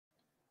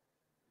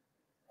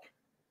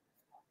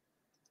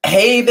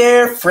Hey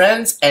there,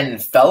 friends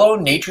and fellow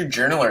nature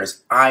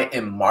journalers. I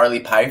am Marley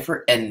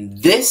Pfeiffer, and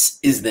this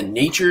is the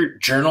Nature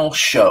Journal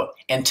Show.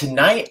 And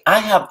tonight I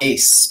have a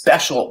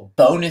special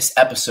bonus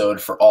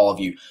episode for all of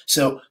you.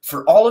 So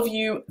for all of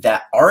you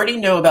that already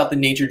know about the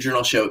Nature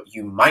Journal Show,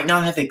 you might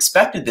not have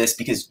expected this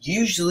because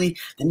usually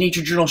the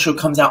Nature Journal Show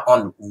comes out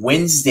on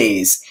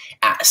Wednesdays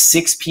at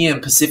 6 p.m.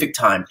 Pacific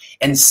time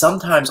and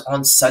sometimes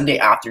on Sunday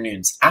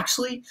afternoons.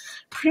 Actually,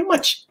 pretty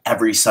much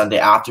every Sunday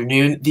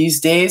afternoon these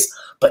days.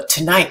 But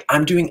tonight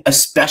I'm doing a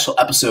special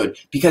episode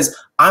because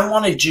I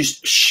want to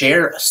just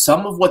share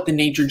some of what the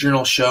Nature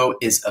Journal Show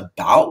is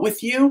about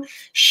with you,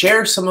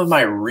 share some of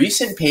my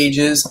recent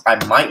pages.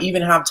 I might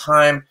even have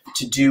time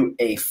to do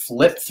a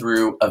flip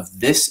through of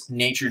this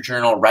Nature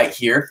Journal right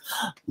here.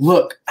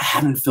 Look, I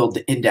haven't filled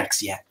the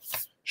index yet.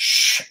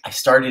 Shh, I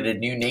started a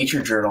new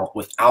Nature Journal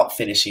without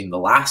finishing the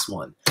last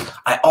one.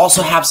 I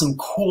also have some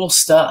cool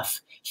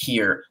stuff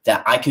here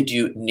that I could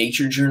do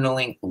nature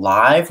journaling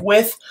live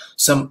with,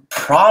 some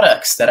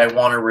products that I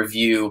want to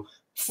review,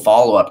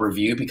 follow-up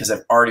review because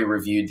I've already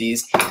reviewed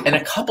these, and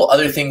a couple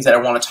other things that I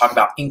want to talk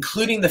about,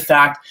 including the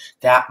fact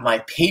that my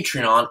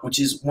Patreon, which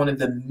is one of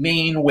the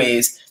main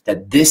ways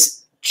that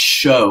this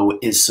show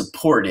is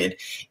supported,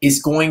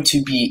 is going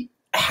to be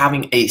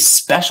having a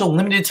special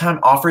limited time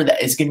offer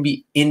that is going to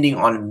be ending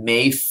on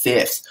May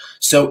 5th.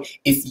 So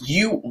if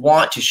you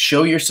want to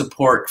show your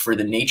support for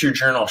the Nature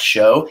Journal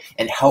Show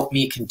and help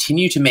me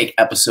continue to make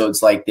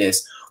episodes like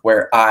this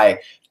where I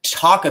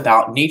talk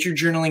about nature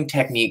journaling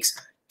techniques,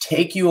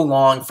 take you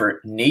along for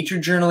nature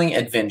journaling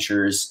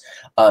adventures,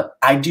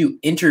 I do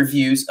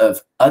interviews of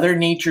other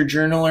nature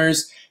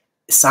journalers,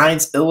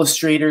 science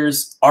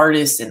illustrators,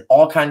 artists, and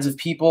all kinds of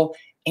people,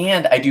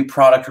 and I do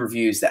product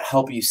reviews that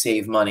help you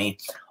save money.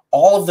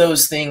 All of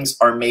those things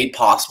are made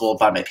possible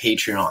by my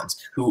Patreons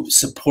who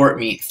support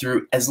me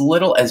through as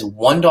little as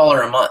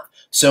 $1 a month.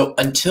 So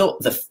until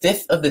the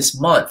 5th of this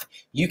month,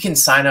 you can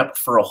sign up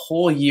for a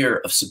whole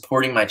year of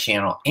supporting my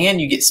channel, and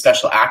you get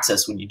special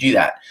access when you do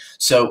that.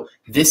 So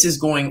this is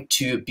going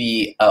to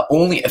be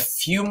only a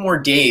few more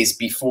days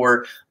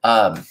before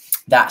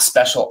that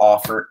special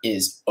offer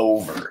is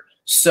over.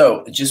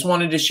 So just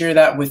wanted to share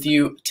that with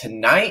you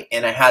tonight,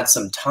 and I had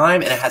some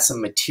time and I had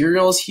some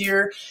materials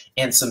here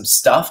and some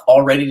stuff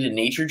all ready to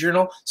Nature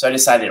Journal. So I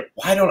decided,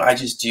 why don't I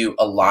just do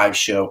a live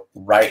show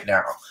right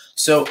now?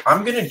 So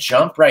I'm going to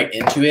jump right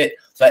into it,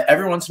 but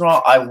every once in a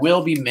while I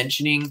will be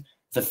mentioning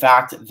the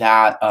fact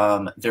that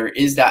there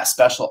is that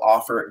special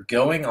offer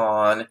going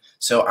on.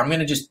 So I'm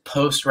going to just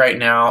post right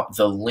now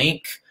the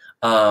link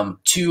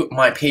to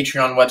my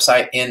Patreon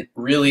website, and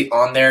really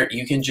on there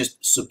you can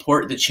just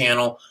support the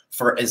channel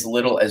for as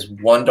little as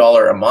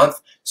 $1 a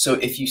month. So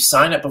if you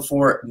sign up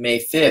before May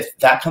 5th,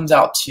 that comes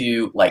out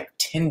to like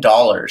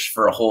 $10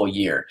 for a whole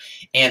year.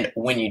 And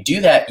when you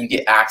do that, you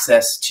get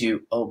access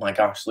to, oh my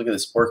gosh, look at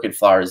this orchid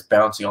flower is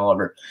bouncing all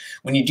over.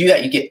 When you do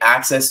that, you get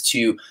access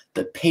to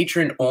the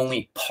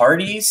patron-only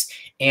parties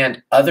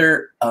and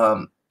other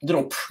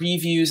little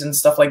previews and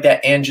stuff like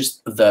that, and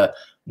just the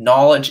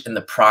knowledge and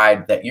the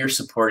pride that you're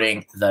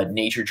supporting the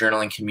nature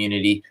journaling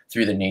community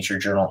through the Nature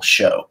Journal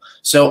Show.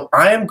 So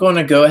I am going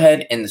to go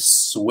ahead and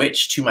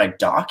switch to my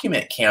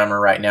document camera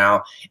right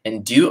now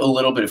and do a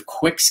little bit of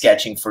quick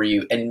sketching for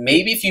you. And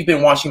maybe if you've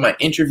been watching my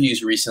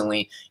interviews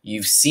recently,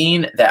 you've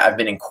seen that I've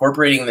been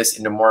incorporating this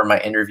into more of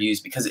my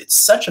interviews because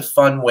it's such a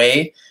fun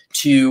way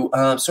to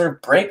sort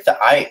of break the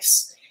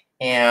ice.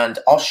 And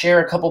I'll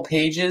share a couple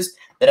pages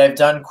that I've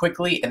done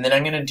quickly, and then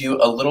I'm going to do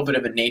a little bit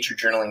of a nature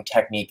journaling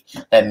technique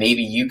that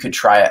maybe you could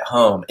try at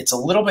home. It's a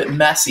little bit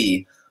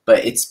messy,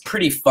 but it's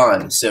pretty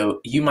fun,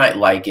 so you might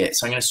like it.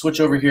 So I'm going to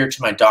switch over here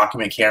to my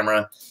document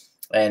camera,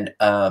 and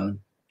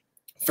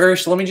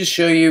first, let me just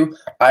show you,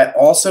 I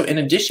also, in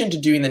addition to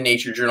doing the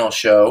Nature Journal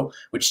Show,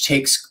 which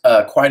takes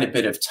quite a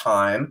bit of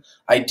time,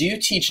 I do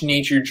teach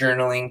nature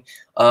journaling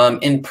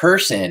in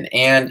person,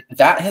 and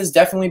that has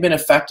definitely been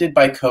affected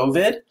by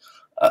COVID.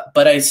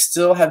 But I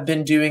still have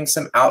been doing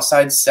some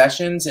outside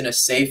sessions in a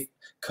safe,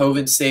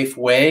 COVID-safe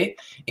way,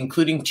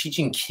 including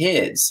teaching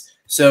kids.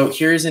 So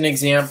here's an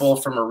example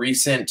from a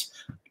recent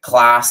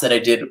class that I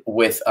did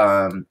with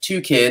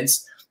 2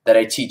 kids that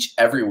I teach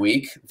every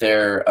week.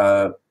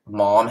 Their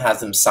mom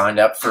has them signed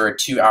up for a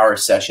 2-hour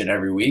session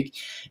every week,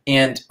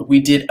 and we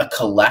did a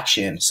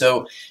collection.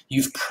 So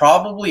you've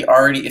probably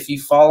already, if you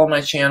follow my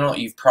channel,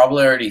 you've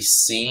probably already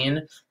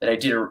seen that I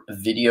did a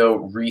video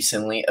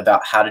recently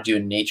about how to do a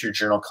nature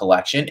journal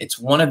collection. It's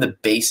one of the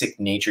basic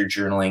nature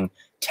journaling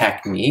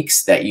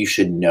techniques that you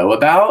should know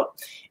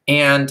about,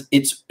 and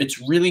it's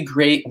really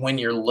great when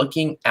you're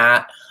looking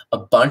at a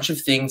bunch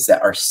of things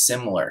that are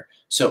similar.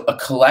 So a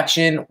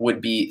collection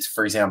would be,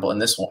 for example, in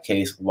this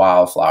case,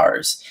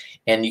 wildflowers.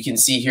 And you can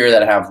see here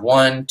that I have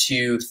 1,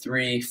 2,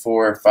 3,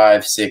 4,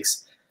 5,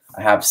 6.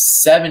 I have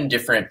 7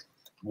 different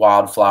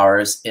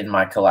wildflowers in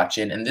my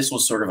collection, and this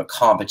was sort of a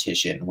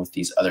competition with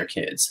these other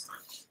kids.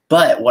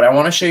 But what I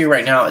want to show you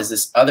right now is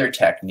this other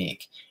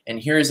technique.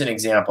 And here's an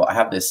example. I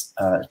have this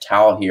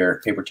towel here,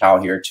 paper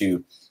towel here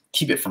to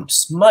keep it from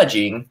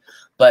smudging.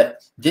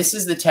 But this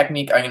is the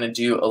technique I'm going to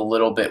do a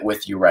little bit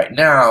with you right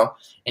now.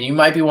 And you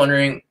might be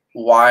wondering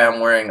why I'm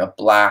wearing a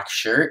black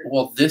shirt.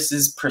 Well, this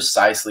is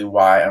precisely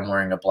why I'm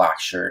wearing a black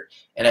shirt.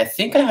 And I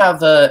think I have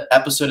the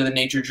episode of the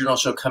Nature Journal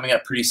Show coming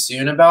up pretty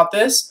soon about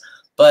this,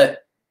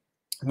 but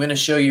I'm going to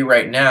show you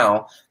right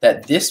now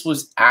that this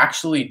was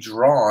actually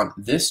drawn.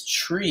 This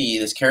tree,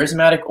 this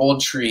charismatic old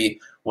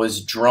tree,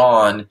 was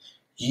drawn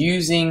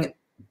using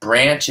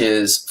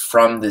branches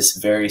from this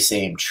very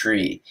same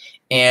tree.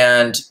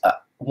 And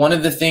one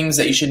of the things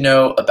that you should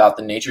know about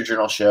the Nature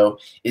Journal Show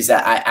is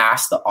that I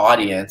asked the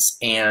audience,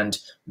 and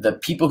the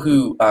people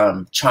who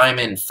chime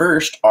in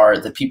first are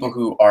the people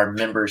who are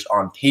members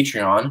on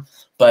Patreon,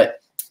 but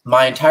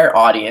my entire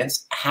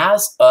audience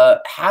has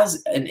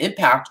an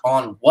impact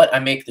on what I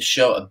make the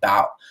show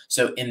about.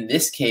 So in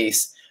this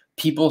case,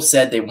 people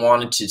said they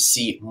wanted to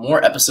see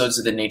more episodes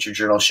of the Nature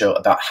Journal Show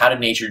about how to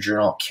nature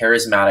journal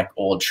charismatic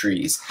old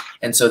trees.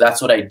 And so that's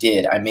what I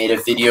did. I made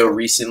a video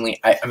recently.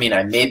 I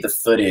made the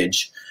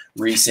footage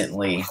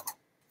recently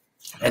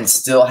and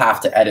still have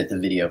to edit the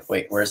video.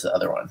 Wait, where's the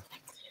other one?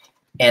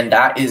 And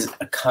that is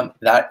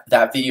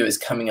that video is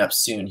coming up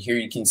soon. Here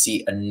you can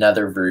see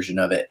another version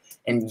of it.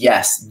 And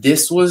yes,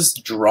 this was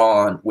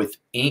drawn with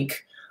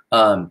ink,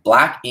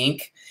 black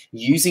ink,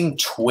 using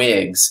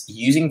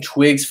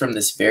twigs from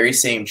this very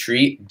same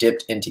tree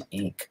dipped into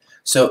ink.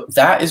 So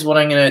that is what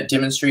I'm going to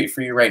demonstrate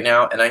for you right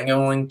now. And I'm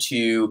going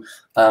to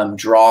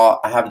draw,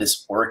 I have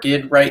this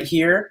orchid right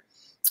here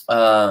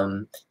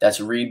that's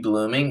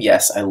reblooming.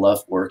 Yes, I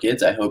love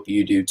orchids. I hope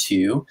you do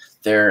too.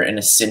 They're an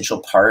essential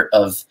part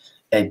of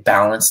a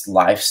balanced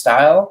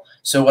lifestyle.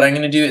 So what I'm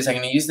going to do is I'm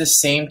going to use the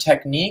same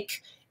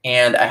technique,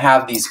 and I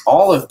have these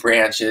olive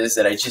branches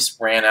that I just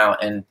ran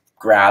out and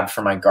grabbed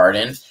from my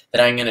garden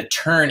that I'm going to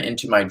turn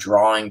into my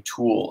drawing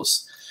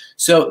tools.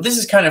 So this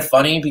is kind of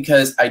funny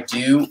because I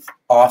do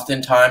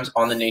oftentimes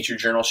on the Nature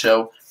Journal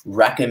Show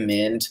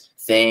recommend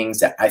things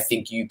that I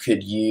think you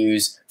could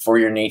use for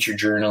your nature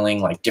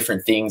journaling, like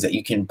different things that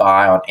you can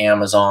buy on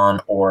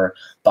Amazon or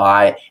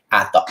buy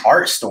at the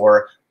art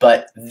store.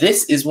 But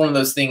this is one of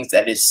those things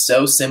that is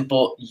so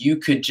simple. You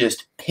could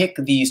just pick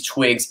these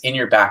twigs in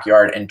your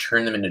backyard and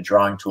turn them into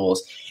drawing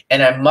tools.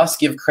 And I must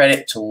give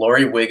credit to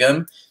Lori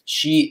Wiggum.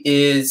 She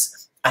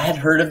is, I had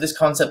heard of this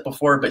concept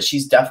before, but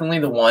she's definitely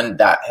the one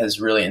that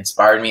has really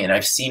inspired me. And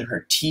I've seen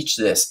her teach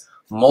this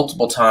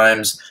multiple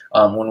times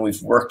when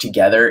we've worked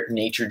together,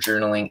 nature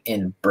journaling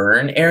in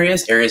burn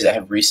areas that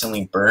have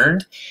recently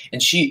burned.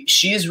 And she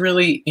has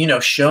really,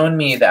 shown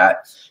me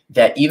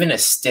that even a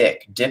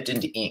stick dipped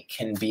into ink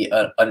can be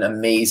an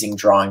amazing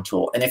drawing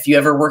tool. And if you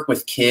ever work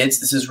with kids,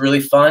 this is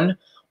really fun.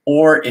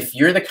 Or if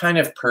you're the kind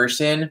of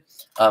person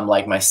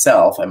like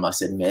myself, I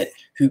must admit,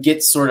 who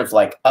gets sort of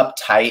like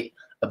uptight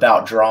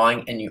about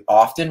drawing, and you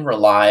often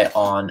rely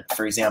on,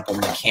 for example,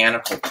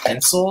 mechanical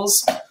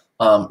pencils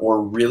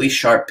or really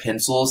sharp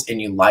pencils,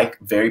 and you like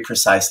very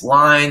precise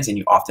lines and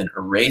you often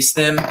erase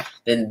them,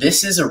 then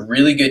this is a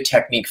really good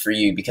technique for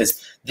you,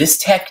 because this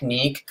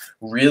technique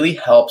really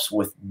helps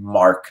with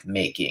mark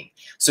making.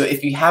 So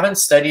if you haven't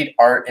studied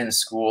art in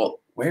school,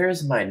 where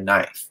is my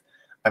knife?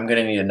 I'm going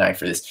to need a knife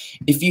for this.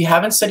 If you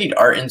haven't studied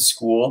art in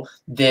school,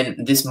 then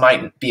this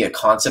might be a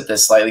concept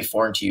that's slightly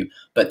foreign to you,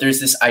 but there's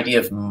this idea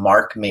of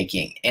mark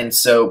making. And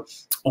so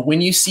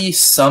when you see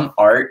some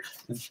art,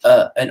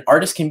 an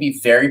artist can be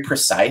very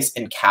precise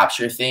and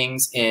capture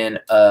things in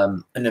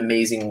an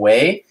amazing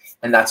way,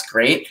 and that's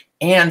great.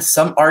 And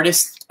some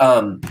artists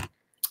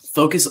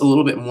focus a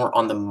little bit more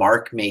on the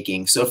mark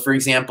making. So for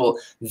example,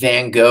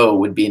 Van Gogh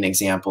would be an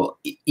example.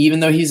 Even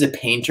though he's a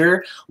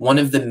painter, one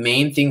of the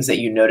main things that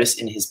you notice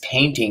in his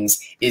paintings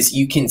is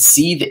you can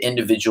see the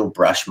individual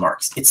brush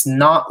marks. It's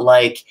not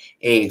like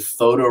a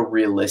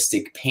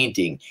photorealistic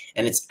painting,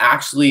 and it's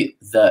actually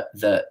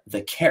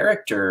the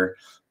character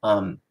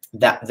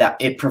that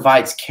it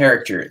provides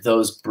character.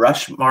 Those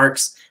brush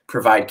marks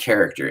provide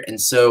character. And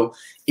so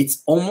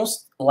it's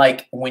almost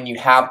like when you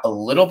have a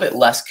little bit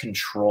less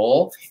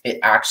control, it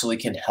actually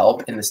can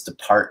help in this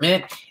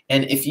department.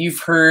 And if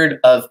you've heard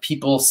of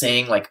people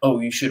saying like,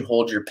 oh, you should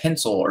hold your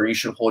pencil or you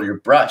should hold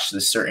your brush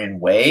this certain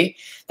way,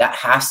 that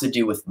has to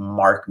do with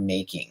mark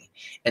making.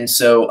 And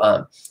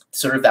so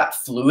sort of that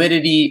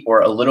fluidity or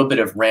a little bit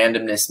of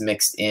randomness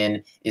mixed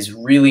in is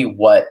really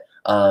what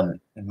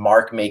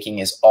mark making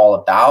is all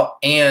about.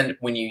 And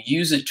when you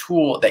use a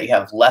tool that you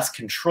have less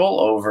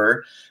control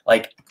over,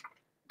 like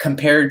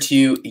compared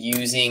to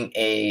using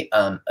a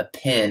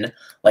pin,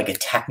 like a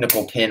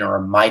technical pin or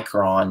a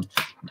micron,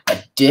 a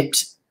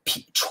dipped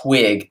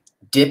twig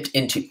dipped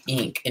into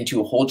ink, into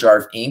a whole jar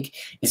of ink,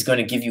 is going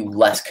to give you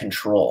less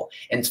control.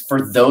 And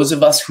for those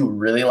of us who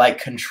really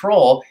like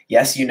control,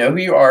 yes, you know who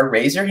you are,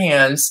 raise your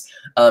hands.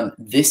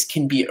 This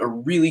can be a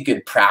really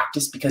good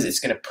practice because it's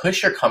going to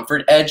push your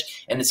comfort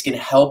edge, and it's going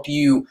to help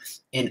you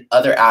in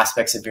other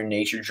aspects of your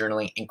nature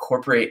journaling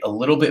incorporate a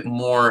little bit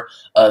more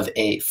of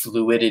a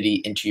fluidity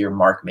into your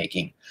mark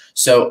making.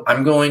 So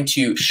I'm going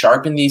to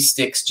sharpen these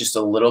sticks just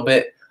a little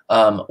bit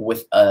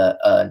with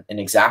an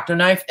X-Acto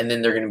knife, and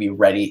then they're going to be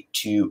ready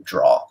to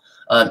draw.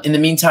 In the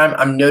meantime,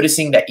 I'm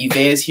noticing that Eve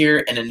is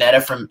here and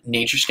Annetta from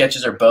Nature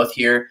Sketches are both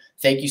here.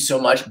 Thank you so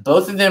much.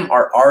 Both of them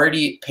are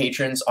already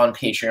patrons on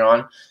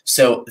Patreon,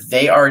 so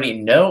they already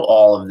know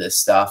all of this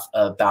stuff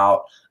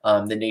about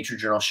the Nature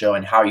Journal show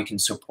and how you can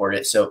support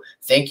it. So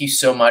thank you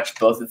so much.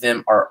 Both of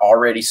them are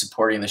already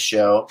supporting the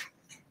show.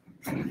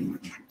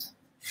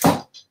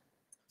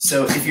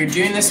 So if you're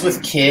doing this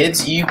with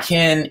kids, you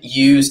can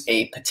use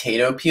a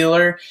potato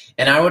peeler,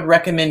 and I would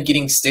recommend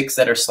getting sticks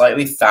that are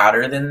slightly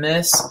fatter than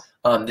this.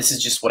 This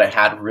is just what I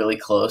had really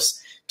close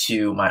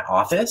to my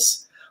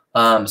office.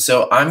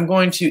 So I'm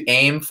going to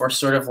aim for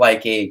sort of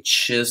like a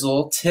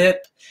chisel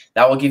tip.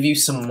 That will give you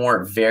some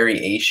more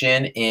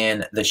variation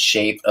in the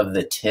shape of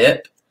the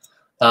tip.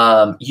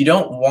 You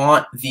don't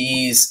want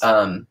these,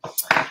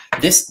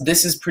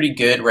 this is pretty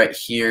good right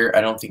here. I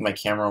don't think my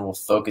camera will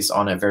focus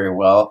on it very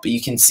well, but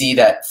you can see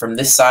that from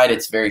this side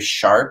it's very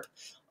sharp,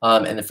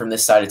 and then from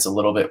this side it's a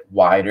little bit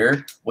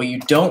wider. What you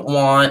don't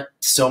want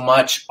so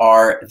much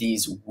are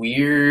these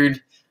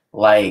weird,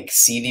 like,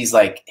 see these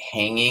like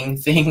hanging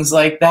things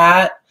like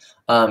that?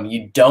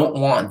 You don't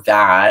want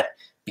that,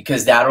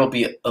 because that'll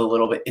be a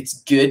little bit,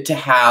 it's good to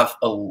have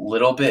a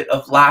little bit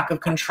of lack of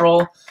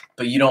control,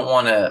 but you don't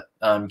want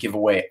to give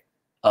away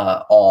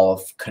all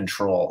of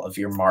control of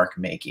your mark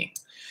making.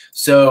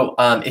 So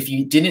if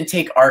you didn't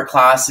take art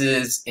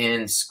classes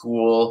in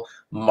school,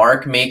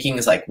 mark making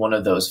is like one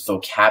of those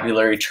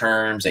vocabulary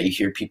terms that you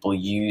hear people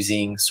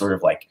using, sort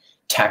of like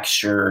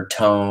texture,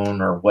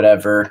 tone, or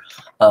whatever.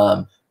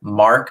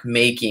 Mark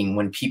making,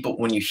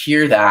 when you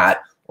hear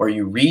that or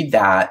you read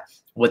that,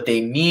 what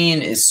they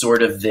mean is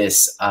sort of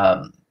this,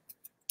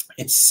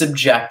 it's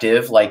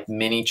subjective, like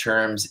many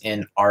terms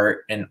in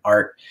art and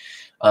art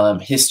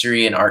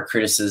history and art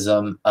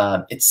criticism.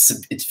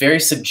 It's very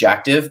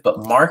subjective,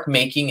 but mark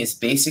making is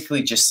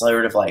basically just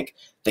sort of like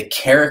the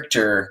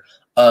character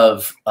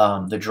of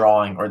the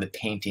drawing or the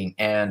painting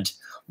and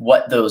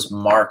what those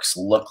marks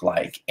look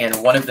like.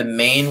 And one of the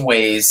main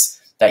ways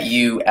that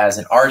you as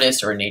an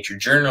artist or a nature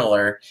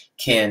journaler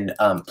can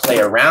play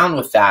around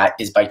with that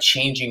is by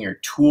changing your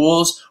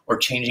tools or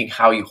changing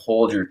how you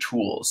hold your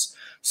tools.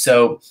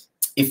 So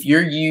if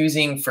you're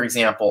using, for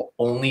example,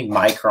 only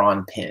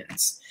micron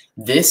pins,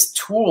 this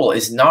tool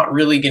is not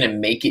really going to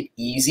make it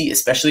easy,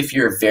 especially if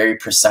you're a very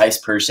precise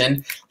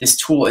person. This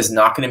tool is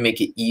not going to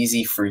make it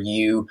easy for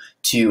you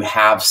to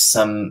have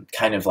some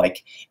kind of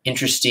like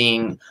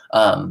interesting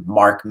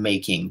mark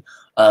making.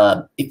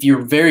 If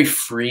you're very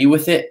free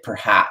with it,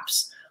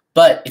 perhaps.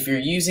 But if you're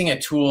using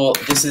a tool,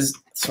 this is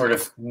sort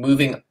of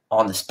moving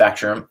on the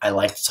spectrum. I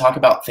like to talk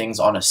about things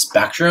on a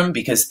spectrum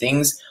because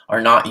things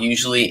are not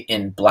usually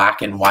in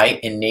black and white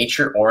in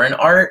nature or in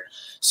art.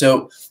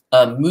 So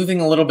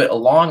moving a little bit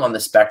along on the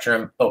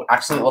spectrum, oh,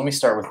 actually, let me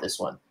start with this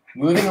one.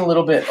 Moving a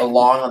little bit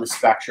along on the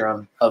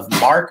spectrum of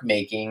mark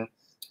making,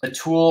 a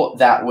tool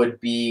that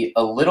would be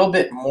a little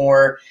bit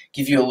more,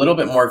 give you a little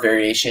bit more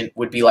variation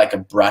would be like a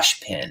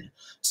brush pen.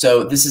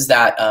 So this is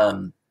that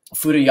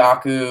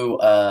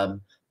Futoyaku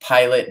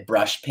Pilot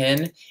brush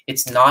pen.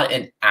 It's not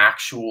an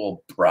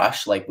actual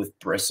brush like with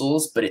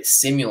bristles, but it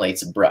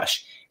simulates a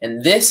brush.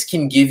 And this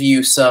can give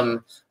you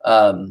some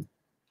mark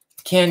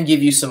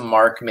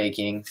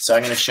making. So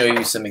I'm going to show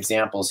you some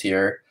examples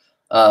here.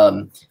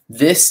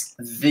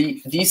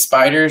 These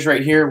spiders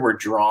right here were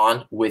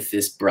drawn with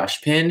this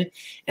brush pen,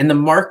 and the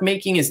mark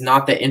making is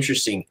not that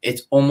interesting.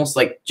 It's almost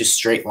like just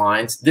straight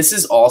lines.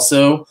 This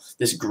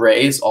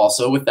gray is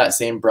also with that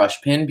same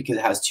brush pen because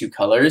it has two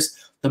colors.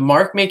 The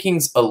mark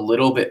making's a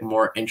little bit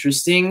more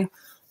interesting.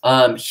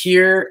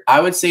 Here,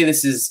 I would say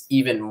this is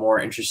even more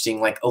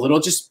interesting, like a little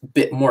just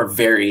bit more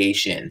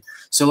variation.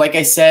 So like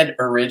I said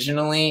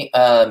originally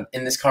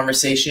in this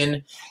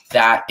conversation,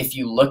 that if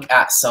you look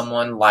at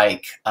someone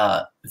like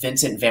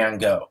Vincent van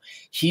Gogh,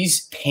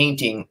 he's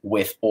painting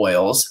with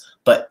oils,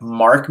 but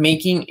mark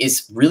making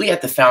is really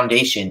at the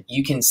foundation.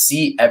 You can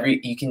see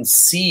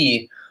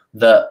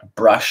the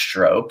brush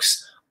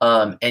strokes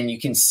and you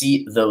can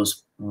see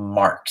those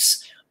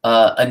marks.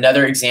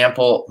 Another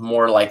example,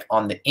 more like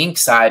on the ink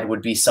side,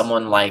 would be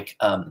someone like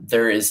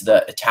there is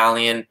the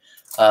Italian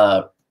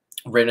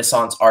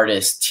Renaissance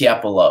artist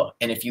Tiepolo,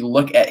 and if you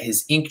look at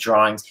his ink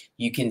drawings,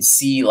 you can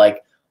see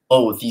like,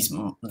 oh,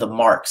 the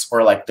marks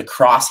or like the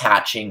cross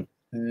hatching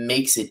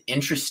makes it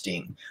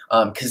interesting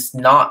because it's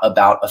not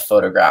about a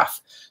photograph.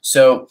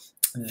 So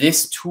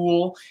this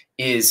tool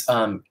is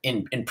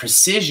in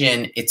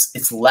precision.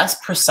 It's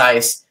less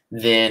precise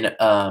than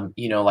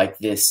like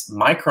this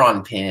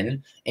micron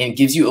pin, and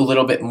gives you a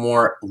little bit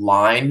more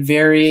line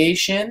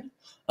variation.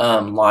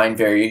 Line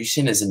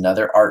variation is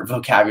another art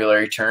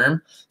vocabulary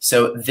term.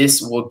 So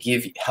this will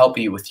help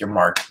you with your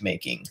mark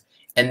making.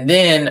 And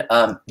then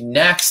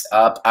next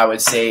up, I would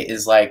say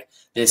is like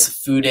this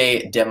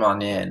Fude de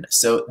Manin.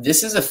 So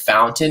this is a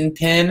fountain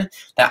pen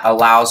that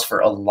allows for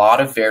a lot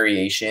of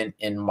variation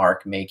in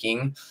mark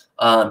making.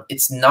 You're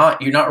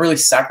not really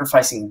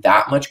sacrificing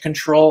that much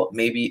control,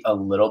 maybe a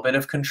little bit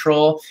of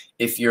control.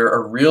 If you're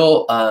a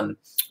real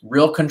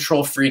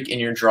control freak in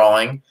your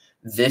drawing,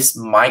 this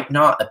might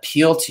not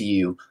appeal to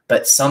you,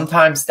 but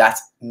sometimes that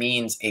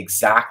means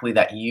exactly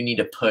that you need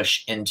to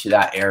push into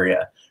that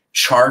area.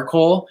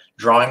 Charcoal,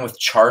 drawing with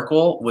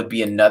charcoal would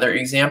be another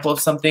example of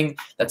something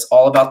that's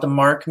all about the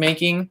mark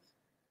making.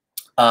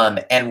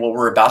 And what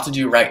we're about to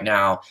do right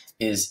now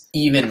is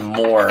even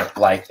more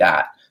like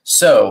that.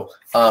 So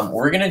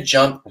we're going to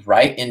jump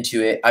right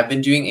into it. I've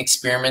been doing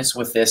experiments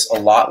with this a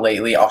lot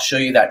lately. I'll show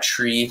you that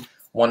tree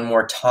one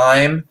more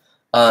time.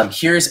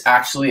 Here's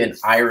actually an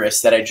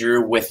iris that I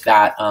drew with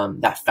that,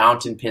 that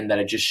fountain pen that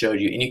I just showed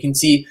you. And you can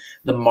see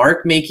the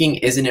mark making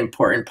is an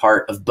important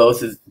part of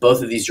both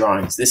of these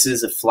drawings. This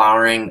is a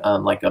flowering,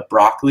 like a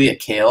broccoli, a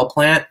kale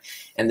plant,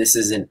 and this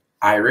is an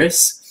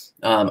iris,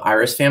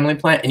 iris family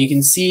plant. And you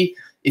can see,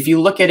 if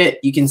you look at it,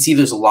 you can see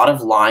there's a lot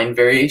of line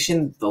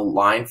variation. The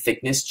line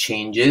thickness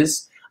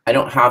changes. I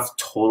don't have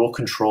total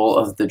control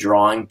of the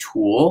drawing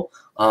tool.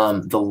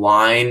 The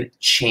line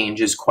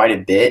changes quite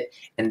a bit,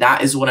 and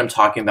that is what I'm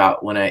talking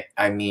about when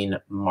I mean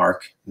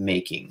mark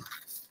making.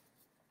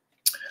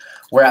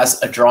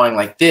 Whereas a drawing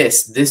like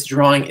this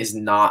drawing is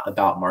not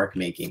about mark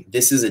making.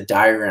 This is a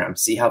diagram.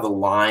 See how the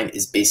line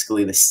is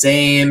basically the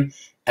same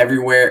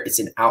everywhere. It's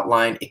an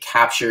outline. It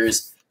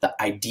captures the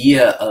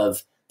idea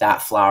of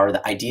that flower,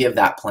 the idea of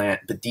that plant,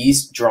 but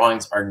these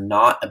drawings are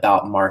not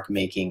about mark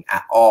making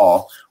at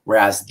all,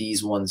 whereas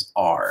these ones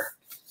are.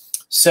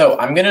 So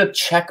I'm going to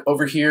check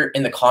over here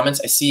in the comments.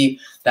 I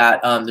see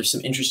that there's some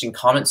interesting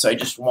comments, so I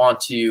just want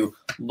to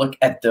look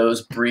at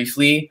those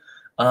briefly.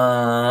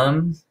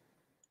 I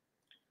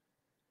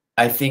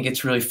think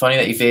it's really funny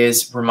that Yvette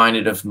is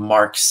reminded of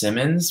Mark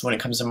Simmons when it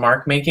comes to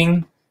mark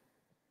making.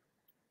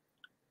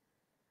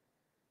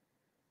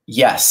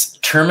 Yes,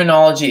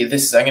 terminology. I'm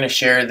going to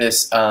share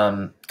this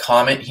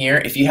comment here.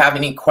 If you have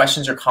any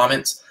questions or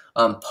comments,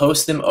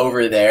 post them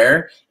over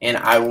there, and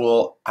I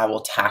will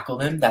tackle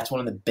them. That's one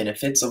of the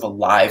benefits of a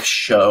live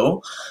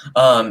show.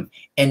 And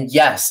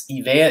yes,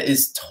 Yvette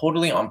is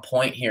totally on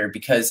point here,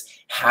 because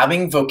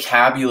having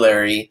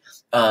vocabulary,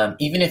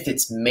 even if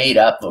it's made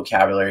up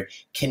vocabulary,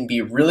 can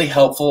be really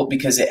helpful,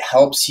 because it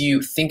helps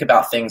you think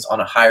about things on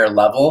a higher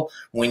level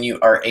when you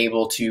are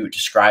able to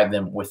describe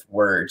them with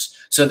words.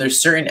 So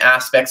there's certain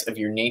aspects of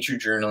your nature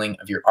journaling,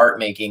 of your art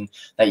making,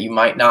 that you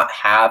might not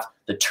have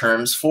the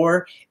terms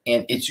for,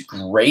 and it's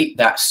great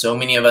that so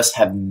many of us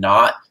have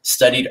not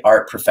studied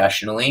art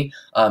professionally.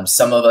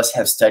 Some of us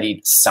have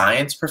studied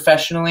science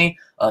professionally.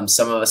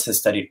 Some of us have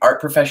studied art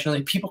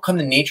professionally. People come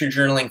to nature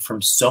journaling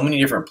from so many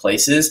different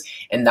places,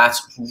 and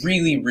that's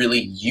really,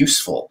 really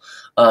useful.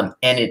 And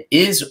it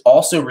is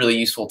also really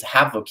useful to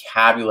have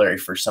vocabulary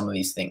for some of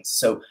these things.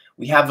 So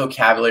we have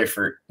vocabulary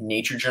for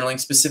nature journaling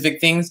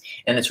specific things,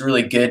 and it's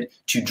really good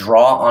to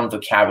draw on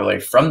vocabulary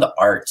from the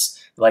arts.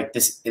 Like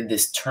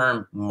this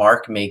term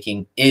mark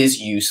making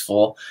is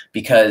useful,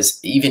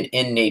 because even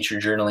in nature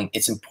journaling,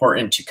 it's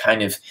important to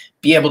kind of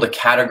be able to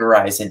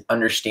categorize and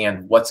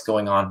understand what's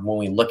going on when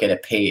we look at a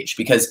page.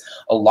 Because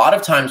a lot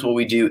of times what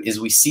we do is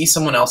we see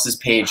someone else's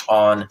page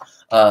on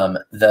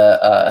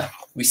the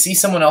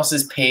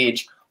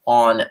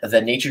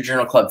Nature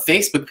Journal Club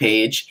Facebook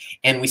page,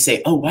 and we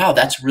say, oh wow,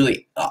 that's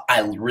really,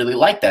 I really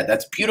like that,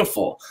 that's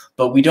beautiful.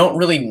 But we don't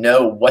really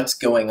know what's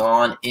going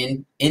on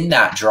in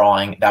that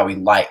drawing that we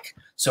like.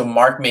 So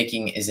mark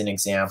making is an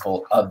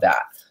example of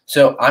that.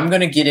 So I'm going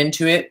to get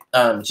into it.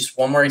 Just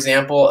one more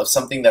example of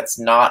something that's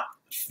not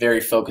very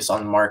focused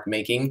on mark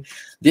making.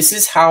 This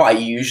is how I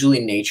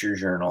usually nature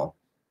journal.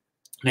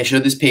 And I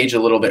showed this page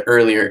a little bit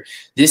earlier.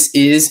 This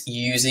is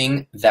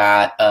using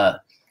that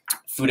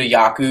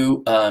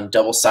Fudayaku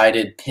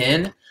double-sided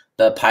pen,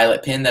 the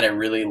Pilot pen that I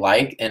really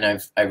like, and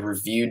I've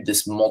reviewed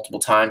this multiple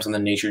times on the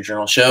Nature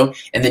Journal show,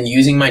 and then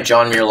using my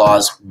John Muir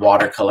Laws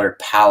watercolor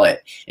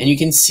palette. And you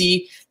can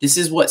see this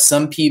is what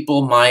some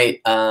people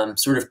might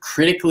sort of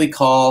critically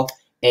call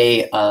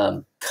a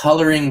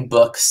coloring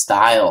book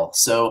style.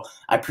 So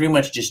I pretty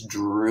much just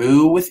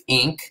drew with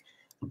ink,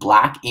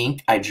 black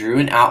ink. I drew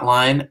an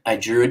outline. I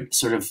drew a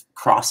sort of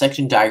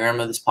cross-section diagram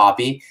of this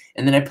poppy,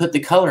 and then I put the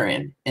color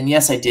in. And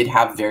yes, I did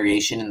have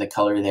variation in the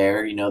color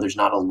there. You know, there's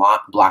not a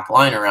black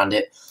line around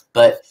it,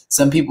 but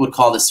some people would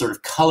call this sort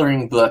of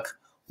coloring book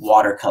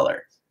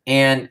watercolor.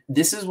 And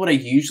this is what I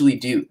usually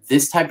do.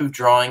 This type of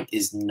drawing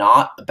is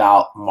not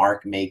about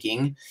mark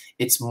making.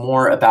 It's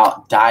more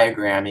about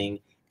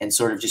diagramming and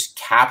sort of just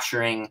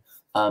capturing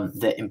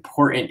the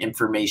important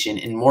information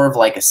in more of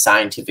like a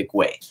scientific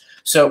way.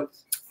 So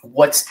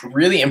what's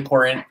really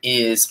important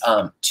is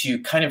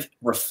to kind of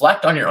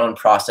reflect on your own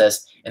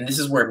process, and this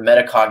is where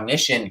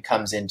metacognition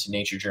comes into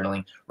nature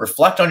journaling.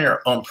 Reflect on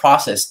your own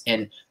process,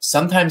 and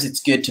sometimes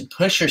it's good to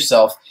push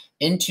yourself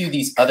into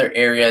these other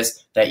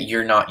areas that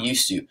you're not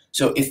used to.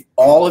 So if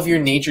all of your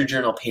nature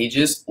journal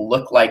pages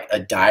look like a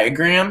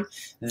diagram,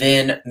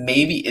 then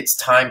maybe it's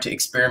time to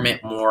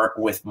experiment more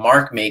with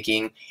mark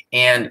making.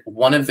 And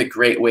one of the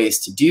great ways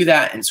to do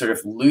that and sort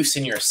of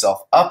loosen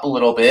yourself up a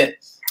little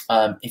bit,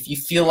 if you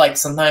feel like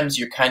sometimes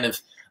you're kind of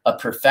a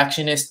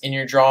perfectionist in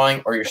your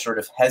drawing or you're sort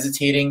of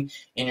hesitating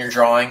in your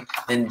drawing,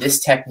 then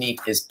this technique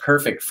is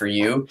perfect for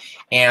you.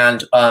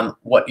 And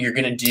what you're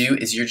going to do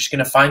is you're just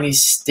going to find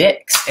these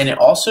sticks, and it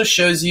also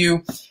shows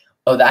you,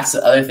 oh, that's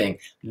the other thing.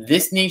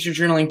 This nature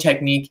journaling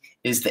technique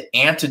is the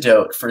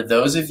antidote for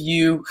those of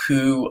you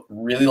who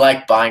really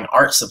like buying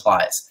art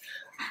supplies.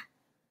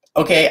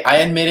 Okay, I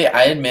admit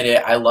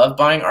it. I love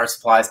buying art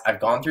supplies.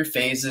 I've gone through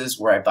phases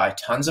where I buy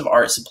tons of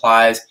art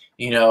supplies.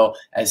 You know,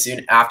 as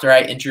soon after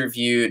I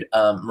interviewed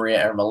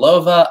Maria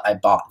Ermolova, I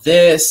bought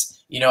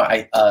this. You know,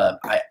 I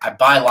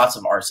buy lots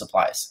of art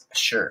supplies.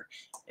 Sure,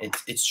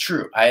 it's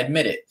true. I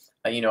admit it.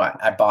 You know,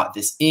 I bought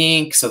this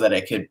ink so that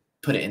I could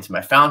put it into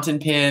my fountain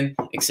pen,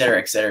 etc.,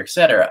 etc.,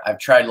 etc. I've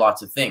tried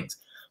lots of things,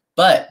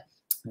 but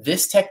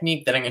this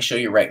technique that I'm going to show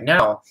you right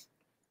now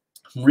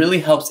really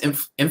helps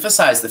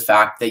emphasize the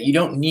fact that you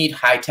don't need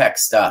high-tech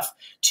stuff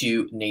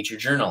to nature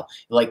journal.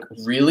 Like,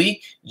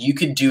 really, you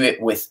could do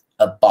it with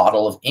a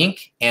bottle of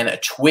ink and a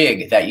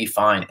twig that you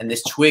find, and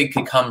this twig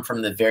could come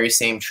from the very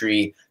same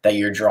tree that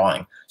you're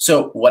drawing.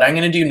 So what I'm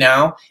going to do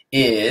now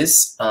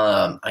is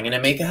I'm going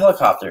to make a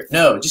helicopter.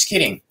 No, just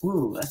kidding.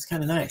 Ooh, that's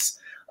kind of nice.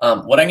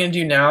 What I'm going to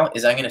do now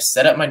is I'm going to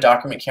set up my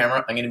document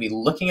camera. I'm going to be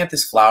looking at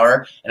this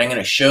flower, and I'm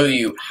going to show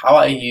you how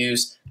I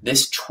use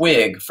this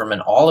twig from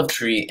an olive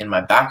tree in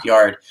my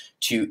backyard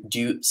to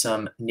do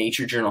some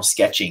nature journal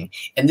sketching.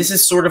 And this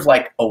is sort of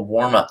like a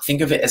warm-up. Think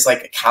of it as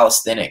like a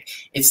calisthenic.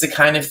 It's the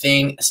kind of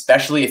thing,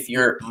 especially if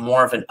you're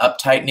more of an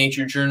uptight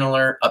nature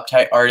journaler,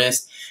 uptight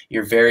artist,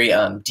 you're very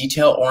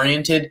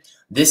detail-oriented.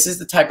 This is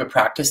the type of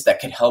practice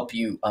that could help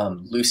you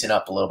loosen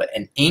up a little bit.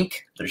 And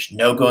ink, there's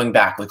no going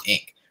back with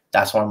ink.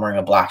 That's why I'm wearing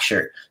a black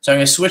shirt. So I'm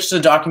going to switch to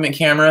the document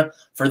camera.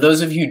 For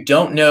those of you who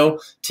don't know,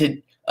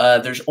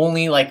 there's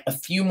only like a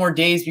few more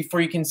days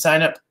before you can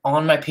sign up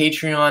on my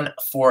Patreon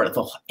for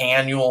the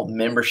annual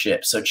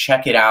membership. So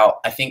check it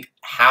out. I think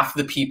half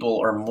the people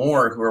or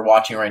more who are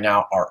watching right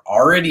now are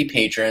already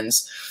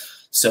patrons.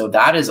 So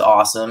that is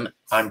awesome.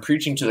 I'm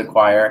preaching to the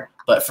choir.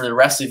 But for the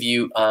rest of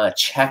you,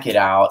 check it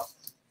out.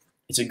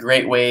 It's a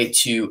great way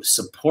to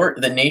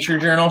support the Nature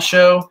Journal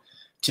show,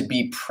 to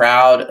be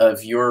proud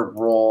of your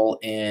role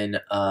in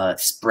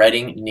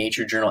spreading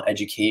nature journal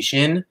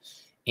education,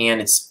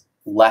 and it's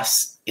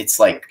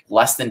like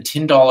less than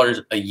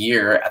 $10 a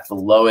year at the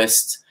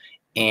lowest,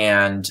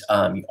 and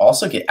you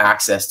also get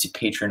access to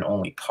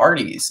patron-only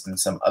parties and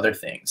some other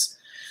things.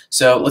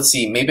 So let's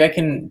see, maybe I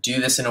can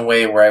do this in a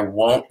way where I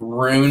won't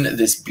ruin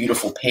this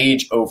beautiful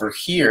page over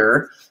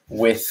here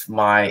with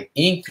my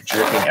ink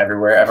dripping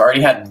everywhere. I've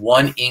already had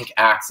one ink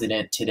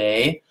accident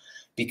today,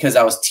 because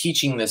I was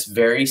teaching this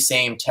very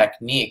same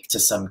technique to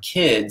some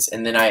kids,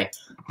 and then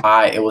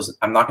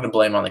I'm not going to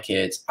blame on the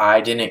kids. I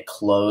didn't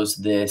close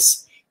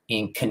this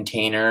ink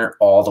container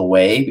all the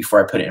way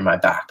before I put it in my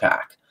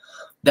backpack.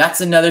 That's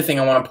another thing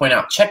I want to point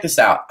out. Check this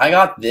out. I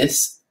got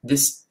this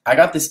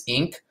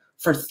ink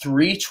for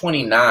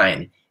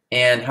 $3.29,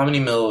 and how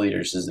many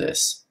milliliters is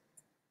this?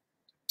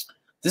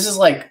 This is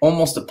like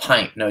almost a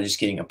pint. No, just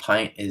kidding. A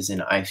pint is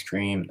an ice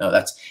cream.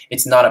 No,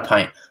 it's not a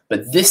pint.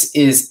 But this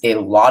is a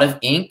lot of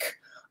ink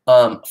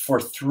for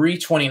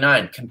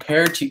 $3.29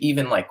 compared to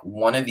even like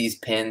one of these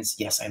pens.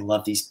 Yes, I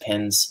love these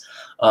pens.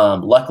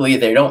 Luckily,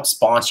 they don't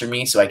sponsor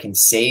me, so I can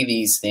say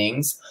these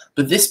things.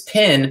 But this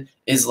pen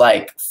is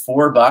like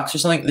 $4 or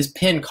something. This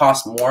pen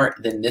costs more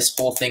than this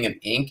whole thing of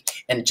ink.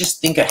 And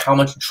just think of how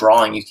much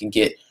drawing you can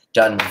get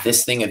done with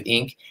this thing of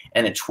ink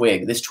and a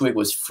twig. This twig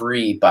was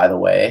free, by the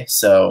way.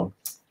 So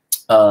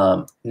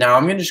now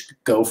I'm gonna just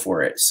go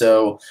for it.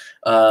 So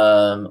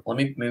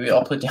maybe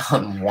I'll put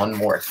down one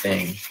more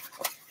thing.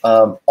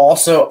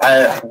 Also,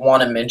 I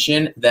want to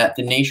mention that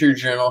the Nature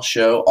Journal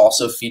show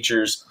also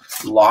features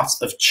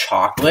lots of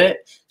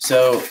chocolate.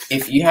 So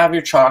if you have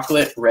your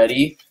chocolate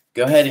ready,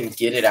 go ahead and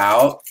get it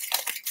out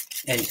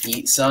and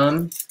eat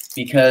some,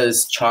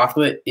 because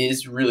chocolate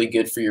is really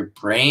good for your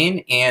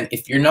brain. And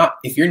if you're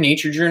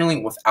nature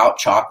journaling without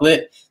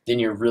chocolate, then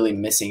you're really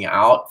missing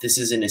out. This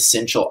is an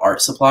essential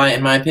art supply,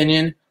 in my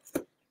opinion.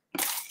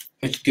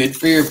 It's good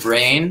for your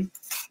brain.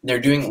 They're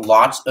doing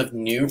lots of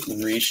new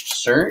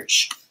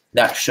research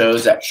that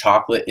shows that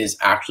chocolate is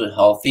actually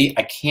healthy.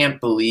 I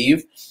can't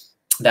believe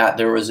that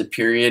there was a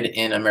period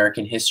in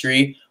American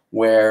history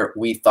where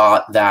we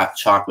thought that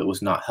chocolate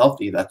was not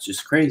healthy. That's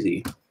just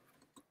crazy.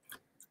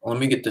 Let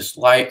me get this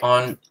light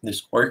on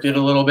this orchid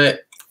a little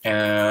bit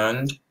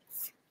and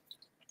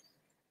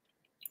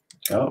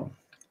go.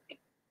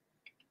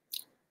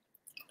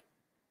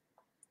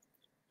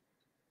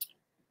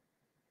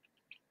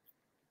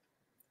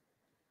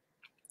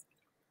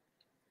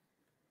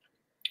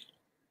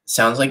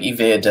 Sounds like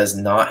Evea does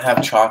not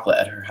have chocolate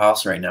at her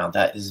house right now.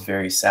 That is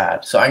very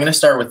sad. So I'm going to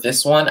start with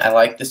this one. I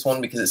like this one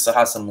because it still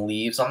has some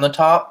leaves on the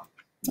top.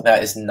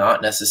 That is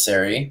not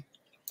necessary.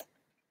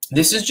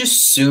 This is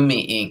just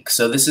Sumi ink.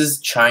 So this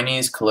is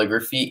Chinese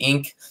calligraphy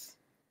ink.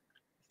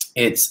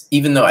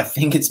 Even though I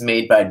think it's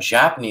made by a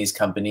Japanese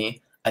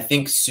company, I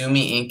think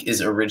Sumi ink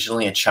is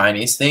originally a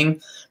Chinese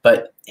thing,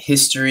 but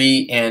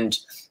history and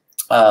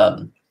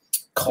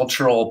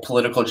cultural,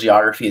 political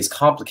geography is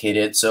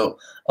complicated. So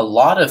a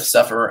lot of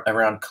stuff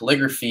around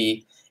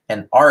calligraphy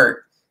and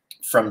art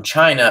from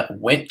China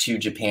went to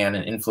Japan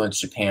and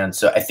influenced Japan.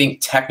 So I think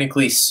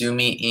technically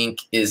Sumi ink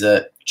is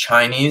a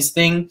Chinese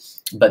thing,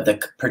 but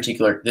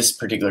this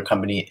particular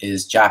company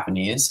is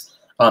Japanese.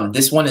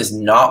 This one is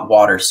not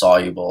water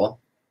soluble.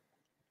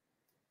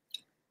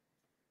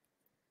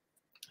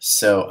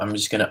 So I'm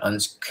just going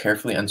to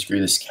carefully unscrew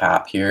this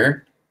cap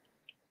here.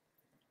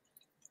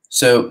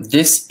 So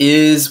this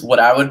is what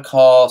I would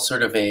call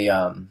sort of a,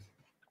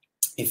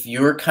 if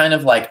you're kind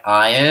of like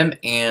I am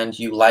and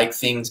you like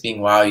things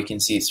being, wow, you can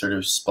see it sort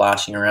of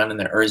splashing around in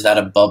there, or is that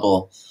a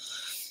bubble?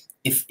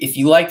 If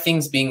you like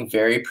things being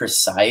very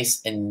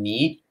precise and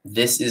neat,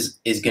 this is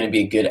going to be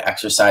a good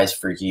exercise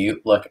for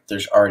you. Look,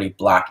 there's already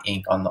black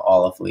ink on the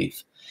olive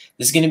leaf.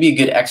 This is going to be a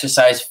good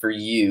exercise for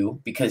you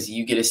because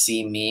you get to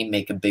see me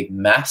make a big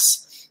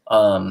mess.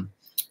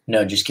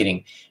 No, just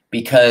kidding.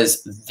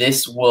 Because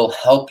this will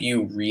help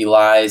you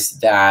realize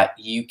that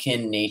you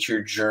can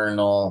nature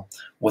journal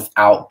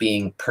without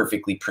being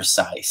perfectly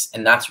precise.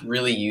 And that's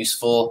really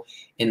useful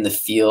in the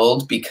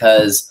field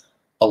because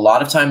a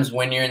lot of times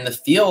when you're in the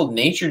field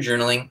nature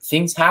journaling,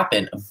 things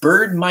happen. A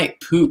bird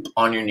might poop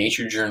on your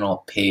nature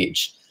journal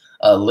page.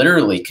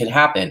 Literally could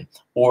happen.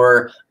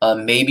 Or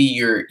maybe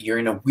you're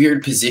in a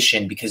weird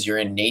position because you're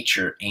in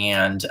nature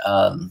and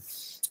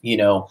you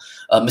know,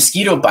 a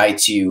mosquito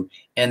bites you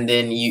and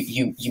then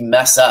you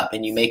mess up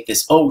and you make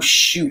this, oh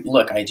shoot,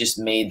 look, I just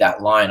made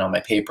that line on my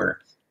paper.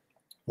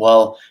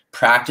 Well,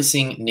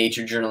 practicing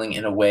nature journaling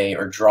in a way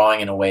or drawing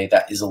in a way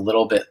that is a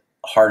little bit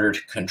harder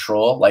to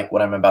control, like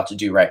what I'm about to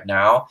do right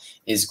now,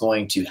 is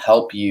going to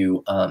help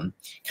you kind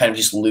of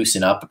just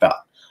loosen up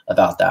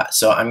about that.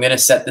 So I'm going to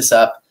set this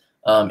up.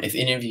 If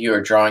any of you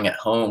are drawing at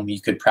home, you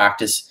could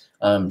practice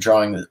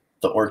drawing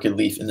the orchid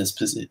leaf in this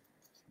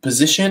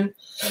position.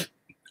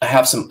 I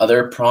have some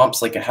other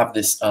prompts, like I have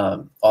this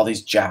all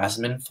these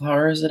jasmine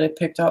flowers that I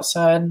picked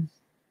outside.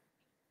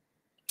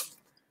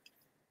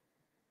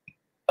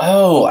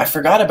 Oh, I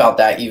forgot about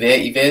that,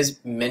 Yves. Yves is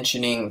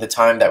mentioning the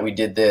time that we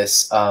did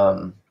this.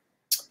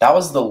 That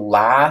was the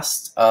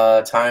last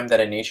time that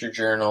a nature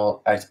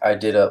journal, I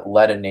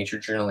led a nature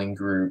journaling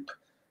group,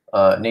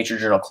 nature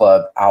journal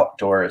club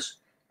outdoors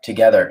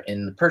together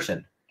in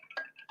person.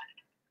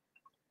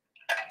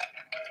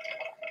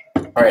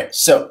 All right,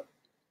 so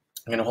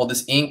I'm gonna hold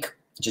this ink,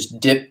 just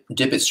dip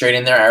it straight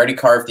in there. I already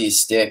carved these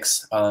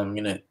sticks. I'm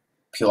gonna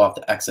peel off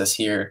the excess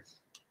here.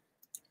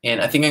 And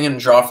I think I'm going to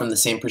draw from the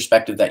same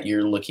perspective that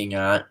you're looking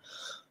at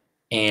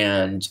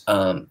and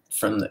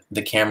from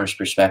the camera's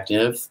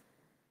perspective.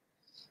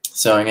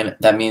 So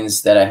that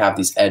means that I have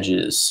these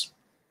edges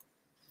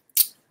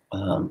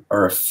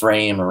or a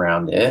frame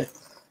around it.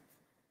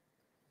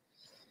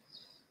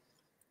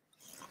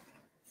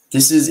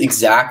 This is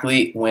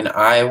exactly when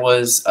I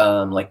was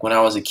when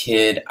I was a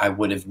kid, I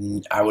would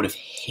have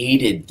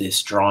hated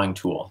this drawing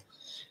tool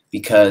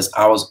because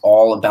I was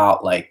all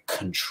about like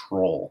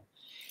control.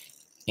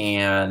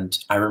 And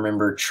I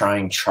remember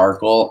trying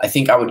charcoal. I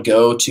think I would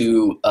go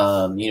to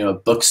a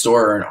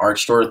bookstore or an art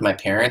store with my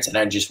parents, and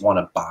I just want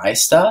to buy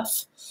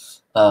stuff.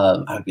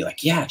 I would be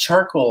like, yeah,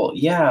 charcoal,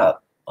 yeah,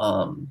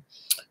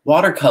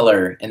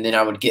 watercolor, and then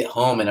I would get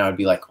home and I would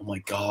be like, oh my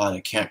god,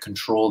 I can't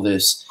control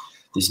this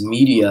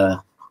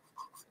media.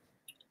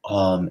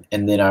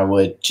 And then I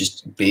would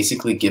just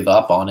basically give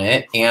up on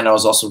it. And I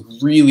was also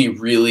really,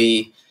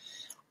 really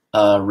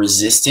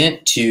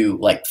resistant to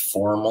like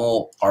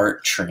formal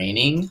art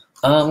training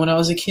when I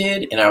was a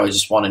kid, and I would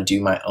just want to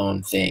do my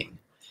own thing.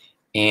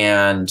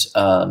 And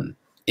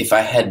if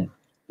I had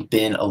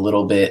been a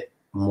little bit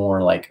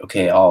more like,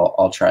 okay,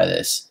 I'll try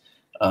this.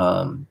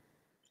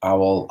 I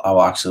will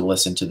actually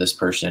listen to this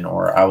person,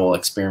 or I will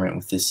experiment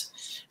with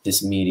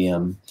this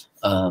medium.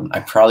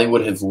 I probably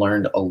would have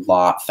learned a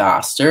lot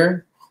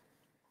faster.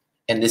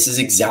 And this is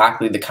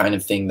exactly the kind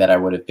of thing that I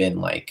would have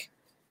been like.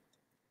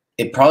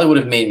 It probably would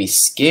have made me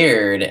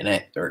scared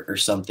or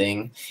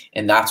something,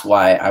 and that's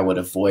why I would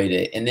avoid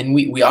it. And then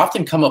we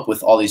often come up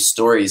with all these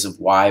stories of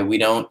why we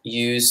don't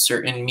use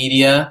certain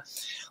media,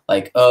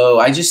 like, oh,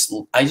 I just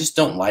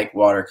don't like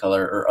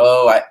watercolor, or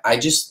oh, I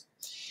just,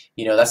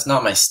 that's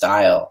not my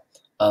style.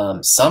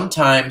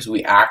 Sometimes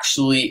we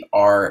actually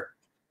are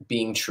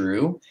being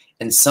true,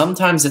 and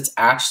sometimes it's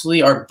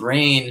actually our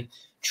brain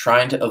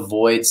trying to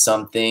avoid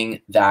something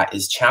that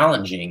is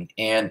challenging,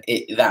 and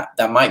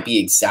that might be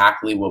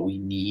exactly what we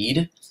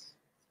need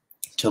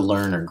to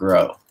learn or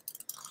grow.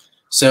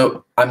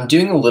 So I'm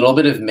doing a little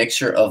bit of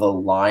mixture of a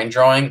line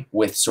drawing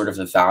with sort of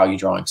a value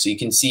drawing. So you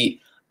can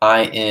see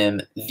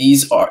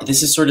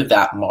this is sort of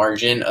that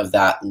margin of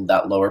that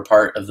lower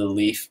part of the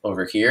leaf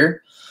over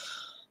here.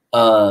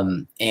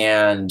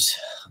 And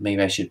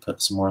maybe I should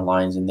put some more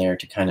lines in there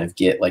to kind of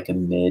get like a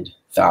mid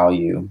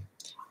value.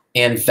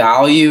 And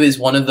value is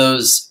one of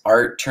those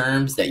art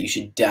terms that you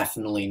should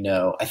definitely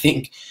know. I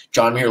think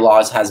John Muir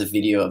Laws has a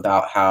video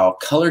about how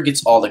color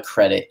gets all the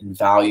credit and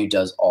value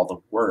does all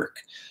the work.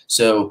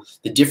 So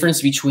the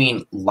difference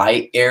between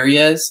light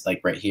areas,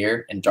 like right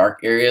here, and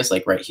dark areas,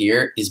 like right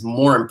here, is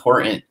more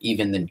important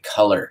even than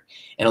color.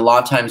 And a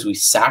lot of times we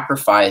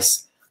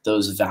sacrifice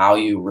those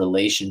value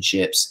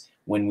relationships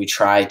when we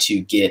try to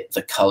get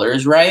the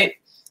colors right,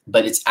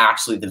 but it's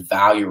actually the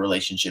value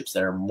relationships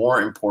that are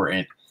more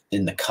important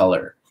than the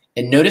color.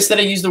 And notice that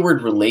I use the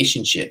word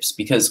relationships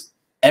because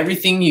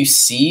everything you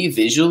see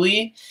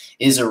visually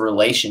is a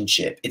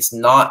relationship. It's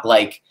not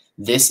like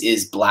this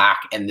is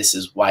black and this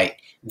is white.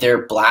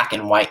 They're black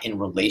and white in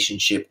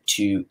relationship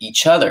to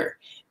each other.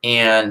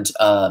 And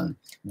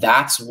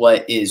that's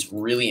what is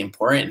really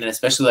important. And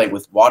especially like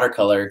with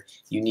watercolor,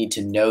 you need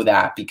to know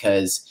that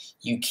because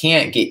you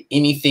can't get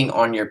anything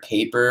on your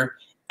paper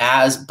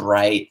as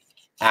bright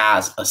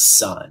as a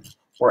sun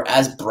or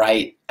as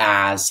bright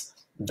as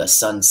the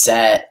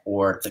sunset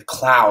or the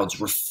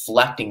clouds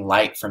reflecting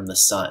light from the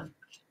sun.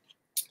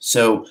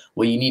 So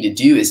what you need to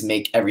do is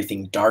make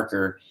everything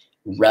darker,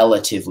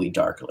 relatively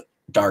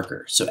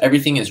darker. So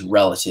everything is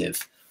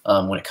relative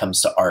when it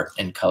comes to art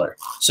and color.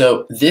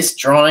 So this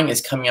drawing is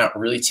coming out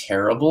really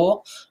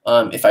terrible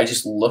if I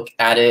just look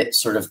at it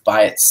sort of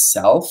by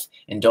itself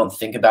and don't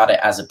think about it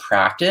as a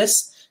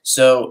practice.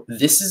 So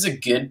this is a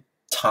good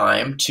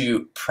time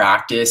to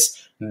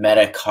practice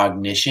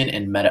metacognition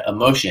and meta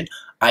emotion.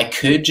 I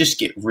could just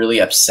get really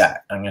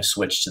upset. I'm going to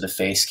switch to the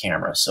face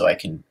camera so I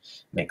can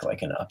make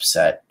like an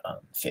upset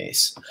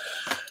face.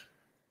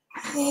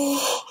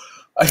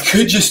 I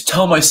could just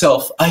tell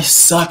myself, I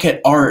suck at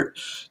art.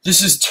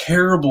 This is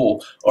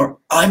terrible. Or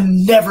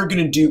I'm never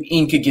going to do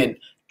ink again.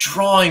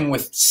 Drawing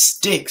with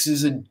sticks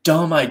is a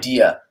dumb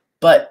idea.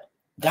 But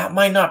that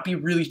might not be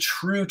really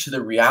true to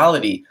the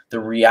reality. The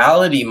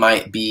reality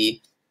might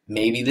be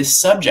maybe this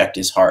subject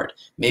is hard.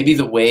 Maybe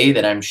the way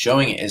that I'm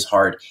showing it is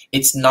hard.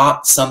 It's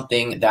not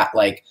something that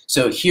like,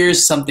 so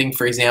here's something,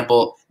 for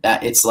example,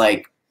 that it's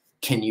like,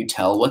 can you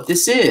tell what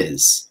this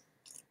is?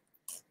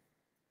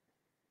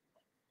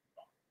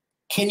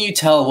 Can you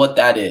tell what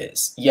that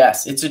is?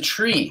 Yes, it's a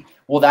tree.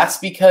 Well, that's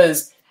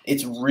because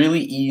it's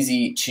really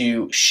easy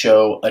to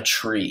show a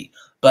tree.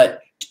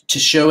 But to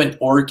show an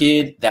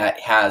orchid that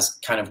has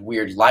kind of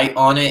weird light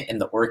on it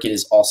and the orchid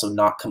is also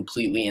not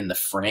completely in the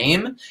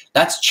frame,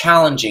 that's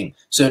challenging.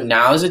 So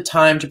now is a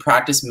time to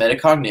practice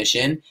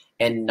metacognition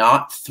and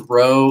not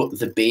throw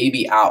the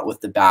baby out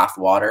with the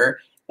bathwater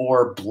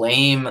or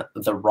blame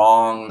the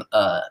wrong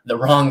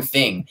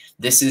thing.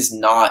 This is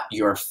not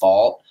your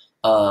fault.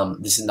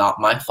 This is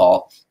not my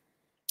fault.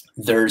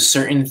 There's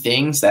certain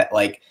things that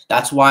like,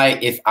 that's why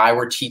if I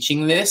were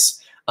teaching this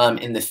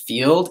in the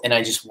field and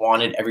I just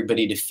wanted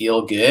everybody to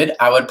feel good,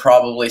 I would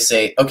probably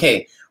say,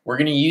 okay, we're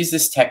going to use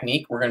this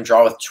technique. We're going to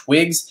draw with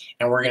twigs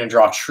and we're going to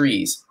draw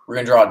trees. We're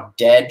going to draw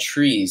dead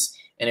trees.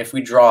 And if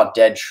we draw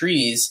dead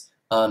trees,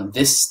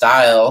 this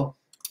style,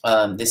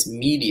 this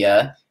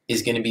media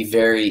is going to be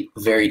very,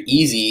 very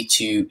easy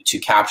to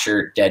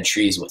capture dead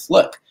trees with.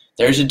 Look,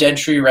 there's a dead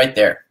tree right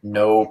there.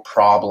 No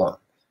problem.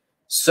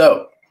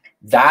 So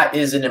that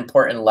is an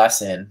important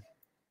lesson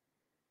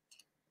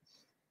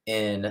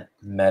in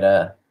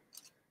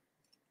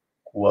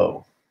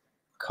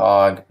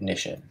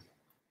cognition.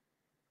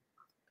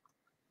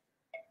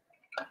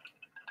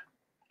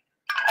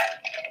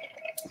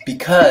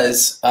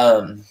 Because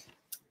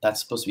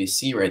that's supposed to be a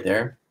C right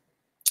there.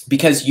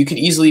 Because you could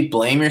easily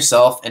blame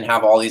yourself and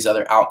have all these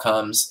other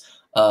outcomes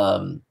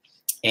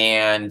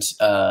and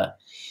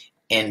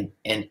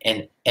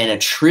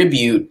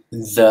attribute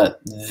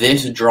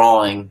this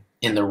drawing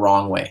in the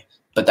wrong way.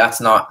 But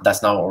that's not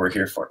what we're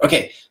here for.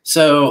 Okay,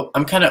 so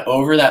I'm kind of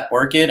over that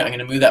orchid. I'm going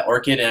to move that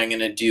orchid and I'm going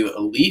to do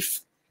a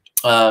leaf.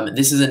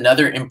 This is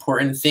another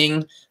important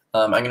thing.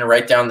 I'm going to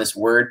write down this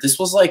word. This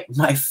was like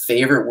my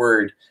favorite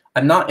word.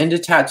 I'm not into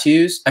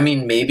tattoos. I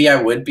mean, maybe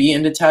I would be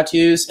into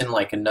tattoos in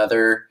like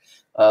another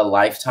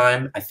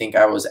lifetime. I think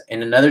I was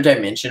in another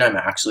dimension. I'm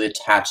actually a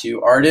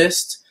tattoo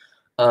artist.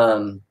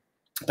 But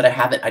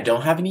I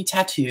don't have any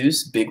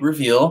tattoos, big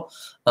reveal.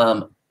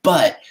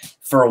 But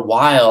for a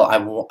while,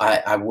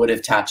 I would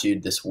have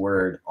tattooed this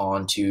word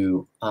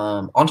onto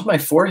my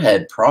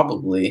forehead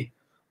probably,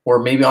 or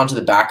maybe onto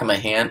the back of my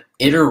hand.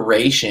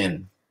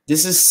 Iteration.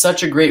 This is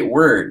such a great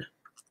word.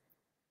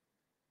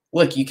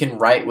 Look, you can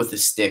write with a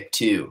stick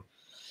too.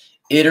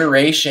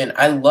 Iteration.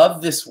 I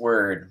love this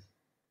word.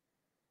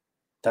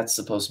 That's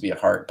supposed to be a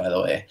heart, by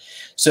the way.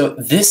 So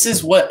this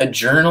is what a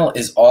journal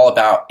is all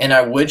about. And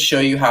I would show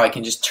you how I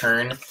can just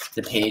turn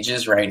the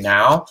pages right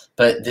now,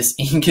 but this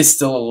ink is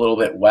still a little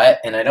bit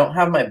wet and I don't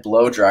have my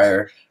blow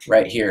dryer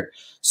right here.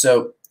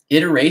 So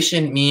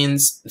iteration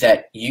means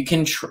that you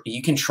can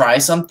try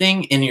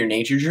something in your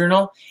nature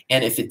journal,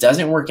 and if it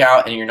doesn't work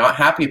out and you're not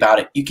happy about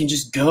it, you can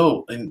just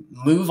go and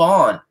move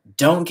on.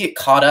 Don't get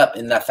caught up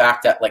in the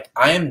fact that like,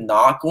 I am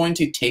not going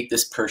to take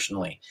this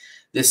personally.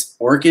 This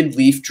orchid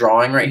leaf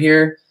drawing right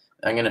here,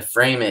 I'm going to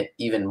frame it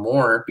even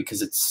more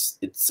because it's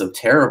so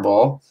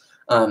terrible.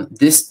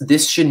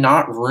 This should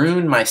not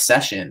ruin my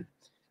session.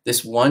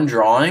 This one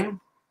drawing,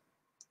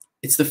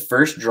 it's the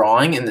first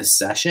drawing in the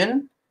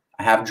session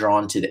I have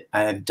drawn today.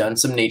 I have done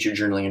some nature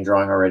journaling and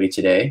drawing already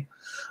today.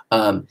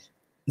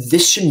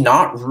 This should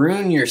not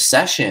ruin your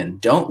session.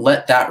 Don't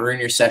let that ruin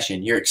your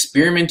session. You're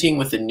experimenting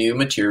with a new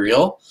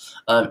material.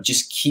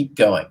 Just keep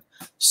going.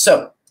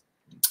 So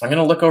I'm going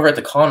to look over at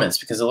the comments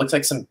because it looks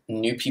like some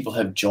new people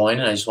have joined,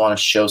 and I just want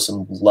to show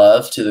some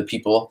love to the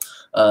people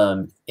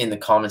in the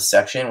comments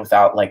section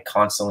without like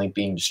constantly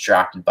being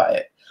distracted by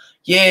it.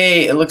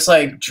 Yay, it looks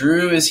like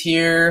Drew is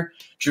here.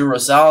 Drew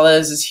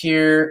Rosales is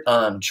here.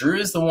 Drew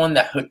is the one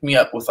that hooked me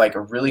up with like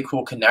a really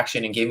cool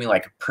connection and gave me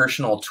like a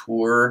personal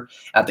tour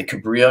at the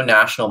Cabrillo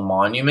National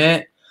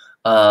Monument,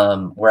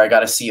 where I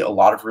got to see a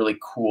lot of really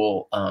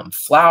cool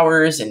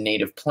flowers and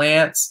native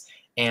plants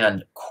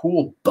and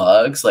cool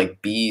bugs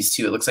like bees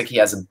too. It looks like he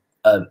has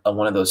a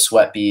one of those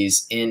sweat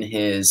bees in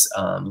his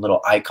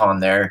little icon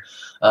there.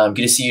 Good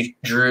to see you,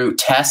 Drew.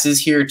 Tess is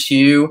here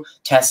too.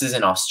 Tess is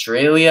in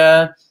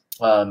Australia.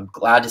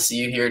 Glad to see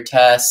you here,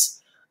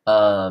 Tess.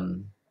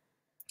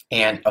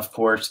 And of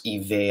course,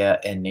 Evea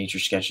and Nature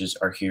Sketches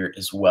are here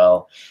as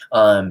well.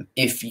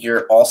 If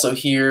you're also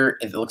here,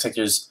 it looks like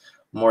there's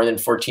more than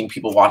 14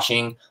 people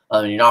watching,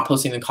 and you're not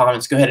posting in the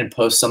comments, go ahead and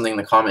post something in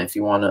the comment if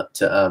you want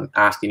to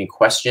ask any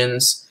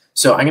questions.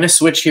 So I'm going to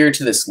switch here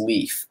to this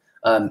leaf.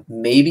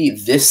 Maybe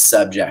this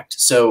subject.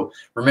 So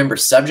remember,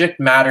 subject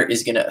matter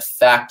is going to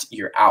affect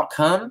your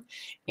outcome.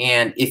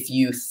 And if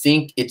you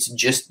think it's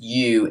just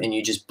you and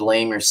you just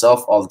blame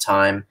yourself all the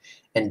time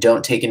and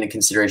don't take into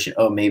consideration,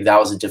 oh, maybe that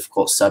was a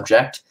difficult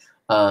subject,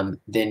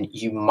 then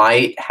you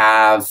might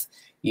have,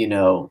 you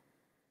know,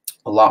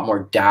 a lot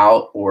more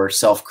doubt or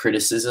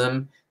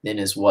self-criticism than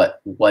is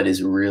what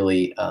is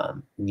really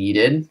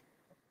needed.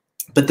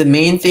 But the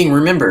main thing,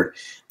 remember,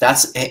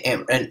 that's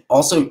and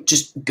also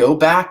just go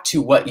back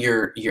to what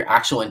your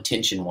actual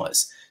intention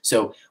was.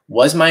 So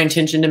was my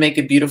intention to make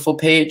a beautiful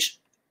page?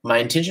 My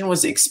intention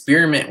was to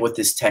experiment with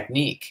this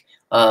technique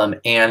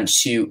and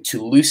to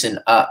loosen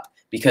up,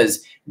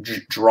 because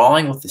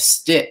drawing with a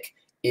stick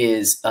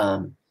is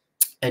an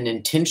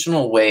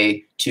intentional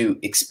way to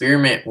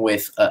experiment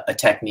with a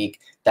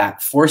technique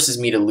that forces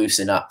me to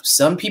loosen up.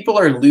 Some people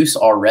are loose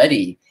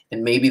already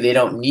and maybe they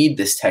don't need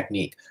this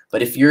technique.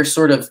 But if you're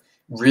sort of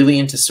really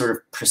into sort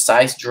of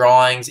precise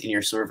drawings and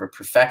you're sort of a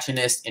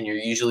perfectionist and you're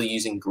usually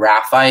using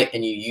graphite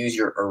and you use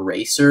your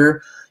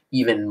eraser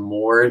even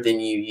more than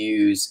you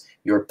use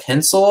your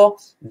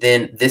pencil,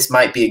 then this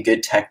might be a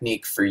good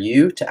technique for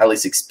you to at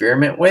least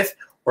experiment with,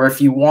 or if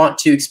you want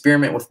to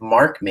experiment with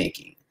mark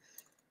making.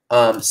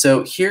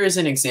 So here is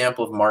an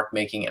example of mark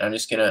making, and I'm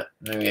just gonna,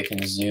 maybe I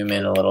can zoom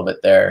in a little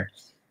bit there,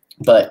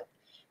 but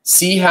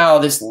see how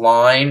this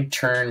line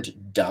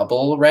turned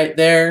double right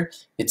there?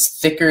 It's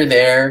thicker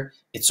there.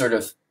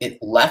 It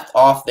left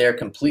off there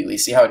completely.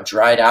 See how it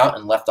dried out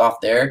and left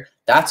off there?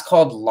 That's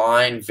called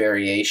line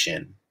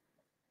variation.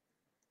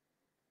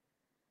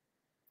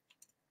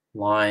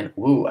 Line,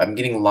 ooh, I'm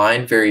getting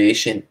line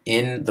variation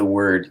in the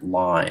word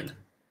line.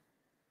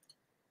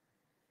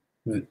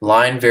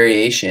 Line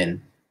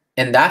variation.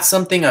 And that's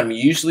something I'm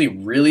usually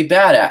really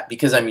bad at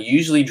because I'm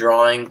usually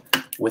drawing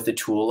with a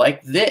tool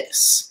like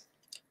this.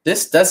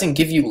 This doesn't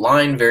give you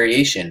line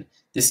variation.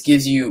 This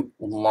gives you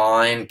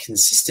line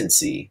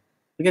consistency.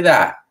 Look at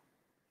that.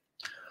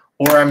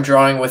 Or I'm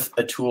drawing with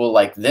a tool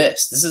like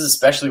this. This is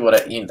especially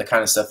what the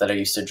kind of stuff that I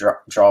used to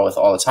draw with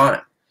all the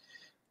time.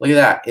 Look at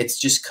that. It's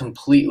just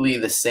completely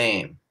the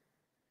same.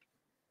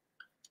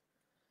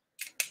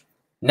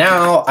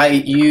 Now I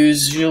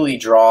usually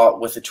draw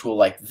with a tool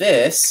like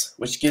this,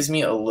 which gives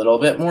me a little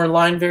bit more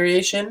line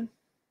variation.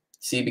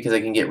 See, because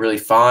I can get really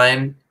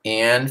fine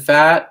and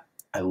fat.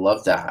 I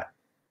love that.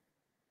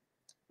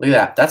 Look at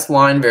that. That's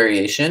line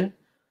variation,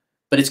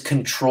 but it's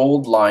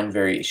controlled line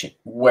variation.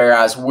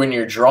 Whereas when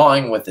you're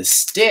drawing with a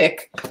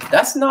stick,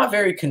 that's not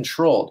very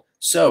controlled.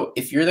 So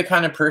if you're the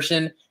kind of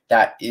person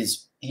that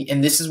is,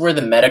 and this is where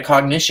the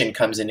metacognition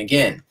comes in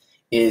again,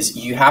 is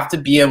you have to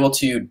be able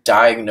to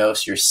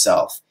diagnose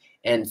yourself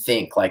and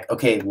think like,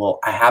 okay, well,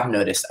 I have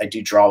noticed I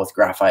do draw with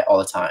graphite all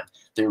the time.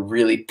 They're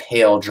really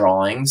pale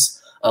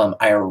drawings.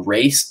 I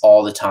erase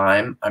all the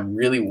time. I'm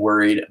really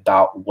worried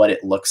about what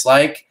it looks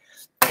like.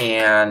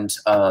 And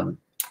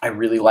I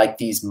really like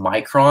these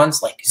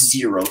microns, like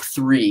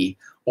 0.3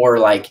 or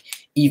like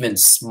even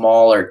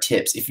smaller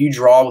tips. If you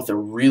draw with a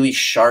really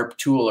sharp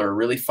tool or a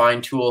really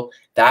fine tool,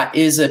 that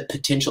is a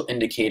potential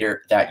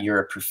indicator that you're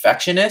a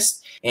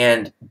perfectionist,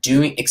 and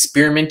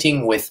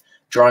experimenting with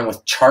drawing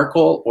with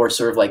charcoal or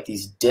sort of like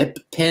these dip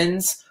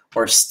pens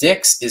or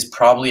sticks is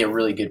probably a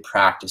really good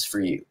practice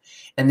for you.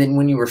 And then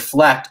when you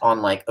reflect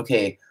on like,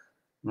 okay,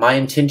 my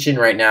intention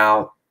right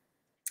now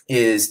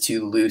is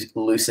to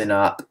loosen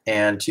up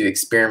and to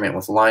experiment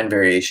with line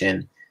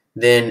variation,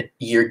 then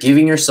you're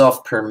giving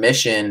yourself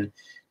permission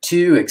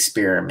to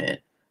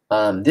experiment.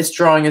 This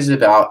drawing is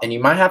about, and you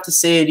might have to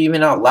say it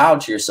even out loud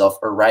to yourself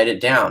or write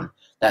it down,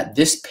 that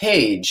this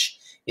page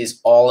is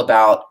all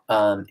about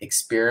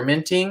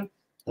experimenting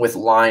with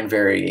line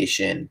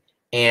variation.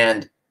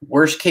 And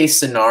Worst case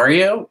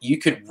scenario, you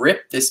could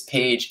rip this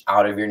page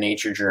out of your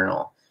nature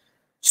journal.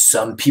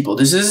 Some people,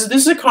 this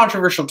is a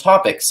controversial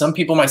topic. Some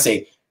people might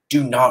say,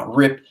 do not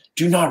rip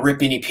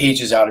any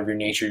pages out of your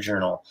nature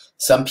journal.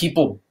 Some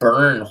people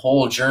burn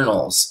whole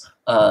journals.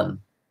 Don't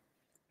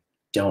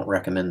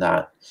recommend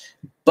that.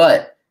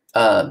 But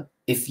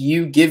if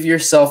you give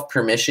yourself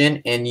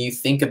permission and you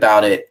think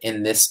about it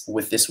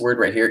with this word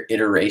right here,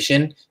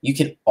 iteration, you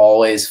can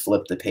always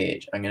flip the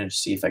page. I'm going to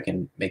see if I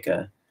can make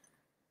a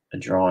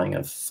drawing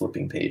of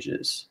flipping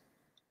pages.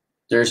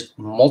 There's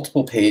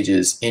multiple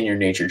pages in your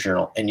nature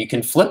journal, and you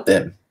can flip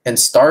them and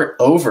start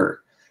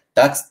over.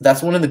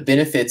 That's one of the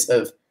benefits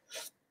of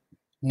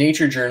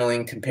nature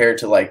journaling compared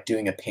to like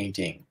doing a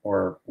painting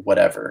or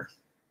whatever.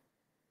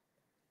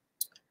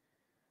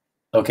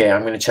 Okay,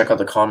 I'm going to check out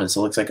the comments.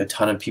 It looks like a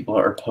ton of people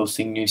are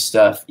posting new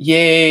stuff.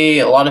 Yay,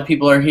 a lot of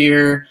people are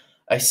here.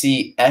 I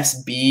see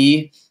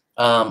SB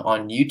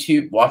on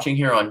YouTube, watching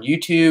here on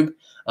YouTube.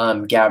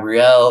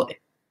 Gabrielle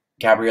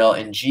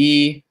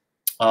NG.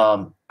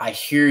 I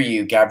hear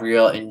you,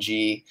 Gabrielle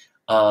NG.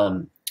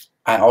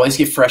 I always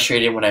get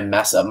frustrated when I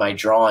mess up my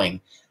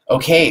drawing.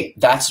 Okay,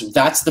 that's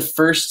the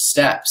first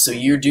step. So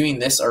you're doing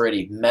this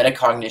already,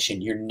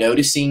 metacognition. You're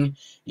noticing,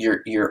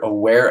 you're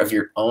aware of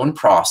your own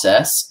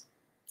process.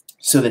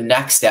 So the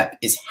next step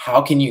is,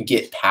 how can you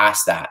get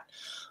past that?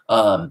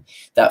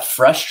 That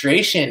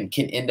frustration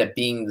can end up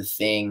being the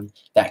thing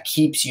that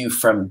keeps you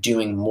from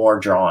doing more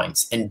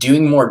drawings. And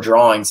doing more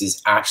drawings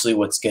is actually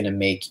what's going to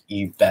make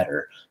you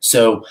better.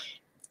 So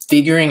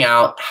figuring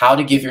out how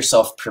to give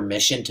yourself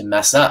permission to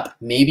mess up.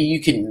 Maybe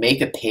you can make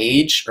a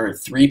page or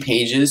 3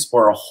 pages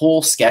or a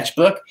whole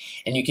sketchbook,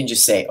 and you can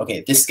just say,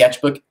 okay, this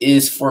sketchbook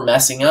is for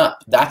messing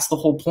up. That's the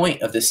whole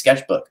point of this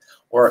sketchbook.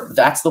 Or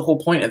that's the whole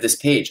point of this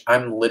page.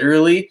 I'm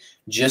literally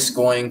just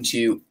going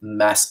to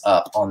mess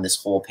up on this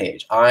whole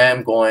page. I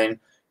am going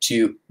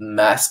to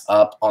mess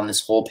up on this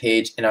whole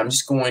page, and I'm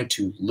just going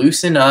to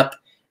loosen up.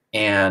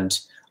 And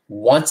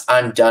once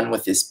I'm done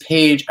with this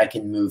page, I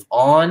can move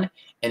on.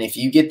 And if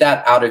you get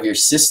that out of your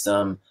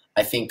system,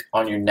 I think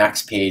on your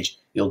next page,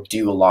 you'll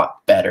do a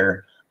lot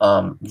better.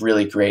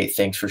 Really great.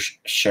 Thanks for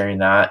sharing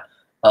that.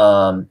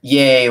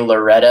 Yay,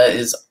 Loretta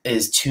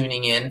is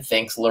tuning in.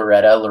 Thanks,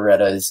 Loretta.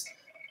 Loretta is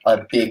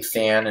a big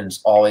fan and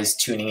is always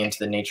tuning into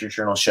the Nature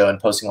Journal show and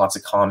posting lots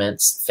of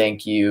comments.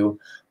 Thank you,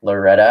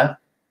 Loretta.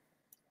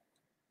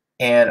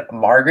 And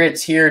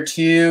Margaret's here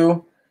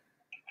too.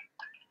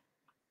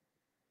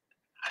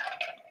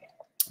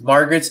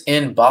 Margaret's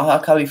in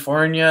Baja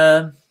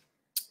California.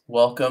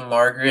 Welcome,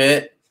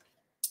 Margaret.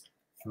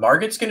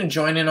 Margaret's going to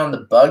join in on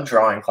the bug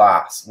drawing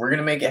class. We're going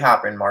to make it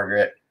happen,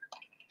 Margaret.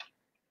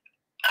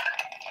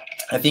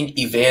 I think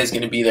Ivea is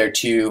going to be there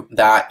too.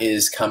 That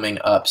is coming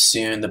up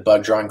soon, the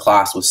bug drawing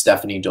class with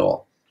Stephanie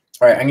Dole.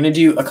 All right, I'm going to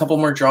do a couple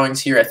more drawings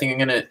here. I think I'm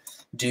going to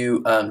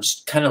do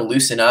just kind of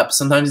loosen up.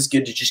 Sometimes it's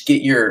good to just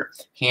get your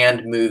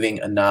hand moving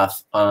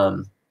enough.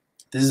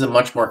 This is a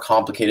much more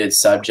complicated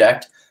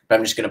subject, but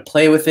I'm just going to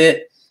play with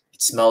it.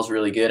 It smells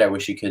really good. I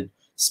wish you could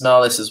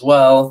smell this as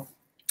well.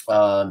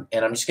 And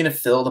I'm just going to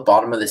fill the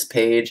bottom of this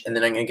page, and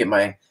then I'm going to get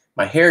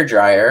my hair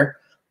dryer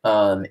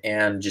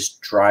and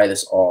just dry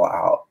this all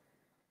out.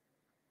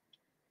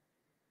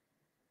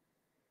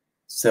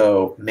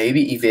 So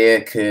maybe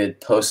Ivea could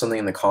post something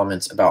in the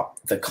comments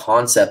about the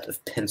concept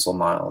of pencil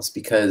miles,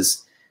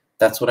 because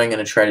that's what I'm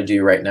going to try to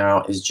do right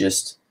now, is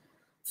just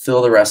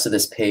fill the rest of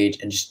this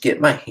page and just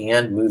get my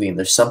hand moving.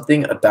 There's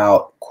something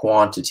about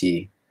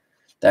quantity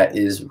that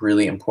is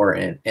really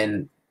important.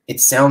 And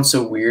it sounds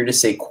so weird to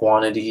say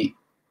quantity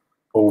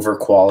over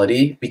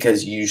quality,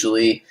 because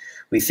usually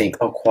we think,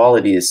 oh,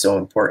 quality is so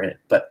important.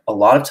 But a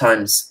lot of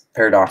times,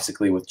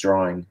 paradoxically with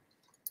drawing,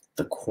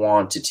 the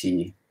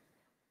quantity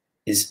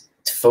is,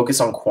 to focus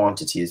on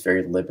quantity is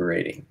very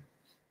liberating.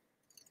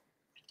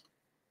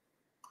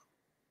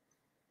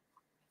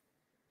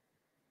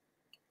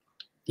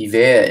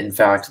 Ivea, in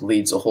fact,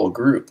 leads a whole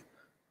group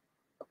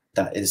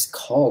that is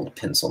called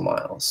Pencil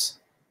Miles.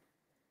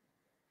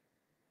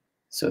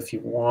 So if you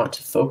want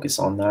to focus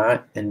on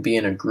that and be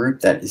in a group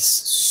that is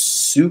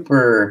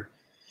super,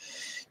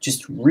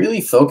 just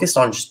really focused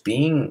on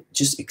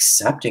just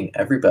accepting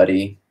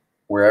everybody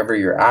wherever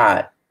you're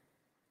at,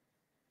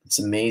 it's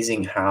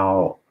amazing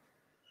how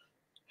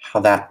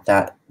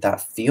that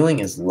feeling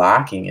is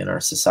lacking in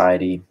our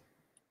society.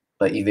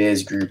 But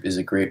Ivea's group is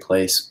a great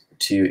place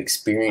to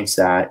experience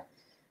that,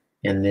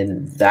 and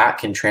then that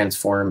can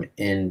transform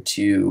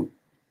into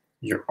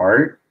your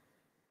art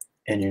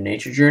and your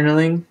nature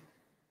journaling.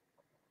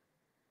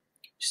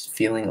 Just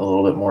feeling a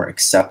little bit more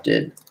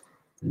accepted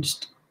and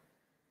just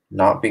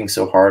not being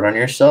so hard on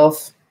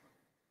yourself.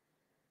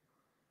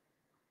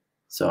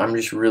 So I'm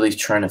just really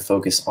trying to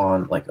focus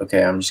on, like,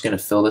 okay, I'm just going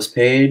to fill this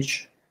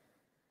page.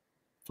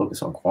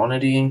 Focus on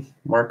quantity,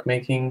 mark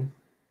making.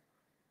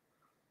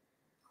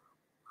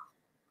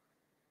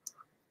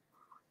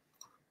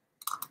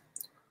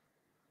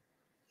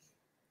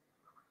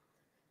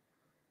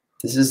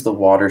 This is the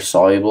water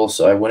soluble,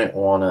 so I wouldn't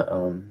want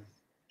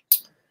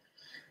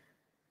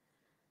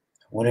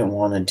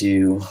to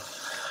do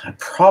I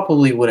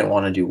probably wouldn't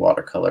want to do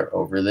watercolor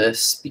over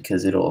this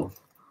because it'll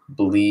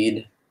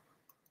bleed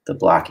the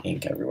black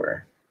ink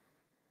everywhere.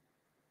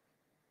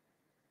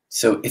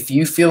 So if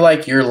you feel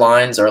like your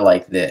lines are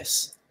like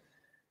this,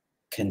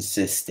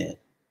 consistent,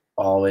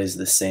 always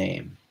the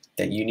same,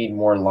 that you need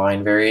more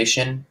line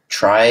variation,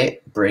 try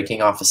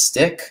breaking off a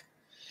stick.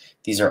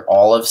 These are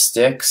olive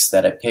sticks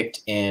that I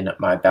picked in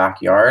my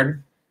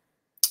backyard.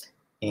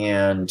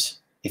 And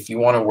if you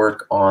want to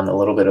work on a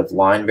little bit of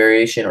line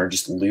variation or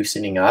just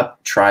loosening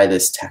up, try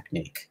this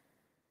technique.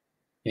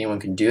 Anyone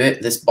can do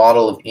it. This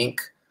bottle of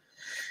ink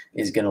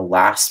is going to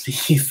last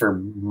me for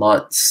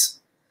months.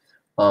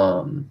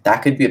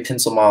 That could be a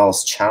pencil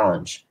miles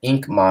challenge,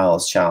 ink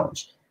miles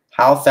challenge.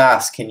 How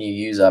fast can you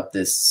use up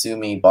this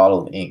Sumi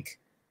bottle of ink?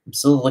 I'm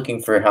still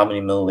looking for how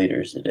many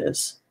milliliters it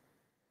is.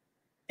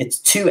 It's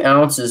 2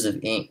 ounces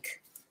of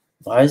ink.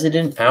 Why is it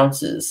in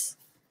ounces?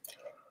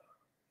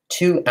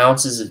 2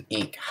 ounces of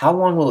ink. How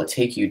long will it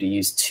take you to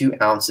use 2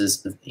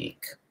 ounces of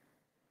ink?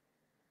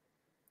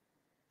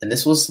 And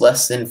this was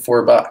less than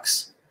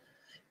 $4.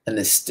 And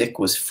the stick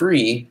was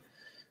free.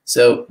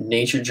 So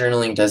nature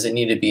journaling doesn't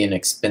need to be an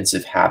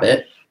expensive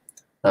habit.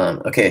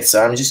 Okay,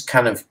 so I'm just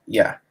kind of,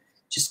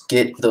 just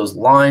get those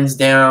lines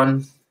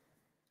down.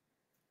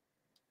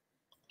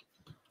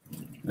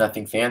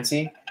 Nothing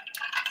fancy.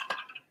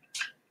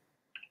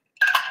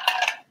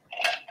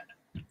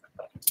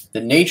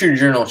 The Nature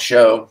Journal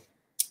show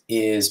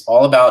is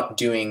all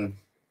about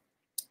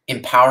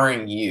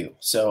empowering you.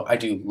 So I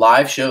do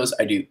live shows,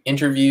 I do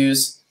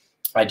interviews,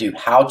 I do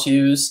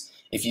how-tos.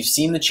 If you've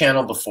seen the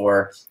channel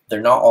before, they're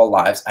not all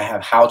lives. I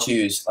have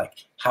how-tos like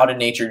how to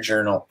nature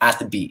journal at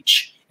the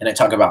beach. And I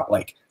talk about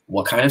like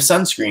what kind of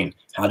sunscreen,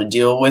 how to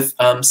deal with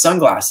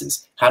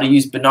sunglasses, how to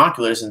use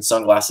binoculars and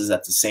sunglasses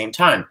at the same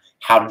time,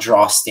 how to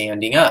draw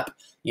standing up,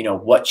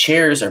 what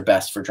chairs are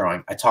best for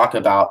drawing. I talk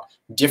about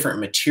different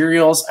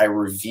materials. I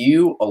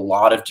review a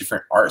lot of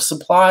different art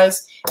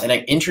supplies, and I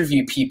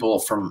interview people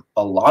from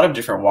a lot of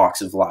different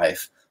walks of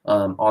life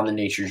on the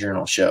Nature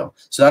Journal show.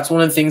 So that's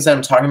one of the things that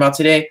I'm talking about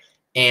today.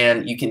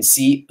 And you can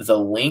see the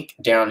link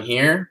down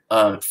here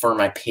for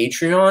my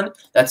Patreon.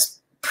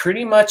 That's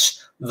pretty much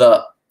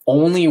the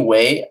only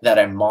way that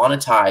I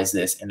monetize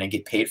this and I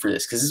get paid for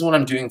this, because this is what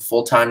I'm doing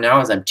full time now.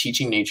 Is I'm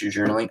teaching nature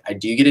journaling. I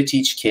do get to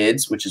teach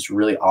kids, which is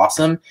really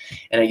awesome,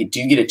 and I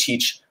do get to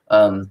teach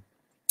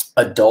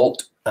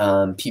adult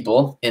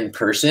people in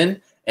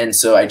person, and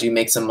so I do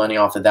make some money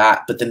off of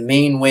that. But the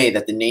main way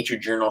that the Nature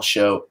Journal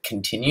show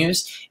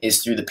continues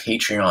is through the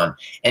Patreon.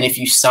 And if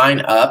you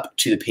sign up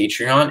to the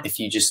Patreon, if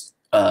you just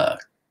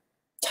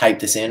type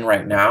this in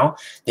right now,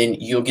 then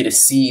you'll get to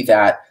see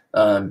that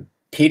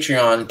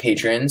Patreon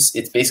patrons,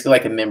 it's basically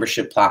like a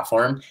membership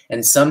platform,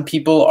 and some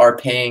people are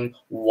paying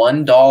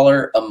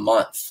 $1 a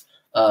month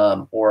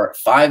or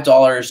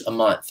 $5 a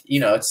month.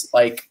 It's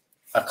like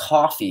a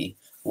coffee,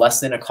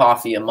 less than a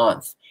coffee a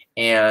month.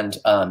 And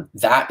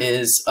that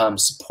is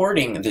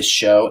supporting this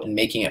show and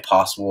making it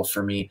possible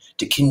for me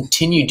to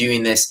continue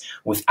doing this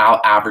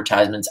without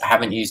advertisements. I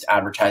haven't used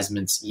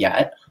advertisements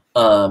yet.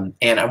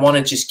 And I want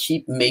to just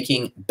keep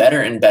making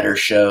better and better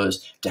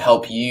shows to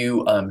help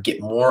you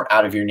get more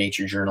out of your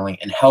nature journaling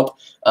and help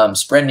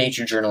spread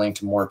nature journaling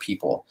to more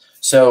people.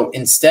 So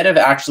instead of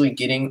actually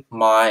getting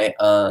my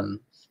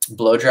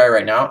blow dry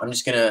right now, I'm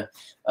just going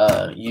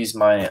to use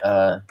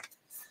my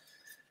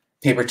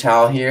paper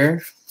towel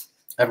here.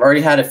 I've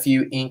already had a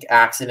few ink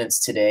accidents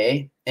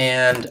today,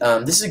 and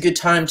this is a good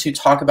time to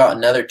talk about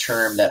another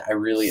term that I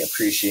really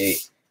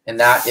appreciate, and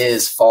that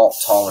is fault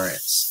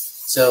tolerance.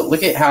 So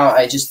look at how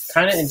I just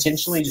kind of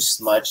intentionally just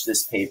smudged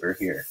this paper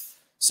here.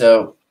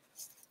 So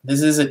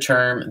this is a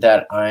term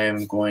that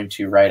I'm going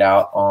to write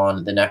out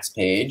on the next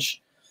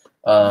page.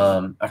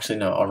 Actually,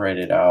 no, I'll write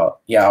it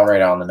out. Yeah, I'll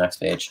write it out on the next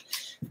page.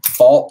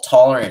 Fault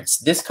tolerance.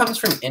 This comes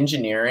from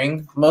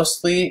engineering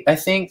mostly, I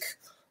think.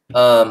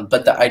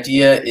 But the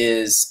idea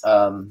is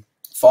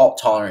fault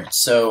tolerance.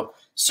 So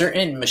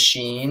certain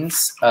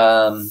machines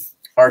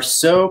are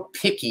so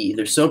picky,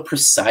 they're so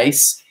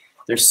precise,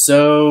 they're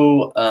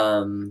so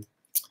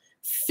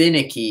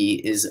finicky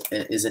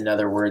is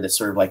another word that's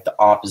sort of like the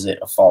opposite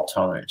of fault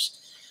tolerance.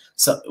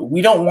 So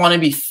we don't want to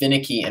be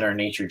finicky in our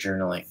nature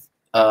journaling.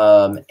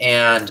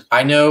 And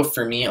I know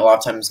for me, a lot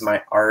of times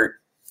my art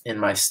and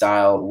my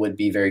style would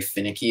be very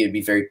finicky, it would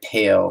be very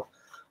pale.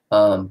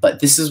 But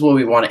this is what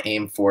we want to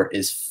aim for,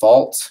 is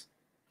fault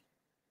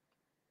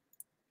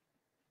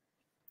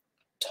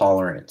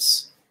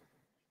tolerance.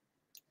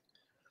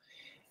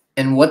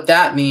 And what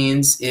that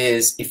means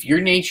is if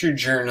you're nature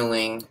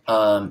journaling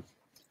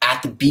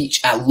at the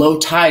beach at low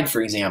tide,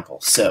 for example.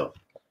 So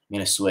I'm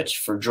going to switch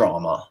for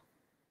drama.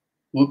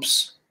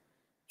 Whoops.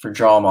 For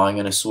drama, I'm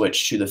going to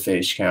switch to the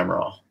face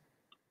camera.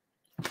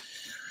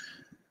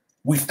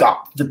 We've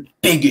got the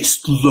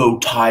biggest low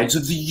tides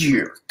of the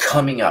year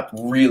coming up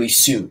really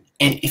soon.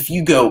 And if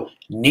you go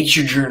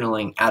nature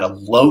journaling at a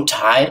low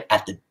tide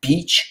at the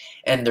beach,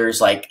 and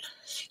there's like,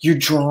 you're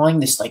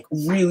drawing this like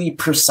really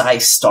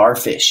precise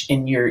starfish,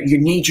 and you're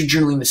nature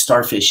journaling the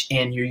starfish,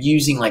 and you're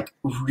using like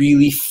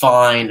really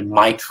fine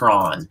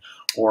micron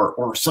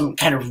or some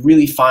kind of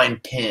really fine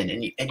pen,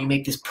 and you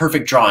make this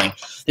perfect drawing,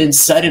 then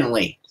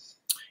suddenly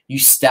you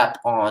step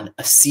on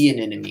a sea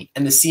anemone,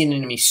 and the sea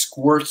anemone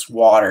squirts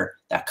water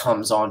that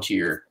comes onto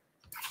your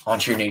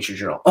nature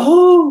journal.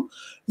 Oh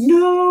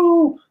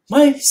no,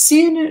 my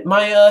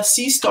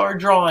sea star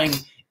drawing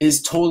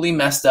is totally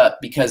messed up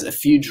because a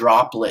few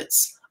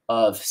droplets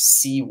of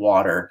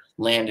seawater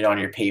landed on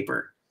your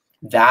paper.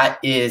 That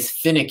is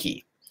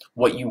finicky.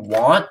 What you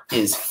want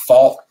is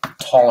fault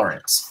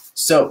tolerance.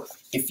 So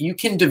if you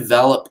can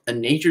develop a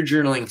nature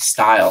journaling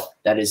style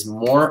that is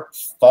more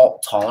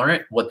fault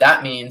tolerant, what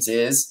that means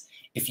is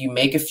if you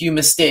make a few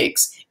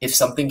mistakes, if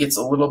something gets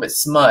a little bit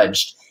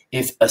smudged,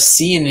 if a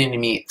sea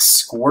anemone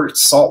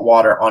squirts salt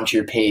water onto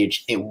your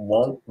page, it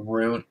won't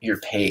ruin your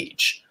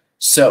page.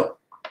 So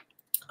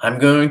I'm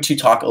going to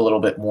talk a little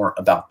bit more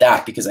about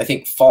that because I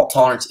think fault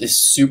tolerance is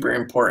super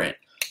important.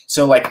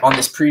 So like on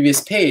this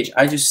previous page,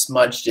 I just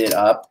smudged it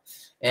up,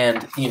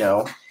 and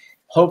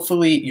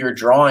hopefully your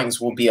drawings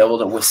will be able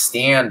to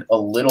withstand a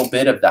little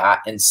bit of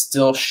that and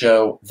still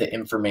show the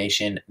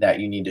information that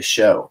you need to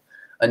show.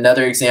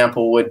 Another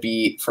example would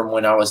be from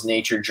when I was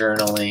nature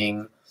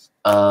journaling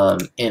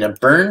in a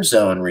burn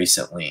zone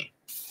recently.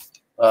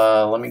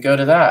 Let me go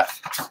to that.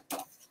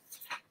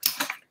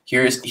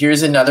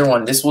 Here's another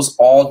one. This was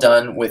all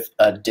done with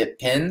dip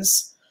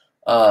pens.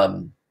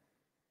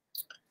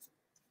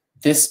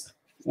 This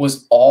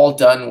was all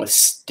done with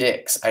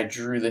sticks. I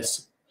drew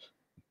this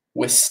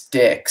with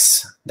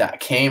sticks that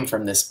came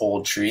from this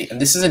old tree.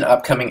 And this is an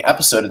upcoming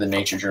episode of the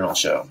Nature Journal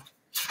Show.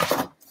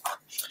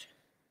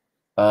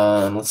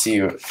 Let's see,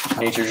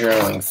 nature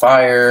journaling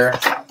fire.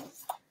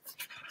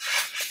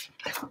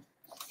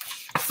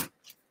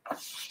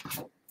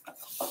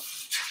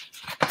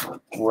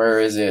 Where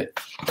is it?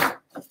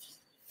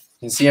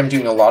 You can see I'm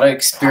doing a lot of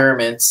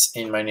experiments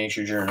in my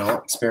nature journal,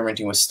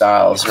 experimenting with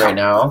styles right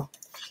now.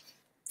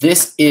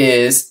 This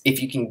is,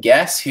 if you can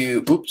guess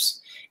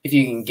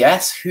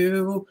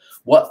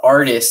what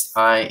artist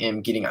I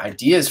am getting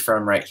ideas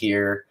from right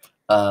here,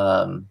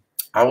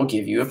 I will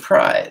give you a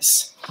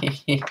prize.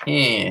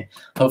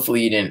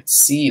 Hopefully you didn't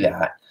see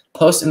that.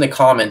 Post in the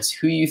comments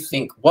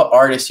what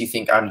artist you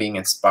think I'm being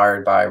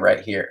inspired by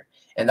right here.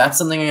 And that's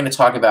something I'm going to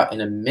talk about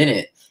in a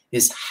minute,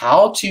 is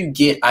how to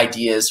get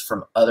ideas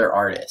from other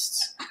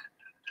artists.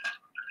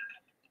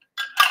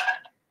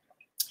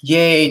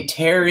 Yay,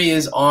 Terry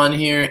is on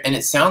here, and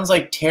it sounds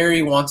like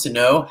Terry wants to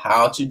know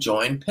how to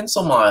join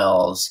Pencil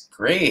Miles.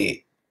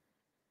 Great.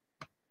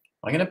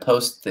 I'm going to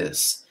post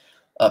this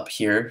up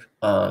here.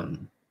 Oh,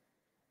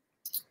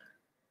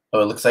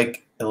 it looks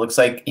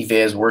like Eve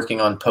is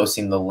working on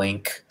posting the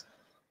link.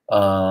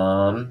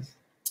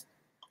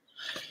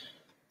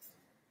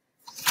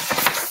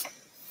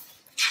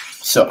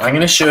 So I'm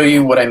going to show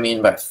you what I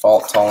mean by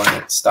fault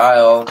tolerant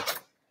style.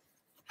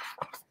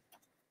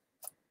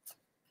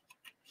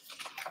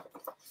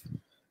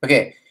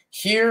 Okay,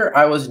 here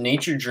I was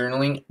nature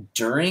journaling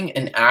during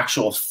an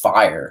actual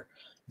fire.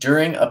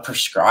 During a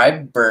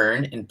prescribed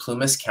burn in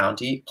Plumas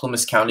County.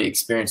 Plumas County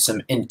experienced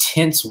some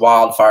intense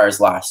wildfires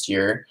last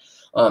year.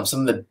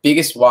 Some of the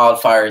biggest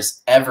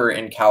wildfires ever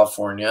in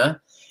California.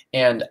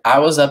 And I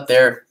was up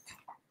there.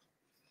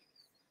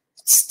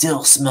 It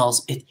still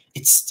smells, it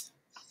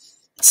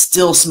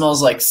still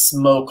smells like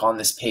smoke on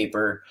this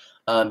paper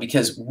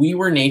because we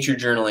were nature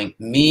journaling,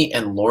 me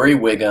and Lori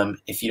Wiggum.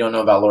 If you don't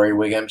know about Lori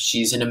Wiggum,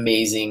 she's an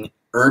amazing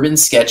urban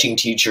sketching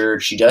teacher.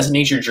 She does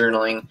nature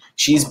journaling.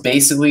 She's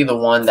basically the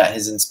one that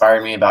has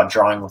inspired me about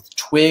drawing with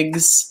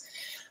twigs.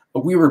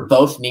 But we were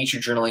both nature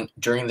journaling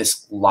during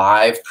this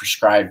live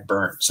prescribed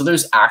burn. So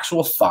there's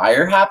actual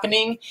fire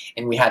happening,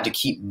 and we had to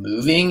keep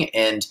moving.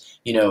 And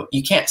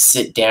you can't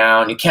sit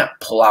down, you can't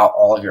pull out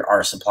all of your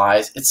art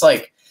supplies. It's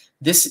like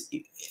this,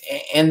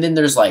 and then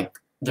there's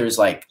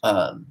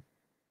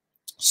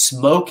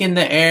smoke in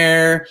the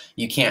air.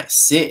 You can't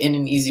sit in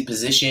an easy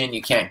position.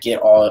 You can't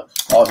get all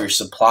of your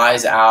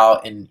supplies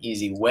out in an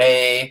easy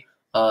way.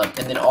 And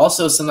then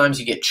also sometimes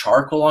you get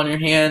charcoal on your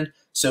hand.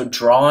 So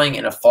drawing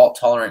in a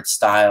fault-tolerant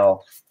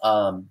style,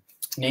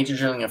 nature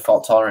journaling in a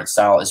fault-tolerant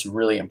style is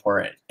really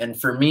important. And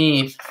for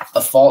me,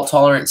 a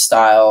fault-tolerant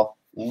style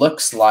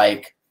looks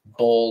like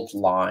bold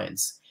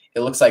lines.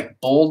 It looks like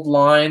bold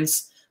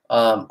lines.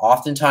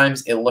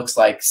 Oftentimes it looks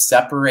like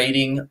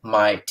separating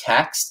my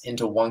text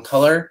into one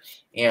color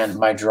and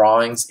my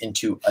drawings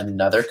into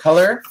another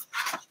color.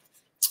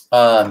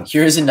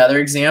 Here's another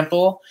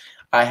example.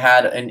 I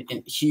had a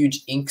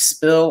huge ink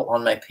spill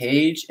on my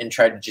page and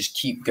tried to just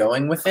keep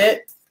going with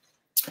it.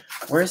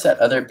 Where's that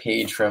other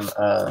page from?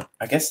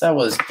 I guess that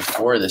was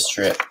before this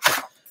trip.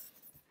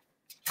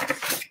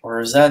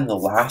 Or is that in the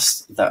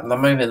last? That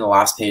might have been the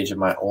last page of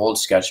my old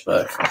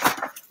sketchbook.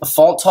 A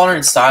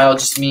fault-tolerant style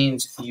just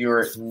means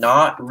you're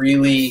not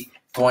really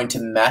going to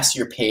mess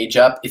your page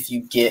up if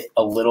you get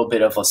a little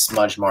bit of a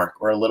smudge mark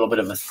or a little bit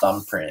of a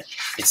thumbprint.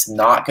 It's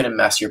not going to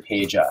mess your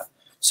page up.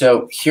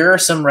 So here are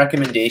some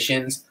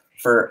recommendations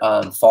for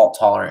fault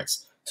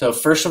tolerance. So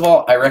first of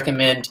all, I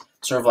recommend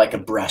sort of like a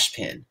brush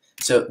pen.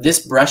 So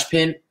this brush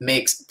pen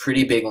makes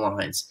pretty big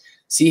lines.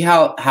 See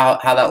how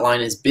that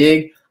line is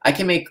big? I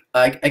can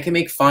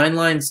make fine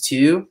lines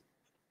too.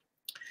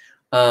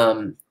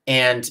 And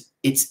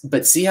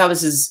but see how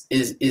this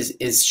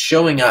is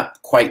showing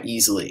up quite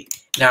easily.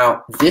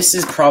 Now, this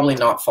is probably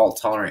not fault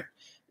tolerant.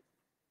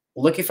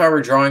 Look, if I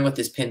were drawing with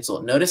this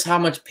pencil, notice how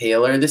much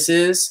paler this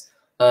is.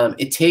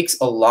 It takes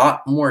a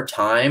lot more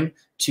time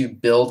to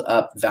build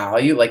up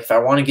value. Like if I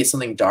want to get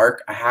something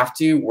dark, I have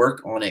to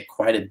work on it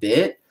quite a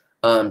bit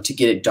to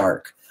get it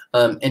dark.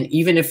 And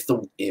even if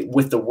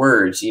with the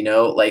words, you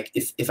know, like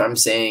if I'm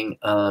saying,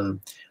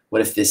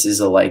 what if this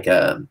is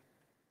a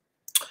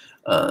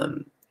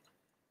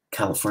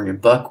California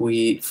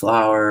buckwheat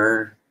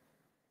flour,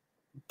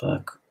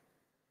 buckwheat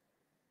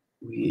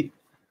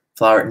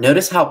flour.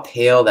 Notice how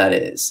pale that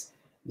is.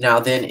 Now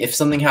then, if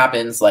something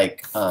happens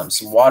like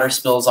some water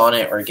spills on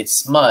it or it gets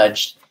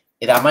smudged,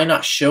 that might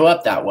not show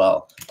up that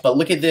well. But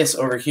look at this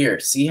over here.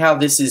 See how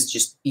this is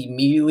just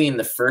immediately in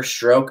the first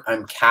stroke,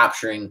 I'm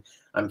capturing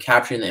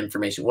the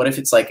information. What if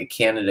it's like a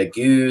Canada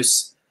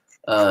Goose?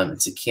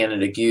 It's a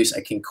Canada Goose.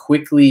 I can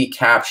quickly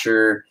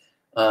capture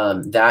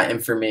that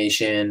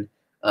information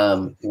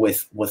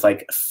with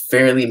like a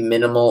fairly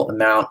minimal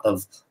amount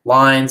of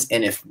lines.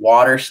 And if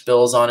water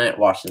spills on it,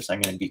 watch this, I'm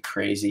going to be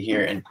crazy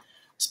here and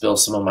spill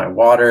some of my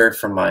water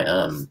from my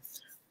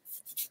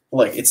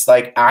look, it's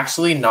like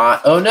actually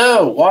not, oh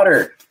no,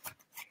 water.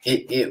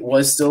 It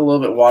was still a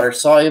little bit water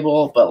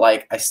soluble, but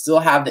like I still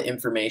have the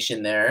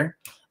information there.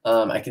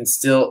 I can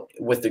still,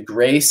 with the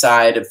gray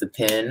side of the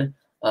pen,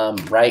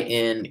 write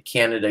in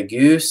Canada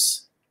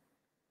Goose.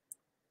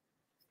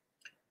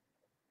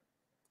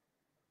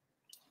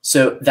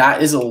 So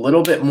that is a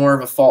little bit more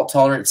of a fault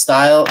tolerant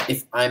style.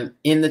 If I'm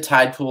in the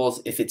tide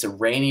pools, if it's a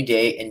rainy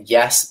day, and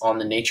yes, on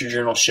the Nature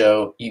Journal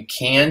show, you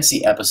can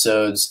see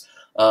episodes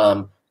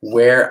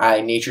where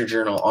I nature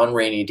journal on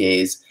rainy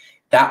days.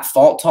 That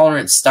fault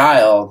tolerant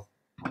style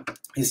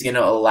is going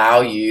to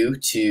allow you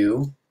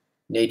to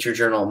nature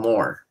journal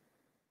more.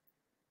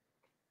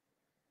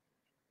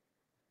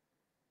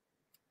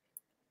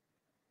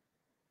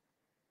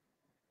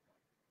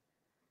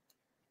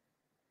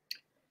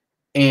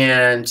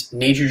 And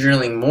nature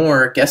journaling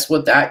more, guess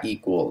what that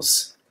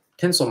equals?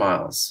 Pencil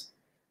miles.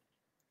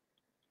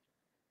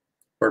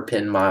 Or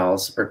pen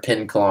miles, or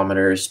pen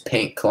kilometers,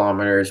 paint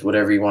kilometers,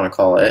 whatever you want to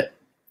call it.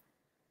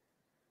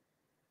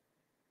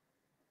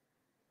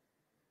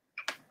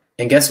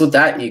 And guess what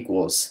that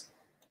equals?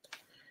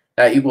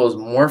 That equals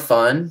more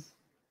fun,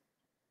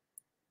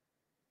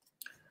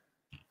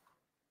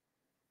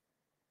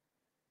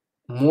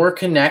 more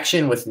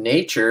connection with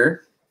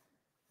nature,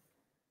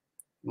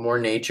 more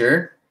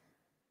nature,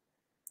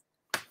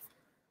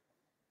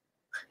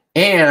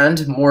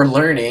 and more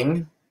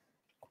learning.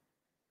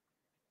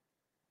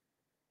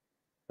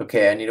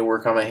 Okay, I need to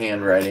work on my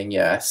handwriting,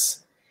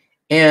 yes.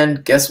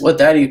 And guess what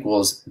that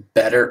equals?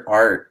 Better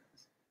art.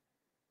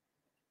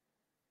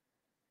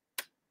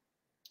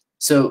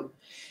 So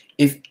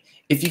if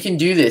you can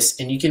do this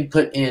and you can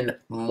put in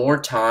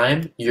more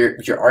time,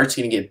 your art's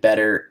going to get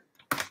better.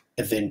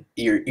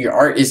 Your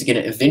art is going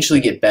to eventually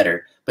get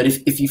better. But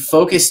if you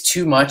focus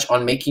too much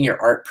on making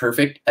your art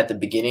perfect at the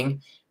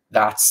beginning,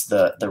 that's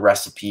the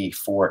recipe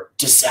for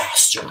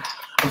disaster.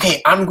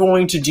 Okay, I'm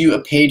going to do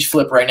a page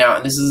flip right now,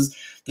 and this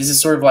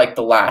is sort of like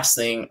the last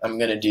thing I'm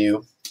going to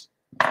do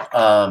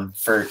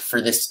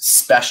for this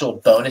special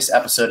bonus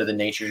episode of the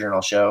Nature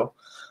Journal show.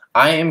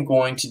 I am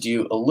going to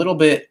do a little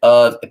bit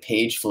of a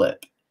page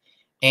flip.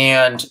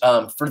 And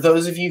for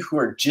those of you who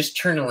are just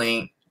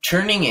turtling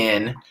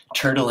in,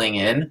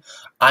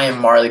 I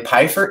am Marley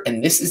Pfeiffer,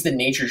 and this is the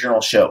Nature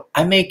Journal show.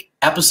 I make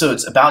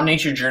episodes about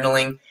nature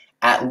journaling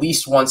at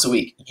least once a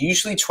week,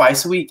 usually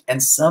twice a week,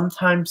 and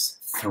sometimes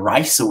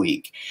thrice a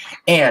week.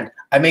 And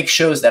I make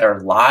shows that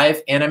are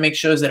live, and I make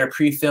shows that are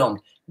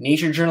pre-filmed,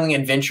 nature journaling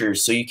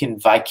adventures, so you can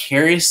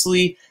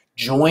vicariously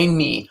join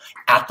me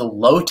at the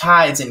low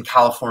tides in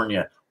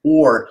California,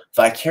 or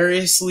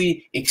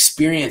vicariously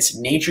experience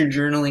nature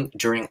journaling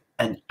during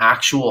an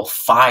actual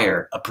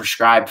fire, a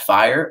prescribed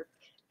fire,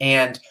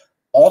 and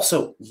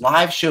also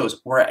live shows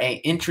where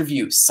I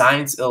interview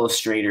science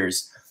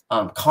illustrators,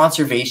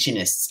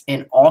 conservationists,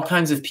 and all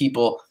kinds of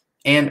people,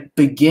 and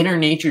beginner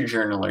nature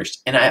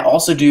journalers. And I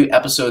also do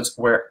episodes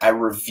where I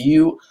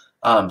review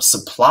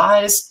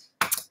supplies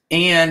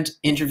and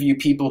interview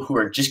people who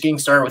are just getting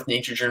started with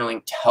nature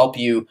journaling to help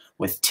you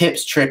with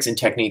tips, tricks, and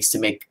techniques to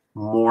make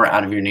more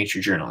out of your nature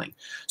journaling.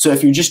 So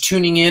if you're just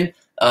tuning in,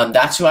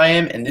 that's who I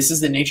am, and this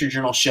is the Nature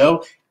Journal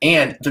show.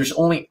 And there's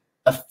only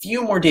a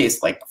few more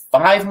days, like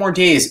 5 more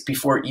days,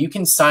 before you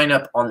can sign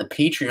up on the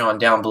Patreon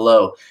down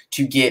below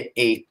to get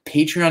a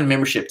Patreon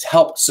membership to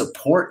help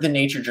support the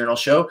Nature Journal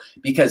show,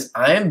 because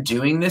I am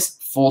doing this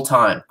full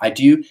time. I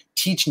do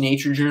teach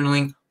nature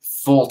journaling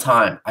full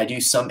time. I do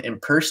some in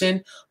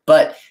person,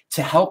 but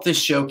to help this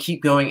show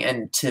keep going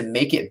and to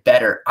make it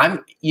better,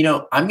 I'm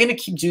going to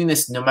keep doing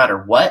this no matter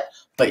what.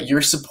 But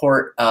your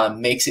support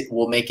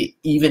will make it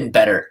even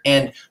better.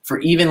 And for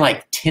even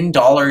like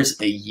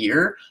 $10 a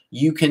year,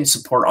 you can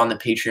support on the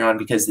Patreon,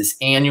 because this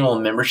annual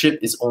membership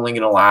is only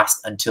going to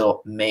last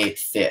until May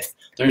 5th.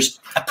 There's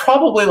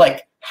probably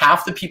like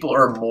half the people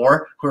or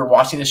more who are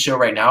watching this show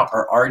right now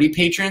are already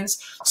patrons,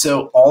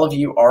 so all of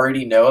you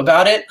already know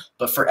about it.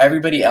 But for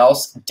everybody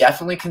else,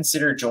 definitely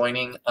consider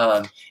joining.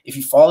 If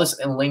you follow this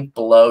link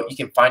below, you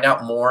can find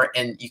out more,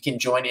 and you can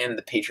join in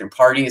the patron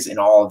parties and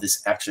all of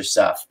this extra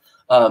stuff.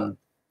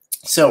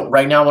 So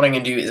right now what I'm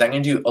going to do is I'm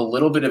going to do a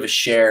little bit of a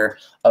share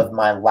of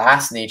my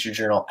last nature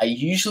journal. I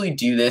usually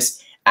do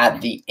this at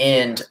the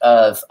end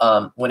of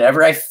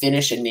whenever I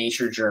finish a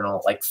nature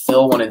journal, like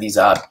fill one of these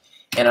up.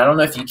 And I don't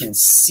know if you can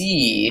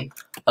see,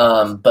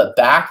 but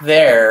back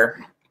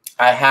there,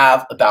 I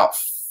have about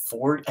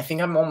 40, I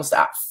think I'm almost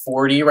at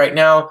 40 right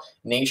now,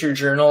 nature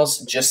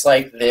journals just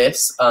like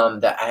this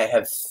that I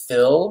have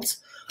filled.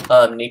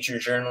 Nature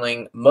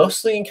journaling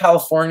mostly in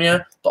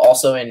California, but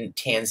also in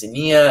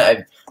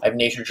Tanzania. I've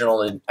nature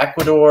journaled in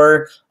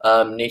Ecuador,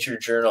 going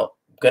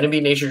to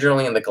be nature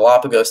journaling in the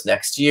Galapagos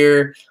next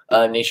year,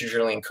 nature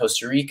journaling in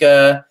Costa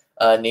Rica,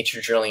 nature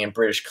journaling in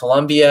British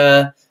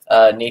Columbia,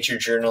 nature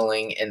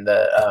journaling in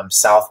the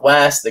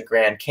Southwest, the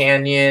Grand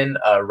Canyon,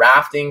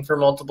 rafting for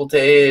multiple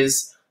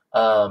days.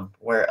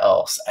 Where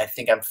else? I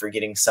think I'm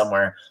forgetting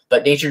somewhere,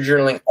 but nature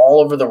journaling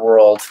all over the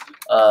world.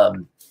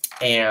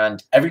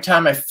 And every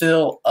time I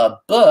fill a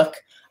book,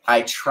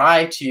 I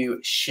try to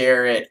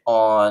share it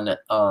on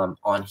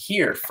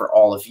here for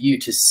all of you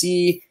to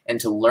see and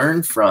to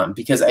learn from,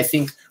 because I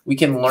think we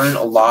can learn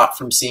a lot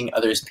from seeing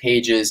others'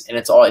 pages, and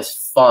it's always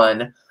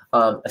fun,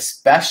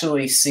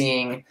 especially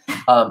seeing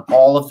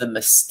all of the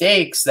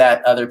mistakes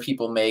that other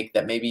people make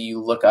that maybe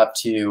you look up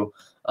to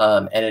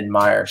and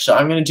admire. So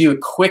I'm going to do a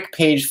quick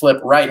page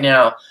flip right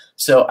now.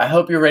 So I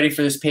hope you're ready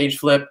for this page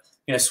flip.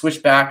 I'm going to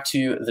switch back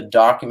to the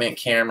document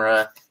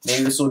camera.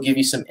 Maybe this will give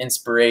you some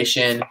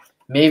inspiration.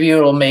 Maybe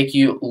it will make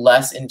you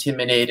less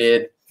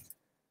intimidated.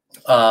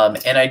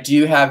 And I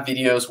do have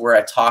videos where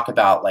I talk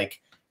about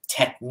like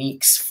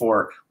techniques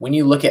for when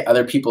you look at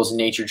other people's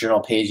nature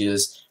journal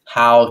pages,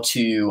 how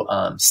to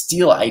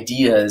steal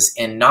ideas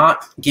and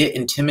not get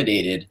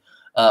intimidated,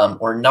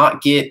 or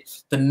not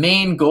get, the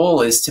main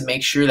goal is to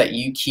make sure that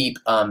you keep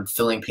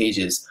filling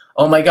pages.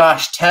 Oh my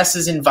gosh, Tess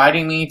is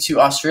inviting me to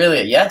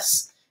Australia.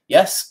 Yes.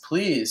 Yes,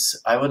 please.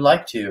 I would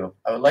like to.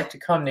 I would like to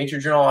come Nature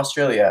Journal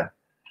Australia.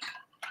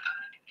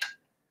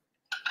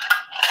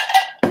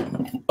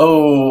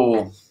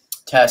 Oh,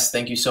 Tess,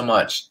 thank you so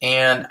much.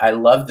 And I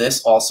love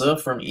this also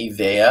from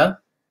Ivea.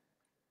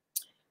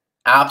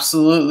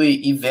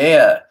 Absolutely,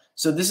 Ivea.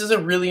 So this is a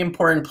really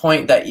important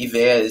point that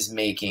Ivea is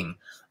making.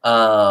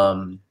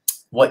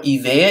 What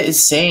Ivea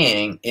is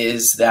saying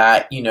is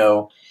that, you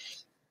know,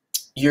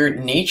 your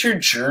nature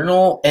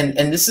journal, and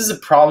this is a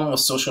problem with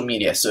social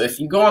media. So if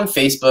you go on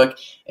Facebook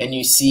and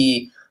you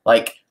see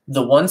like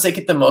the ones that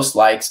get the most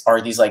likes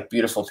are these like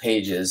beautiful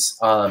pages,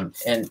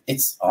 and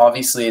it's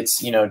obviously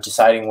it's, you know,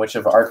 deciding which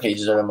of our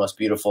pages are the most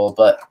beautiful,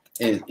 but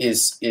it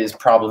is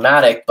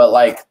problematic. But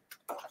like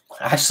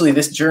actually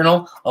this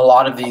journal, a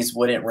lot of these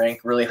wouldn't rank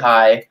really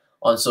high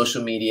on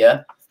social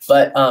media,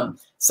 but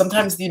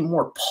sometimes the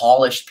more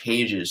polished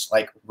pages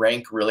like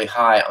rank really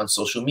high on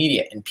social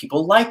media and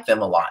people like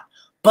them a lot.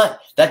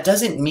 But that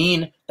doesn't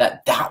mean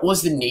that that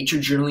was the nature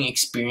journaling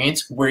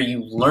experience where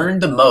you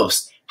learned the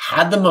most,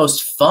 had the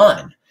most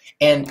fun.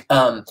 And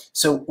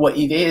so what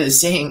Ivea is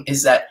saying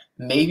is that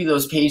maybe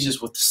those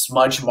pages with the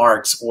smudge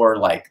marks or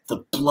like the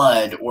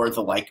blood or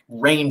the like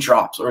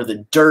raindrops or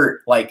the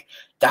dirt, like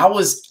that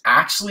was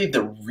actually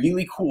the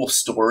really cool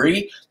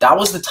story. That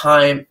was the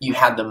time you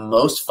had the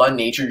most fun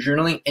nature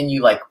journaling and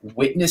you like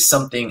witnessed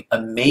something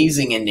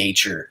amazing in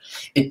nature.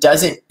 It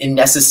doesn't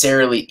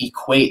necessarily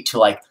equate to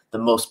like the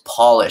most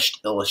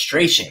polished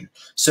illustration.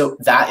 So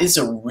that is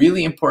a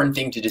really important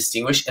thing to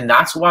distinguish, and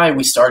that's why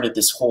we started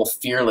this whole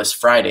Fearless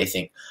Friday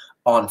thing.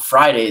 On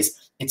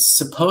Fridays, it's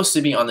supposed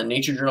to be on the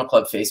Nature Journal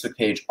Club Facebook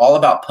page, all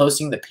about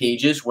posting the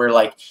pages where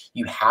like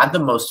you had the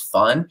most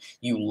fun,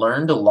 you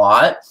learned a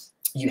lot,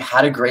 you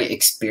had a great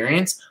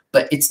experience,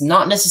 but it's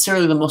not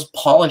necessarily the most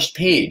polished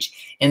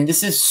page. And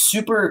this is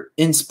super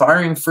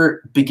inspiring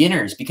for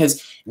beginners,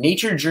 because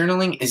nature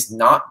journaling is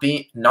not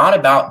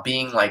about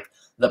being like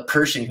the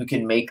person who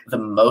can make the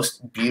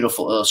most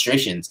beautiful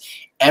illustrations.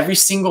 Every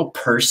single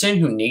person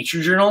who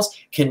nature journals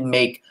can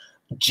make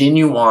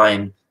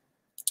genuine,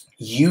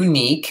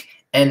 unique,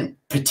 and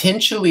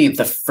potentially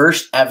the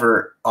first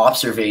ever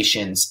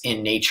observations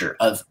in nature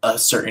of a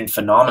certain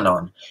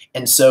phenomenon.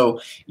 And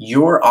so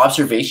your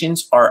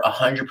observations are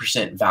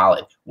 100%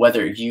 valid,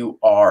 whether you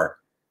are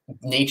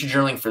nature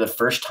journaling for the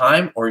first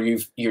time or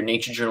you're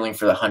nature journaling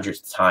for the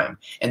 100th time.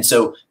 And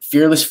so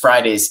Fearless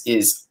Fridays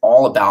is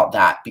all about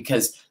that,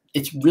 because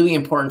it's really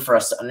important for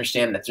us to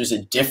understand that there's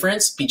a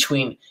difference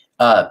between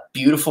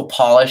beautiful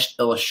polished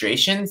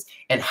illustrations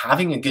and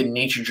having a good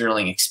nature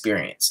journaling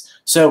experience.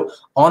 So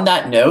on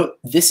that note,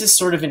 this is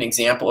sort of an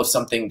example of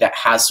something that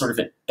has sort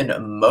of an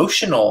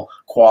emotional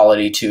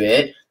quality to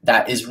it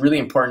that is really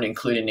important to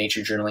include in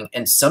nature journaling.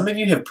 And some of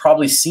you have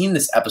probably seen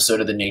this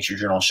episode of the Nature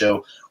Journal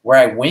Show where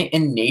I went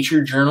and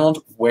nature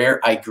journaled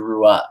where I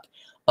grew up.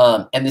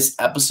 And this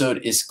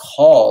episode is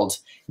called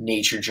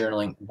Nature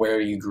Journaling, Where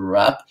You Grew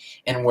Up.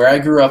 And where I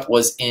grew up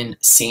was in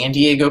San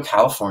Diego,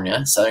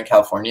 California, Southern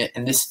California.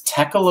 And this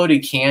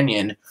Tecolote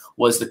Canyon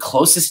was the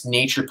closest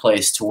nature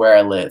place to where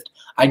I lived.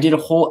 I did a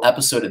whole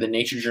episode of the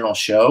Nature Journal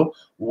show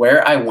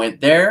where I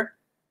went there.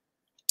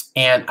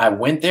 And I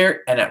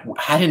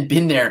hadn't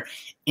been there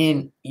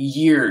in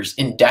years,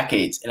 in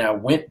decades. And I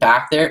went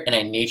back there and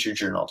I nature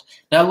journaled.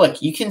 Now,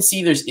 look, you can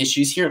see there's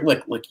issues here.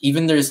 Look,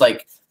 even there's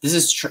like, this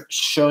is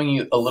showing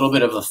you a little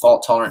bit of the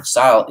fault tolerant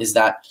style, is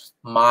that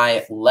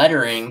my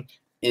lettering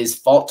is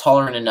fault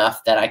tolerant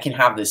enough that I can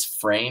have this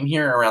frame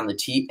here around the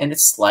T, and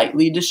it's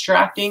slightly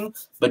distracting,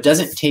 but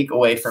doesn't take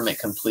away from it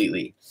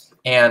completely.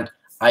 And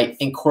I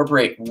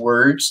incorporate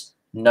words,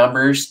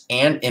 numbers,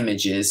 and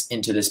images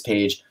into this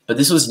page, but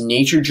this was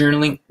nature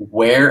journaling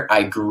where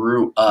I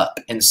grew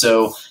up. And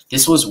so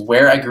this was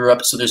where I grew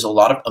up. So there's a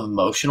lot of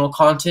emotional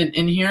content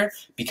in here,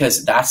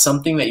 because that's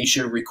something that you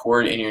should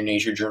record in your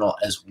nature journal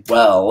as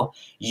well.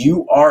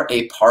 You are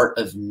a part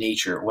of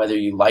nature, whether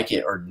you like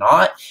it or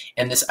not.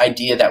 And this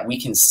idea that we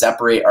can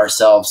separate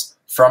ourselves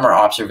from our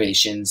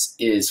observations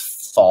is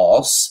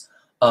false.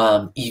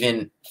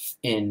 Even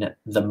in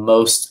the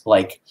most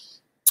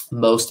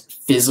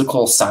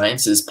physical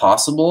sciences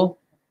possible,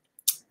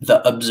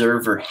 the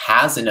observer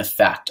has an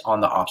effect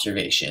on the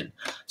observation.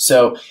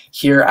 So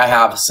here I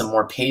have some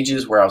more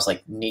pages where I was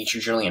like nature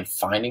journaling and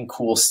finding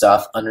cool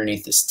stuff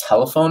underneath this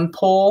telephone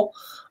pole.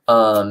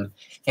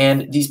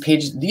 And these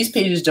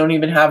pages don't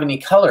even have any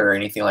color or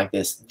anything like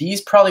this.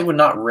 These probably would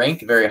not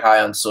rank very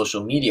high on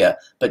social media,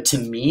 but to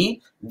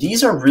me,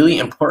 these are really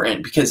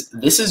important, because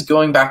this is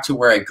going back to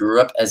where I grew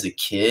up as a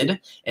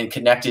kid and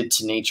connected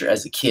to nature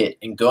as a kid,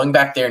 and going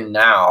back there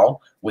now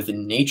with a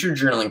nature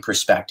journaling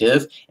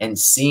perspective and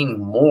seeing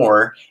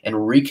more and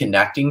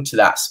reconnecting to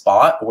that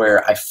spot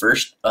where I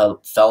first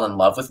fell in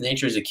love with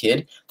nature as a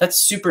kid. That's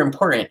super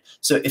important.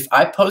 So if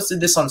I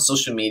posted this on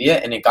social media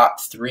and it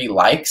got 3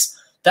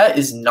 likes, that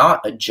is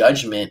not a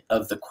judgment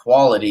of the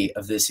quality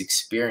of this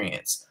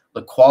experience.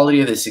 The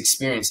quality of this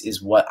experience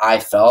is what I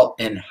felt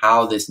and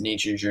how this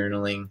nature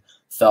journaling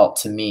felt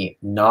to me,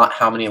 not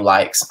how many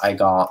likes I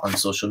got on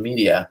social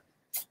media.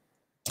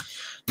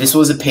 This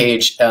was a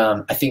page,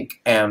 I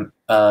think Andrew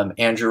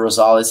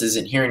Rosales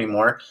isn't here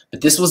anymore,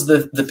 but this was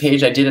the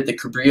page I did at the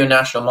Cabrillo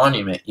National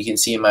Monument. You can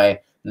see in my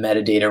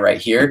metadata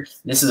right here.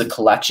 This is a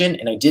collection,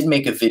 and I did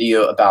make a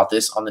video about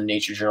this on the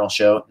Nature Journal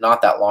show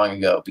not that long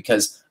ago,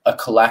 because a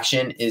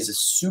collection is a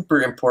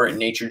super important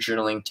nature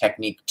journaling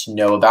technique to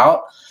know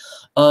about.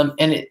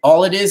 And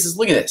all it is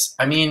look at this.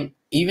 I mean,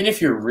 even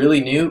if you're really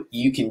new,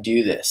 you can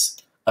do this.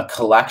 A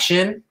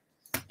collection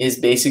is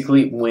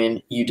basically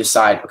when you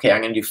decide, okay,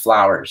 I'm going to do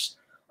flowers.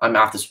 I'm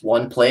at this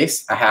one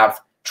place. I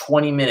have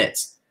 20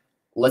 minutes.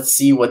 Let's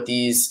see what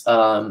these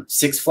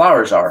 6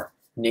 flowers are.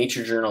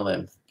 Nature journal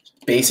them.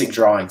 Basic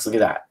drawings. Look at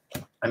that.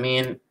 I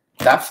mean,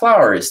 that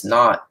flower is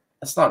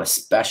that's not a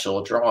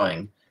special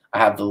drawing. I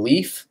have the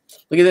leaf.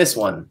 Look at this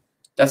one.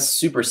 That's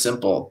super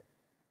simple.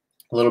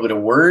 A little bit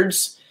of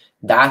words.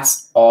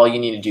 That's all you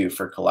need to do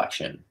for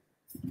collection.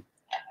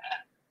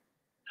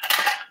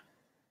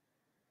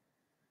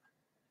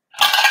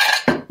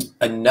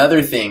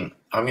 Another thing,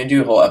 I'm going to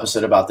do a whole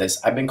episode about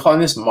this. I've been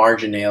calling this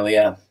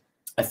marginalia.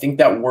 I think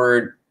that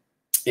word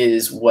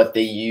is what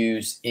they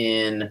use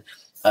in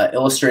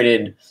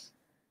illustrated,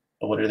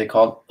 what are they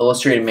called?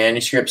 Illustrated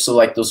manuscripts. So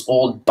like those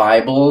old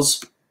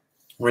Bibles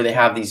where they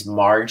have these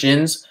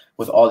margins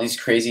with all these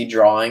crazy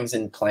drawings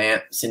and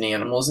plants and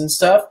animals and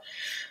stuff.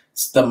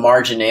 It's the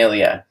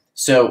marginalia.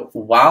 So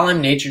while I'm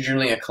nature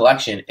journaling a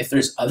collection, if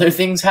there's other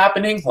things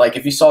happening, like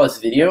if you saw this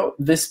video,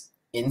 this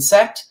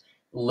insect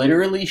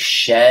literally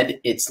shed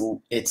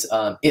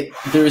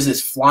there was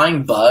this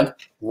flying bug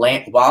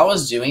while I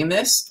was doing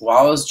this,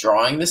 while I was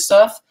drawing this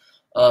stuff,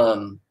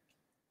 a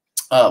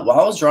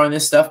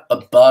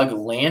bug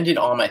landed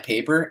on my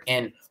paper,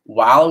 and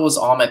while it was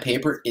on my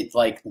paper, it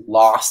like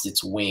lost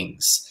its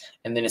wings,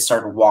 and then it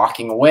started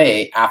walking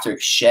away after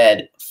it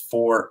shed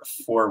four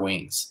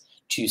wings.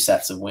 2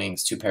 sets of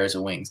wings, 2 pairs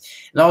of wings.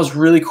 And that was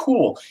really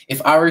cool. If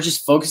I were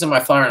just focused on my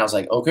flower and I was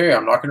like, okay,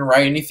 I'm not going to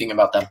write anything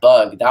about that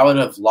bug, that would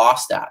have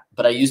lost that.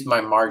 But I used my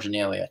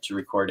marginalia to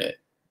record it.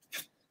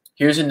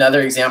 Here's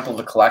another example of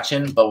a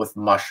collection, but with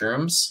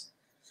mushrooms.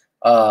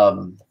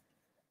 And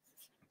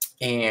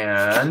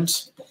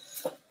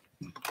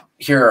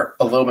here are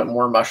a little bit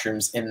more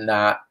mushrooms in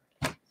that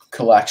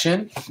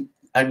collection.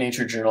 I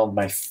nature journaled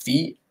my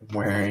feet. I'm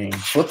wearing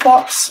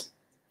flip-flops.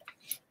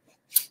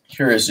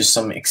 Here is just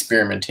some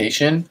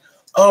experimentation.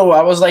 Oh,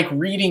 I was like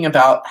reading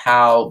about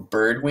how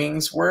bird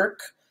wings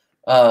work.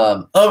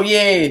 Oh,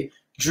 yay,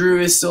 Drew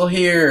is still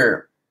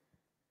here.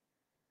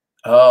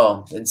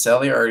 Oh, and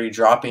Sally are already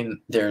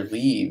dropping their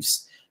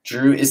leaves.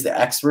 Drew is the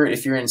expert.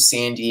 If you're in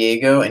San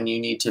Diego and you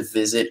need to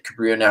visit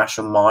Cabrillo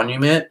National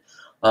Monument,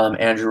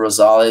 Andrew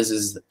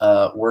Rosales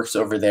works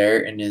over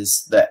there and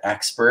is the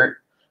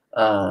expert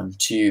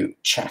to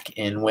check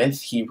in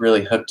with. He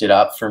really hooked it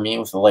up for me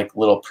with a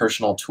little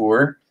personal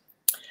tour.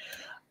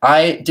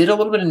 I did a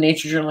little bit of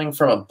nature journaling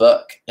from a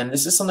book, and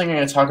this is something I'm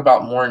going to talk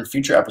about more in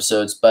future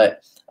episodes,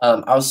 but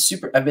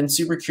I've been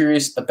super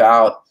curious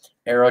about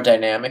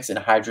aerodynamics and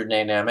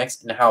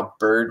hydrodynamics and how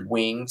bird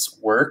wings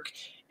work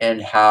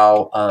and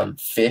how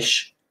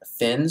fish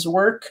fins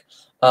work.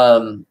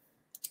 I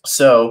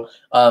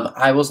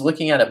was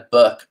looking at a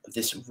book,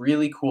 this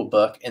really cool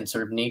book, and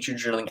sort of nature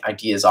journaling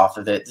ideas off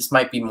of it. This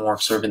might be more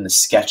sort of in the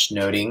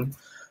sketchnoting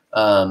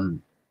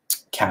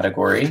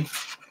category.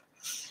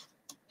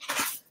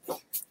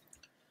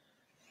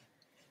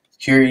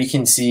 Here you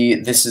can see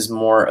this is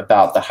more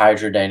about the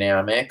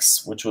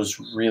hydrodynamics, which was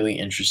really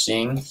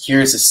interesting.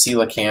 Here's a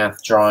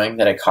coelacanth drawing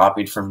that I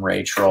copied from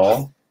Ray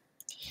Troll.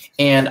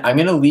 And I'm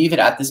going to leave it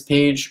at this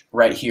page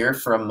right here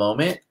for a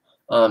moment.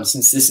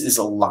 Since this is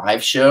a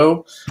live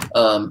show,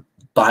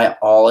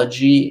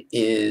 biology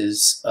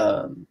is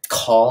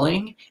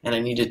calling, and I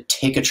need to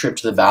take a trip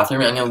to the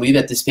bathroom. I'm going to leave it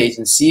at this page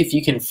and see if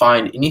you can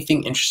find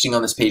anything interesting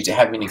on this page to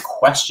have any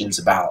questions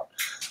about.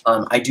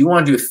 I do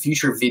want to do a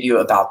future video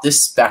about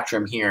this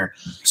spectrum here.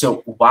 So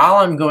while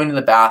I'm going to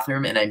the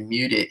bathroom and I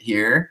mute it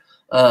here,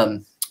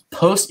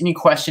 post any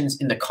questions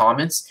in the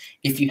comments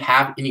if you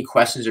have any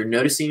questions or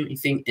noticing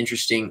anything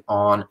interesting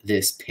on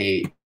this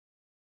page.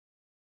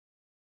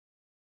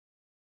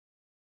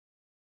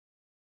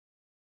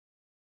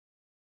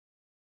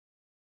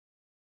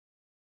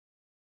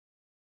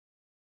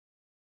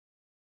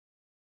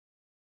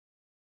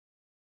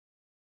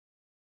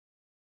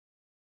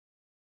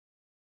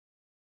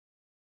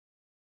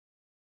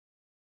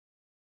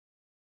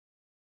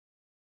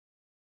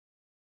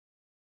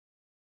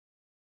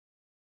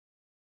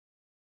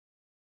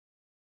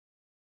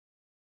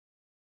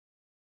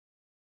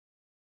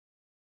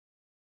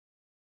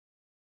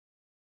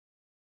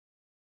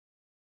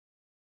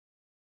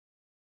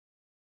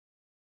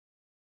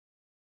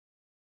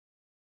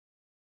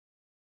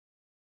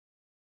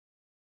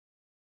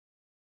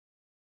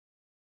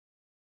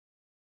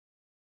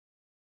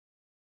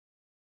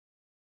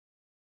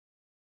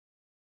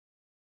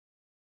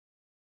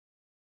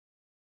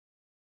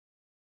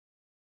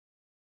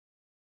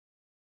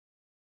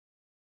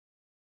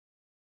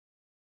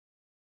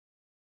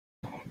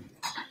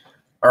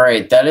 All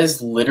right, that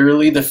is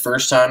literally the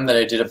first time that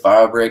I did a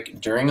bio break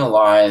during a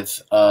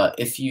live.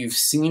 If you've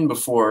seen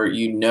before,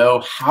 you know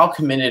how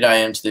committed I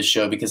am to this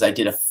show because I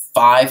did a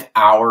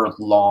 5-hour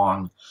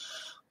long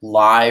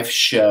live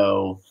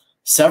show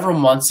several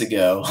months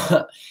ago.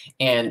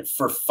 And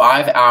for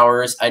 5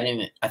 hours,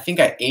 I think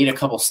I ate a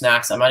couple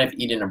snacks. I might have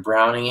eaten a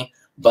brownie,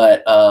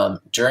 but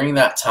during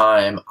that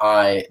time,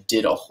 I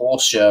did a whole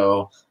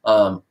show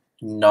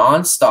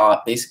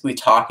nonstop, basically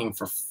talking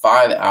for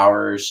 5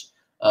 hours.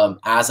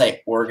 As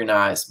I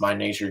organized my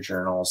nature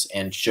journals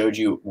and showed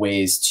you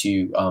ways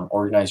to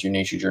organize your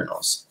nature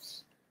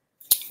journals.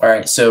 All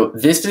right, so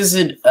this is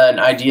an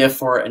idea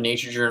for a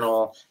nature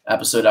journal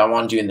episode I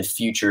want to do in the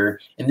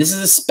future, and this is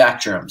a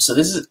spectrum. So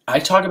I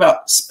talk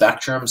about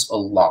spectrums a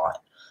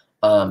lot.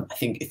 I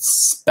think it's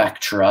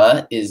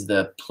spectra is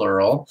the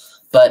plural,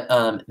 but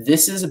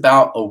this is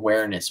about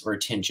awareness or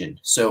attention.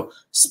 So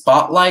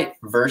spotlight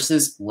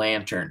versus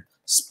lantern.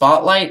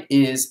 Spotlight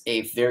is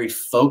a very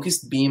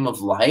focused beam of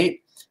light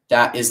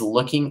that is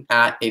looking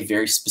at a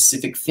very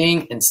specific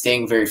thing and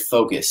staying very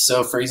focused.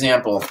 So for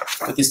example,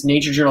 with this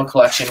nature journal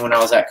collection when I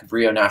was at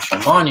Cabrillo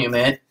National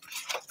Monument,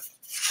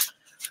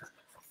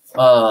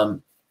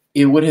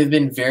 it would have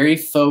been very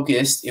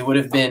focused. It would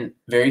have been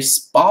very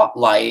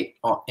spotlight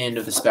end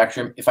of the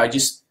spectrum if I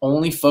just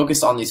only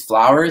focused on these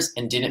flowers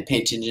and didn't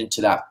pay attention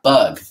to that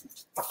bug.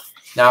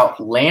 Now,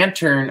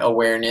 lantern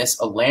awareness,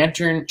 a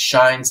lantern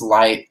shines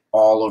light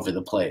all over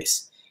the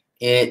place.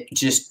 It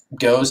just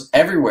goes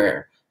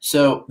everywhere.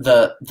 So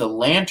the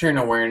lantern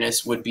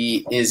awareness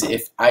is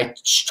if I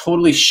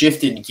totally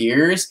shifted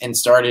gears and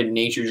started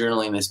nature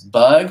journaling this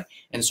bug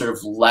and sort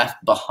of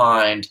left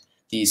behind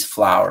these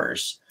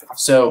flowers.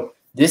 So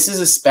this is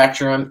a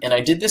spectrum, and I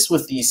did this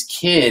with these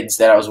kids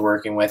that I was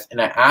working with,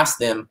 and I asked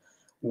them,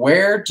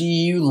 where do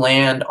you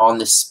land on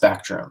the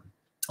spectrum?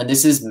 And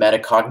this is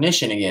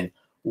metacognition again.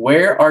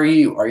 Where are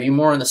you? Are you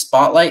more on the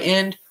spotlight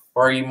end,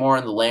 or are you more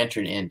on the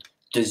lantern end?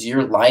 Does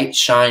your light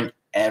shine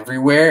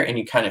everywhere and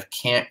you kind of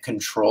can't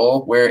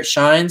control where it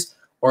shines,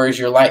 or is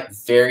your light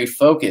very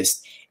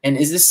focused? And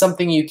is this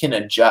something you can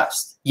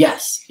adjust?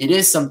 Yes, it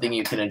is something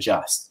you can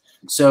adjust.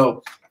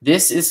 So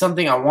this is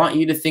something I want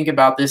you to think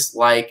about this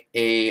like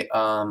a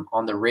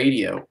on the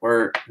radio,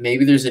 or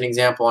maybe there's an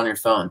example on your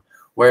phone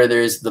where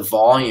there's the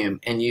volume,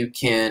 and you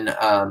can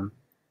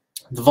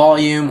the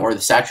volume or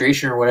the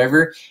saturation or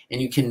whatever, and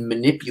you can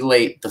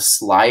manipulate the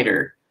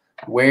slider.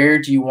 Where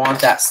do you want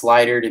that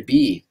slider to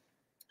be?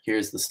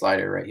 Here's the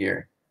slider right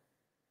here.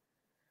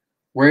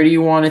 Where do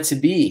you want it to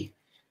be?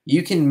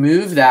 You can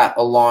move that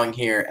along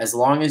here as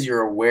long as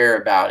you're aware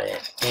about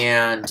it.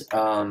 And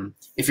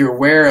if you're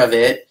aware of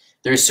it,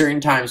 there's certain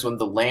times when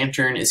the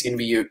lantern is going to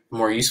be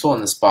more useful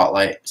and the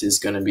spotlight is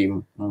going to be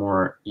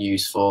more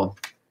useful.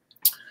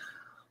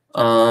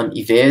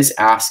 Ivea is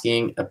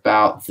asking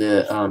about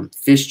the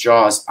fish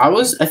jaws.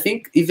 I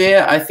think,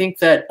 Ivea, I think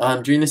that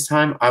during this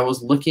time I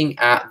was looking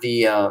at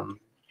the,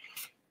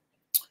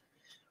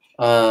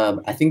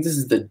 I think this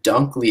is the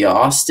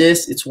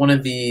Dunkleostis. It's one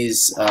of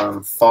these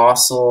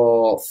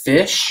fossil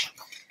fish.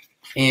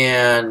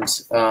 And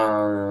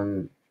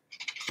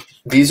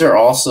these are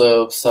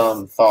also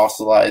some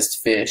fossilized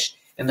fish.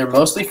 And they're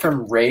mostly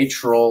from Ray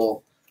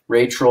Troll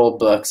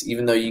books,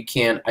 even though you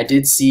can. I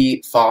did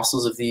see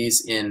fossils of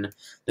these in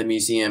the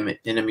museum,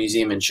 in a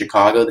museum in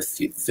Chicago, the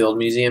Field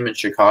Museum in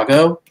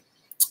Chicago.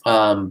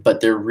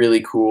 But they're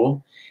really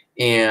cool.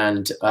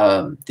 And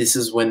this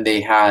is when they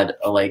had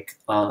a, like,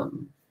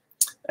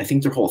 I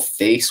think their whole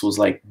face was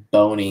like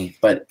bony.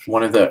 But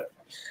one of the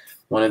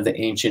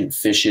ancient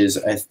fishes,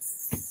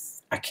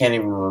 I can't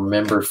even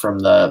remember, from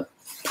the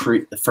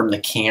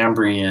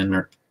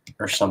Cambrian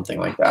or something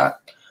like that.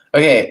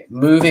 Okay,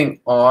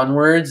 moving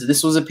onwards.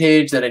 This was a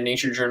page that I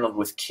nature journaled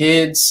with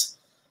kids.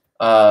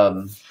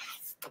 Here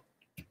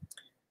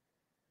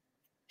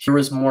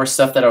was more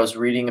stuff that I was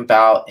reading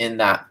about in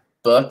that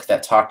book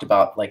that talked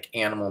about like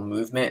animal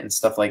movement and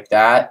stuff like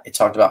that. It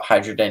talked about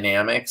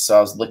hydrodynamics, so I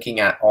was looking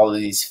at all of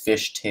these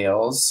fish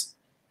tails.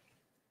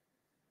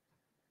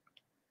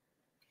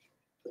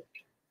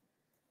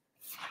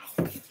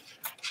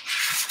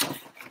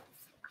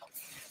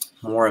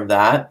 More of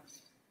that.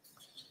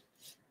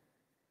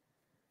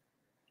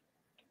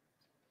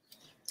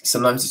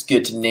 Sometimes it's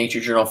good to nature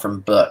journal from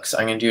books.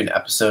 I'm going to do an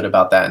episode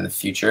about that in the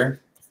future.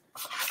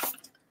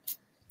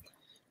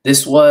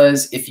 This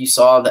was, if you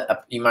saw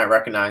the, you might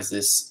recognize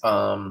this.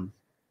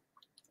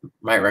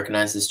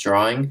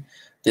 Drawing.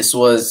 This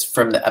was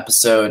from the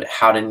episode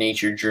 "How to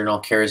Nature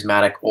Journal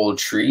Charismatic Old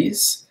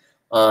Trees."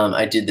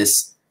 I did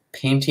this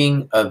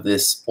painting of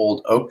this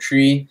old oak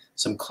tree,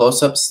 some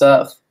close-up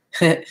stuff.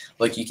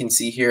 Like you can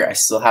see here, I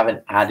still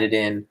haven't added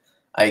in.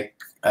 I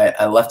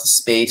left a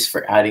space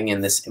for adding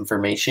in this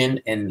information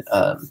in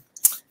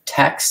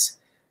text,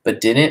 but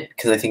didn't,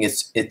 because I think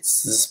this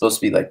is supposed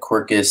to be like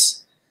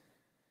Quercus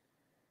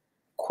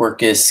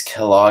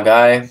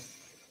kelloggi,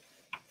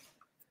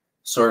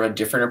 sort of a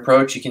different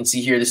approach. You can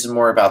see here, this is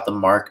more about the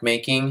mark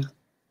making.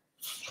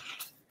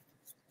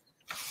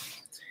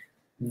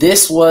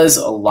 This was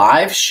a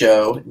live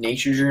show,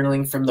 nature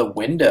journaling from the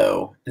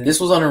window, and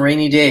this was on a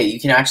rainy day. You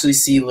can actually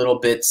see little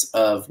bits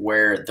of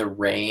where the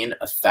rain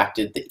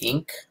affected the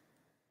ink.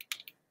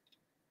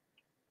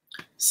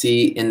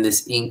 See, in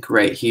this ink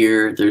right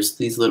here, there's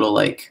these little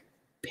like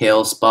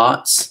pale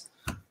spots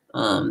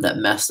that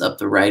messed up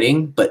the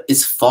writing, but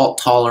it's fault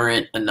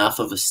tolerant enough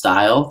of a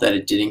style that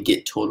it didn't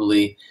get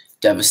totally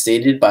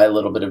devastated by a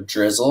little bit of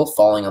drizzle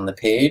falling on the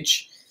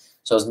page.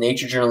 So I was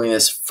nature journaling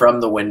this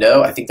from the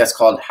window. I think that's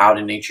called How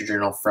to Nature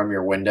Journal from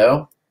Your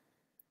Window.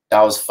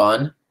 That was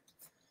fun.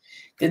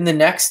 Then the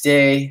next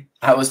day,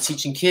 I was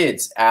teaching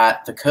kids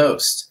at the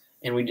coast,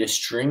 and we did a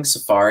string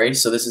safari.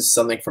 So this is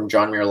something from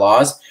John Muir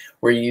Laws,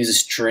 where you use a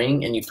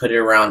string and you put it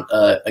around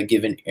a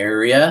given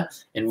area.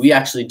 And we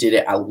actually did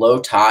it at low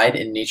tide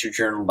in nature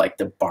journal, like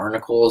the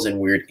barnacles and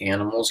weird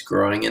animals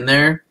growing in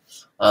there.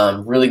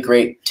 Really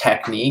great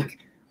technique.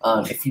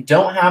 If you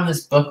don't have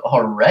this book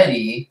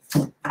already,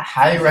 I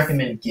highly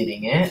recommend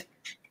getting it.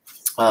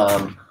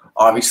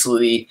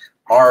 Obviously,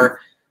 our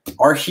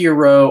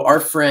hero, our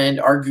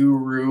friend, our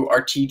guru,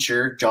 our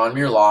teacher, John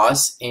Muir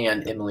Laws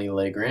and Emily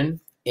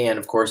Legren, and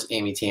of course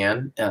Amy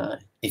Tan.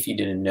 If you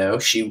didn't know,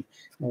 she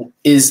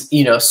is,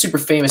 super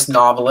famous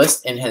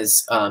novelist and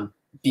has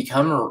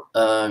become,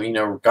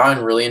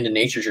 gotten really into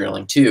nature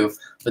journaling too.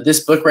 But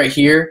this book right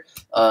here,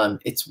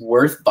 it's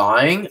worth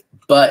buying.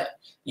 But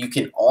you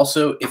can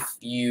also, if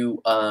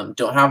you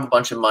don't have a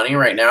bunch of money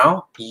right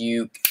now,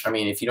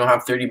 if you don't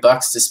have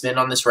 $30 to spend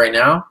on this right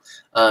now,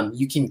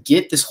 you can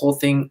get this whole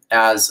thing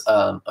as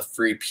a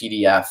free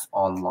PDF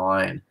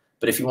online.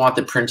 But if you want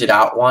the printed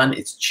out one,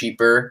 it's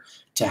cheaper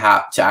to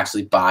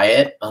actually buy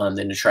it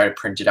than to try to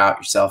print it out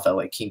yourself at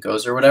like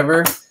Kinko's or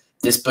whatever.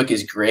 This book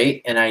is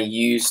great, and I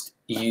used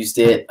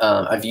it.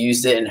 I've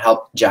used it and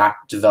helped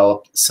Jack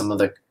develop some of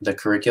the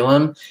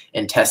curriculum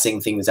and testing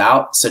things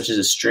out, such as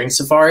a string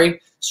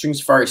safari. String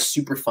safari is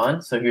super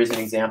fun. So here's an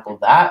example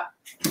of that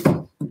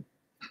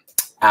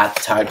at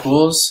the tide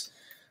pools.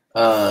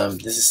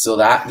 This is still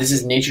that. This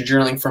is nature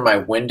journaling from my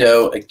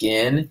window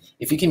again.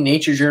 If you can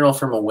nature journal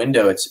from a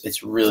window,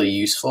 it's really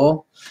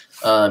useful.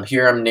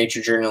 Here I'm nature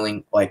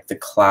journaling like the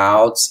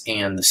clouds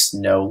and the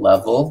snow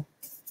level.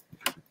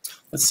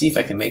 Let's see if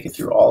I can make it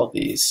through all of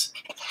these.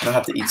 I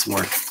have to eat some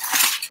more.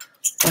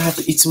 I have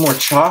to eat some more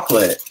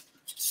chocolate.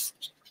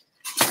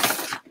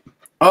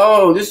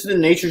 Oh, this is the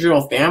Nature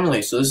Journal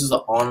family. So this is the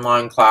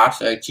online class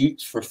that I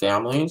teach for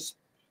families.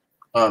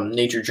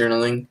 Nature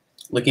journaling,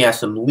 looking at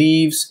some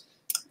leaves,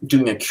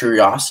 doing a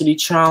curiosity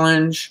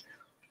challenge.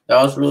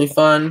 That was really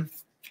fun.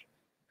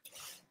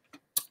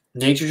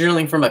 Nature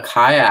journaling from a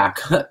kayak.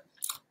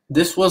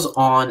 This was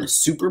on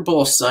Super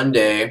Bowl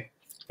Sunday.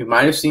 You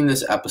might have seen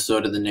this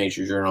episode of the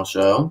Nature Journal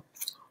Show.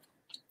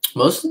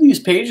 Most of these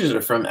pages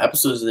are from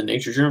episodes of the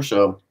Nature Journal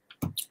Show.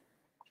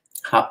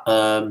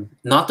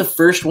 Not the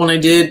first one I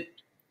did,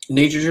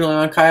 nature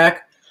journaling on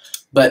kayak,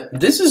 but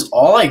this is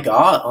all I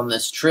got on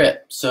this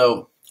trip.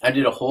 So I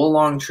did a whole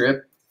long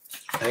trip.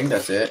 I think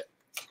that's it.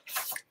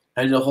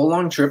 I did a whole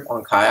long trip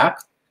on kayak.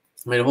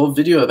 I made a whole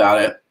video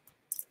about it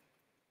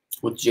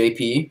with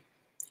JP.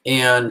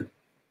 And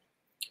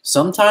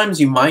sometimes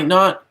you might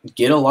not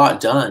get a lot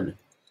done.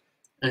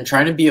 And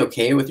trying to be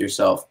okay with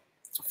yourself.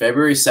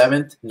 February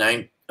 7th,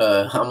 I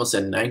almost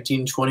said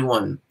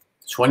 1921.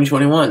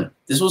 2021.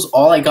 This was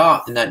all I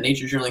got in that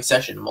nature journaling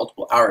session.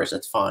 Multiple hours,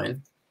 that's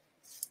fine.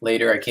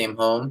 Later I came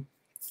home,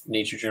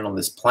 nature journal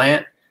this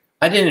plant.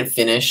 I didn't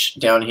finish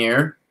down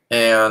here,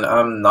 and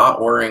I'm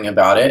not worrying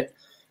about it.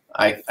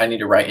 I need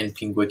to write in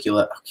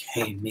Pinguicula.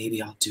 Okay,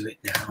 maybe I'll do it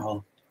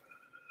now.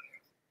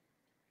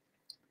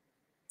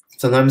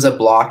 Sometimes I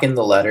block in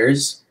the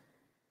letters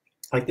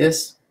like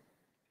this.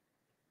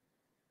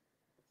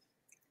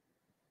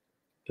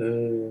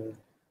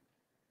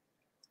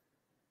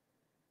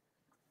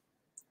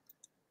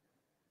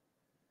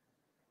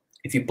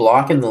 If you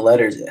block in the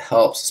letters, it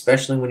helps,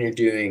 especially when you're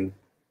doing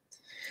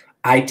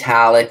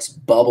italics,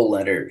 bubble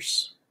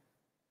letters.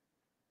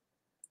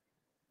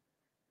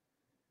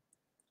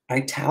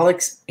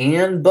 Italics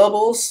and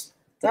bubbles,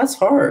 that's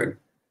hard.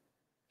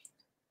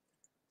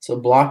 So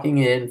blocking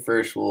in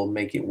first will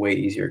make it way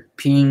easier.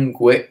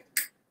 Pinguic.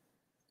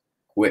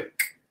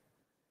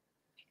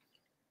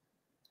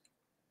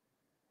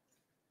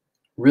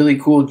 Really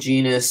cool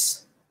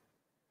genus.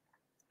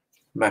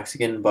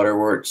 Mexican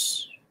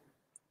butterworts.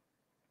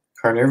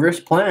 Carnivorous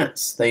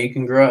plants that you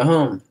can grow at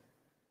home.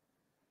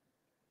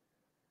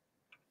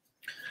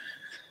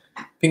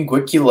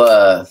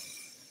 Pinguicula.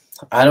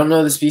 I don't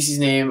know the species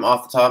name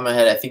off the top of my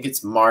head. I think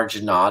it's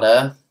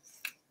marginata.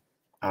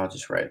 I'll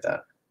just write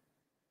that.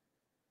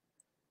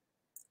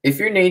 If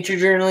you're nature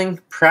journaling,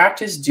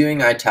 practice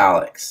doing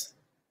italics.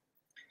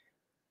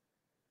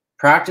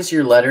 Practice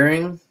your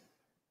lettering.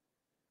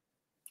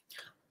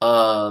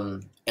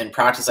 And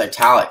practice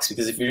italics,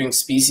 because if you're doing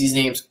species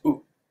names,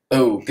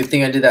 oh, good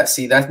thing I did that.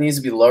 See, that needs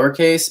to be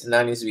lowercase and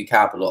that needs to be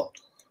capital.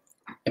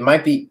 It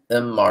might be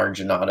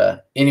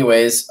marginata.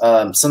 Anyways,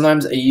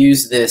 sometimes I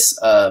use this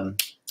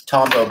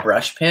Tombow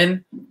brush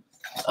pen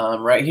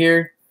right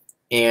here.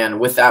 And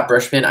with that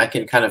brush pen, I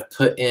can kind of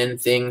put in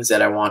things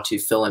that I want to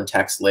fill in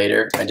text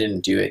later. I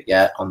didn't do it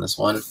yet on this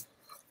one.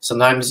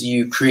 Sometimes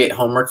you create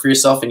homework for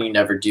yourself and you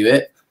never do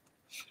it.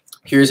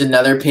 Here's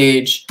another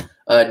page.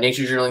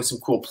 Nature journaling some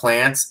cool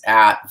plants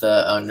at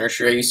the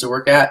nursery I used to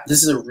work at.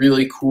 This is a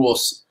really cool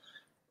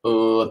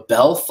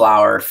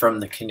bellflower from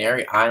the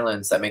Canary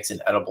Islands that makes an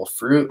edible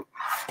fruit.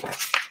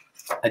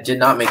 I did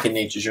not make a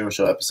Nature Journal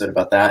Show episode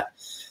about that.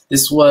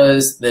 This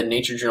was the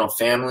Nature Journal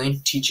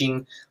family,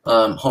 teaching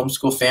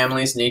homeschool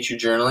families nature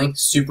journaling.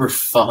 Super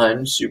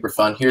fun, super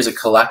fun. Here's a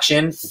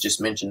collection. I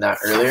just mentioned that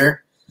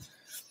earlier.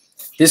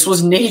 This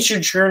was nature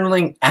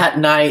journaling at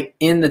night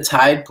in the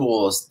tide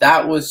pools.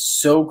 That was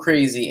so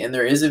crazy, and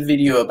there is a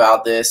video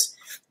about this.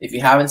 If you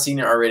haven't seen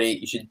it already,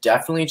 you should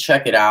definitely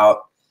check it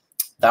out.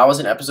 That was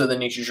an episode of the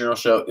Nature Journal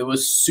Show. It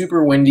was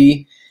super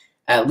windy,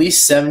 at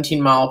least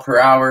 17 miles per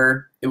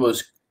hour. It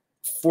was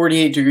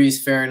 48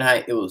 degrees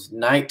Fahrenheit. It was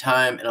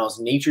nighttime, and I was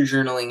nature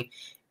journaling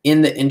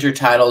in the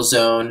intertidal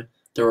zone.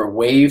 There were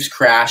waves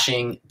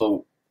crashing,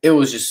 but it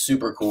was just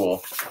super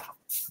cool.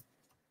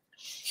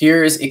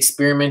 Here's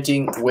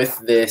experimenting with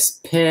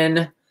this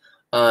pen.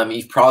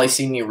 You've probably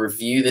seen me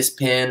review this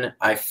pen.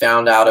 I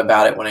found out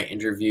about it when I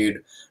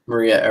interviewed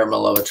Maria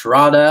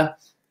Ermolova-Tirada,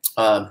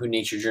 who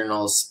nature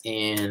journals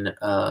in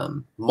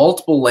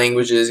multiple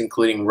languages,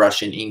 including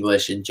Russian,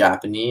 English, and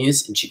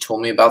Japanese. And she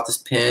told me about this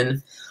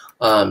pen.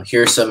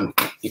 Here are some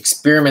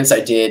experiments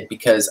I did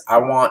because I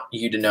want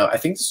you to know. I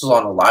think this was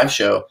on a live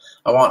show.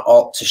 I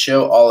want to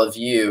show all of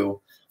you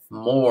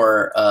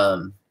more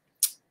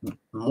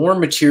more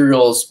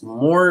materials,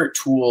 more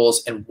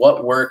tools, and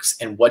what works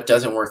and what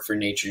doesn't work for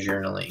nature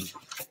journaling.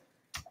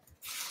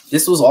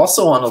 This was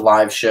also on a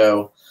live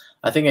show.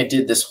 I think I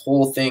did this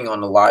whole thing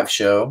on a live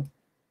show.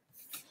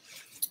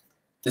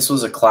 This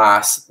was a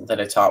class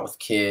that I taught with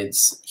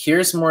kids.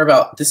 Here's more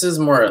about, this is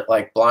more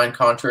like blind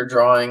contour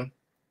drawing.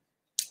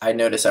 I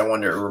notice, I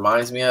wonder, it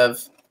reminds me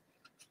of.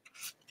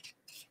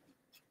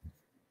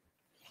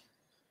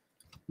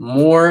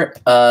 More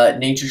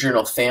Nature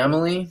Journal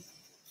family.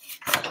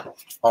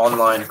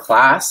 Online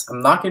class.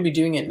 I'm not going to be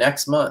doing it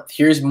next month.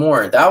 Here's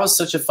more. That was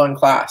such a fun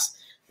class.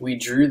 We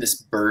drew this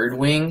bird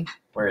wing.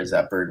 Where is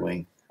that bird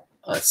wing?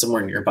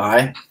 Somewhere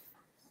nearby.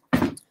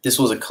 This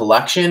was a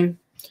collection.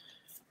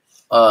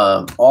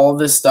 All of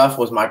this stuff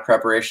was my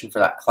preparation for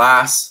that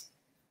class.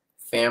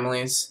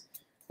 Families.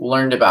 We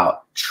learned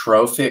about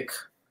trophic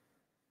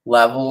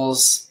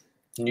levels,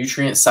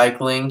 nutrient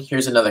cycling.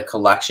 Here's another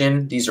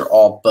collection. These are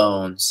all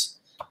bones.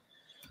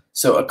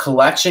 So a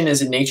collection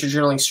is a nature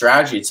journaling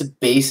strategy. It's a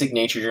basic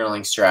nature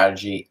journaling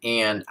strategy,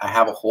 and I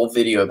have a whole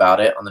video about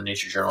it on the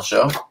Nature Journal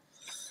Show.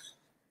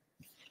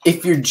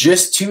 If you're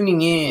just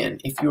tuning in,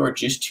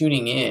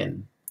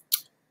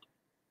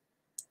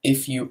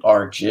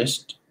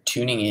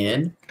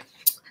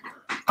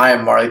 I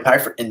am Marley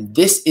Pfeiffer, and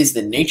this is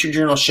the Nature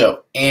Journal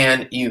Show.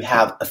 And you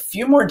have a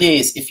few more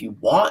days if you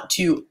want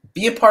to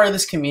be a part of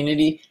this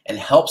community and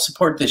help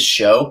support this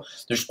show.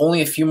 There's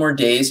only a few more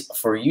days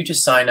for you to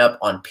sign up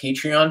on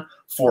Patreon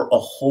for a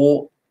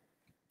whole,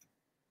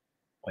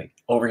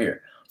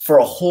 for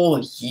a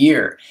whole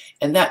year.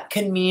 And that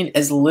can mean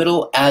as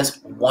little as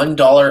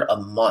 $1 a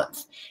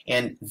month.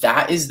 And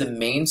that is the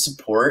main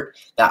support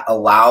that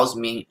allows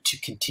me to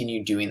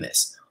continue doing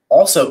this.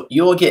 Also,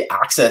 you will get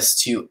access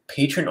to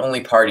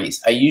patron-only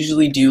parties. I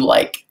usually do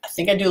I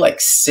think I do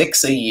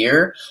 6 a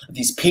year of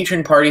these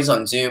patron parties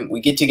on Zoom. We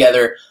get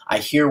together, I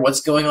hear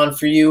what's going on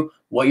for you,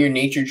 what your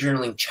nature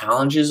journaling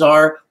challenges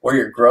are, where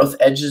your growth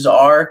edges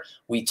are.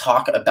 We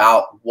talk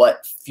about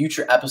what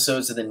future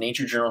episodes of the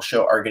Nature Journal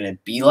Show are going to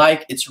be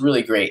like. It's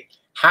really great.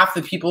 Half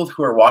the people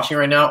who are watching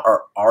right now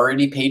are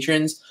already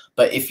patrons,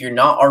 but if you're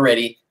not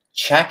already,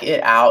 check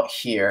it out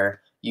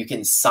here. You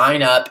can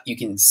sign up. You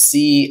can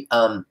see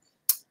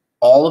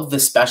all of the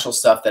special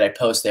stuff that I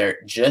post there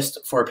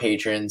just for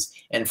patrons,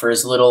 and for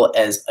as little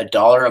as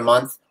 $1 a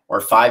month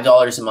or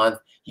 $5 a month,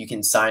 you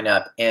can sign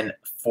up. And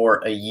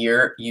for a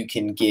year, you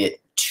can get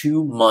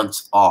 2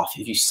 months off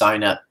if you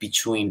sign up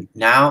between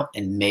now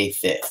and May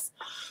 5th.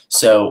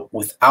 So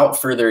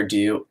without further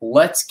ado,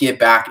 let's get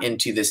back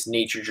into this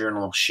Nature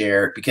Journal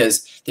share,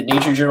 because the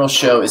Nature Journal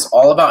Show is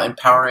all about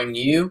empowering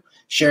you,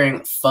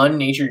 sharing fun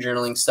nature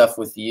journaling stuff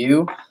with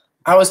you.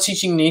 I was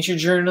teaching nature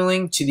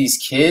journaling to these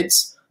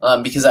kids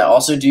because I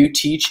also do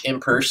teach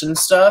in-person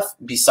stuff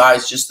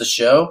besides just the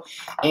show.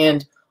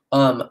 And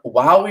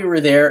while we were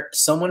there,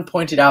 someone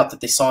pointed out that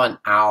they saw an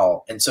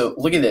owl. And so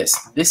look at this.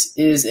 This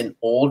is an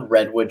old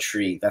redwood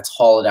tree that's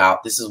hollowed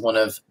out. This is one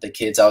of the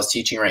kids I was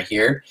teaching right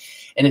here.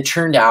 And it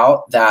turned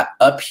out that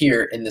up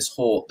here in this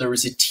hole, there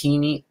was a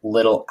teeny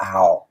little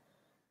owl.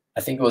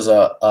 I think it was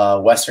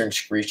a western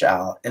screech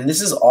owl. And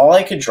this is all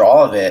I could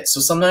draw of it.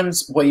 So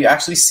sometimes what you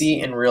actually see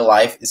in real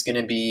life is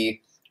going to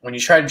be, when you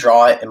try to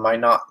draw it, it might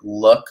not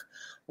look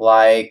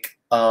like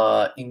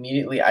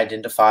immediately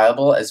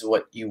identifiable as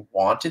what you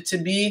want it to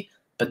be,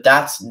 but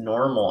that's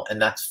normal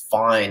and that's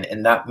fine.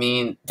 And that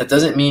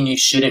doesn't mean you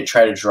shouldn't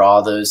try to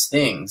draw those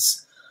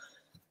things.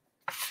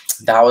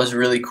 That was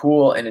really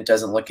cool, and it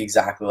doesn't look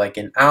exactly like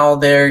an owl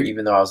there,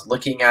 even though I was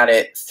looking at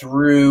it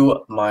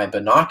through my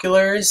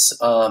binoculars.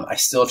 I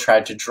still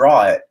tried to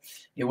draw it.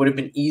 It would have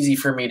been easy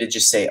for me to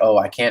just say, oh,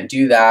 I can't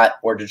do that,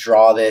 or to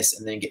draw this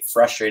and then get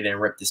frustrated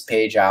and rip this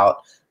page out.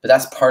 But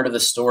that's part of the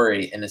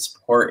story, and it's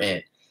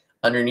important.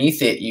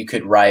 Underneath it, you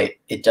could write,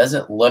 it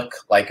doesn't look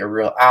like a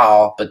real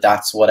owl, but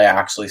that's what I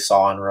actually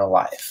saw in real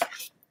life.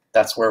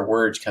 That's where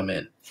words come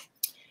in.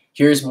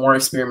 Here's more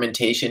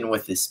experimentation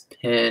with this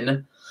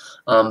pen.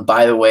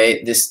 By the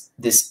way,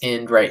 this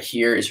end right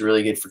here is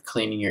really good for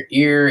cleaning your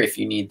ear if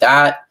you need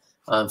that.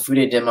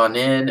 Fude de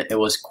Manin, it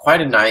was quite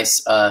a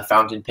nice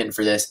fountain pen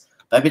for this,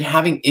 but I've been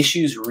having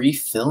issues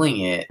refilling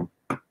it.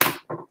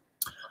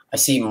 I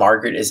see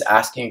Margaret is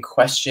asking a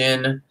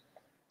question.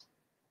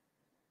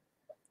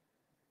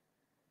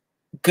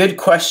 Good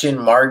question,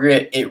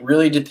 Margaret. It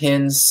really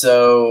depends.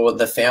 So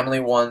the family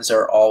ones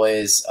are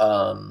always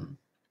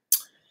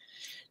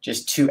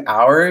just 2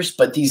 hours,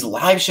 but these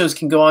live shows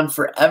can go on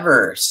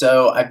forever.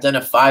 So I've done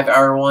a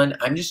 5-hour one.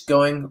 I'm just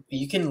going,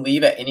 you can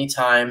leave at any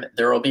time.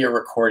 There will be a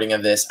recording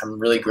of this. I'm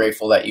really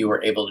grateful that you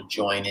were able to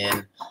join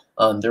in.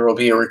 There will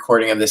be a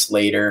recording of this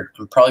later.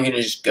 I'm probably going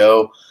to just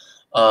go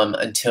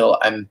until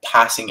I'm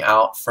passing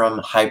out from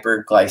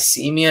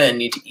hyperglycemia and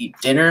need to eat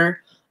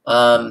dinner.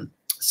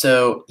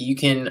 So you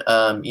can,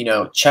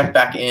 check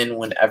back in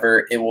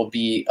whenever it will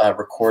be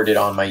recorded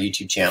on my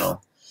YouTube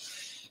channel.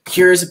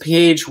 Here's a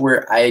page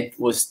where I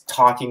was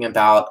talking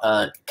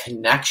about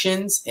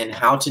connections and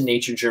how to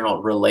nature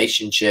journal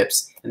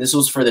relationships. And this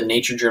was for the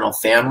Nature Journal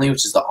Family,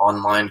 which is the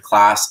online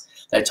class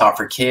that I taught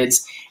for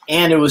kids.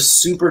 And it was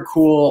super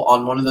cool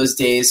on one of those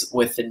days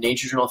with the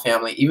Nature Journal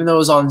Family. Even though it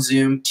was on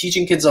Zoom,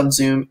 teaching kids on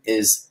Zoom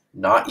is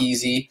not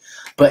easy.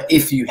 But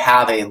if you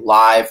have a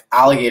live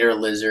alligator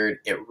lizard,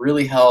 it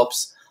really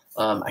helps.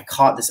 I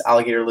caught this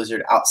alligator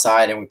lizard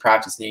outside and we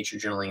practiced nature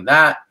journaling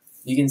that.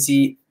 You can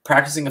see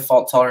practicing a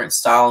fault-tolerant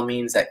style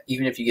means that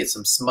even if you get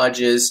some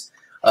smudges,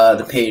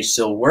 the page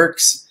still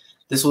works.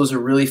 This was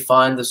really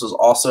fun. This was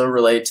also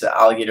related to the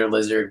alligator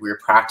lizard. We were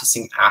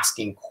practicing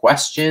asking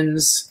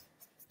questions.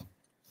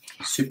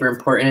 Super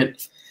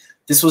important.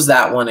 This was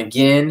that one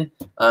again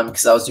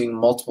because I was doing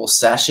multiple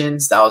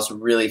sessions. That was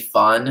really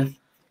fun.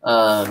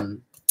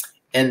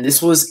 And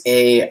this was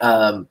a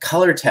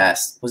color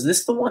test. Was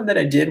this the one that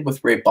I did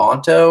with Ray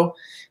Bonto?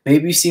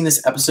 Maybe you've seen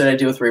this episode I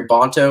did with Ray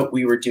Bonto.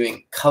 We were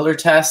doing color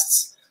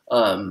tests.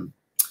 And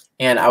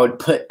I would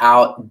put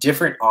out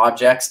different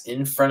objects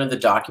in front of the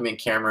document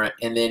camera,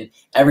 and then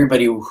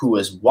everybody who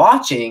was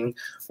watching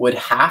would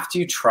have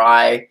to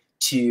try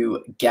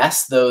to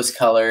guess those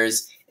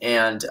colors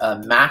and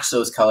match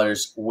those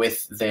colors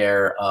with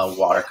their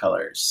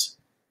watercolors.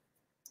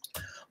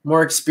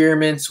 More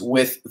experiments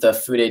with the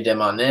Fude de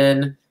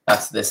Manin.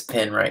 That's this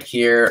pen right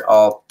here.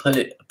 I'll put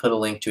a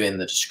link to it in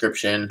the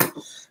description.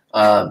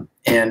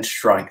 and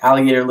drawing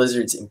alligator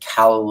lizards and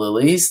calla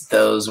lilies.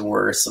 Those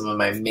were some of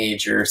my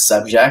major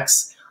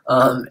subjects.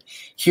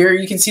 Here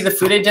you can see the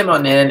Fude de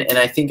Monin, and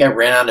I think I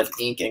ran out of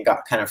ink and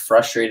got kind of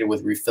frustrated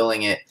with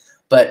refilling it.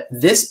 But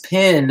this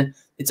pen,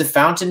 it's a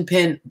fountain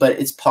pen, but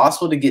it's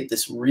possible to get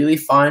this really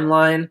fine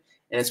line,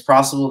 and it's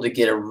possible to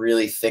get a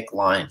really thick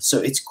line. So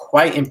it's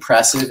quite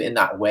impressive in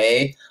that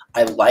way.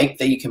 I like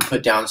that you can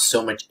put down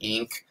so much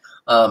ink.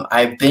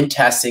 I've been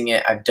testing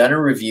it. I've done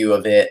a review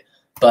of it,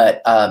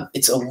 but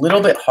it's a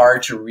little bit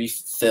hard to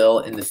refill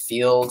in the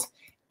field.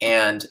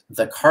 And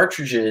the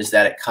cartridges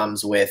that it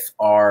comes with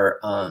are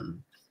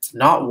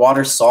not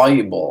water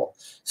soluble,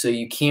 so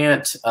you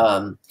can't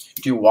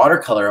do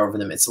watercolor over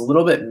them. It's a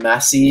little bit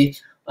messy.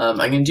 I'm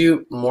going to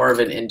do more of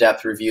an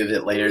in-depth review of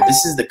it later.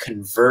 This is the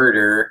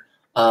converter,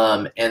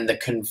 and the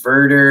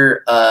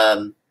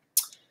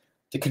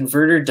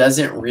converter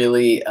doesn't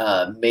really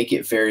make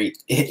it very,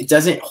 it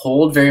doesn't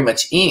hold very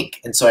much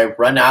ink, and so I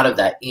run out of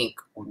that ink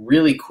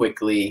really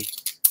quickly,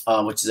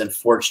 which is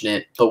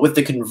unfortunate. But with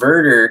the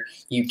converter,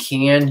 you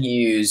can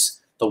use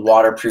the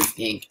waterproof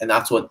ink, and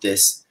that's what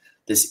this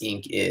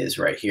ink is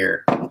right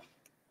here.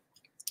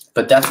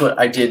 But that's what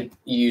I did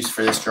use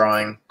for this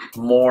drawing.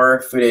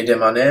 More Fude de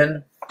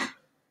Monin.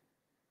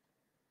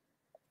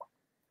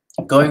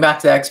 Going back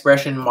to that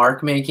expression,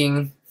 mark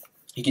making,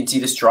 you can see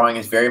this drawing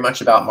is very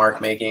much about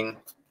mark making.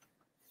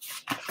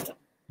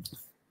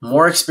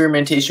 More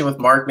experimentation with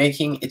mark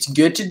making. It's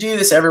good to do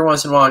this every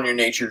once in a while in your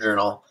nature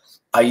journal.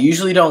 I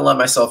usually don't let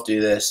myself do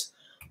this,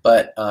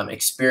 but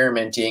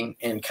experimenting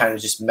and kind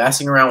of just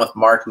messing around with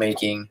mark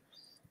making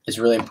is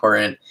really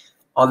important.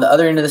 On the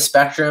other end of the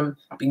spectrum,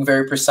 being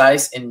very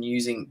precise and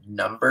using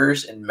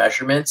numbers and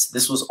measurements.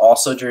 This was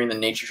also during the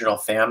Nature Journal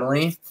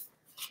family.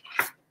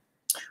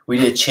 We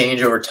did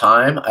change over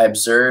time. I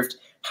observed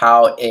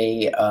how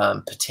a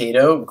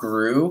potato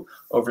grew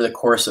over the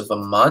course of a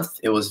month.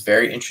 It was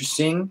very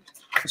interesting.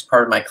 It was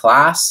part of my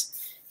class.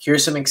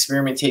 Here's some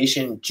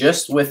experimentation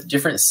just with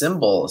different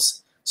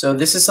symbols. So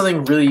this is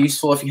something really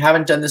useful. If you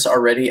haven't done this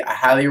already, I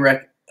highly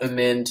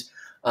recommend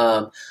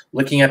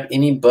looking up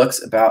any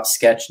books about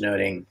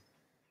sketchnoting.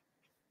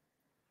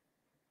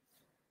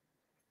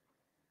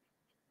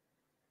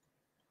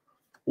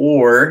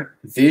 Or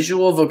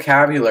visual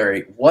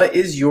vocabulary. What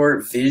is your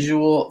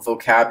visual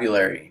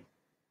vocabulary?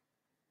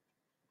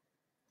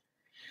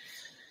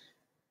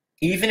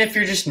 Even if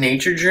you're just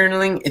nature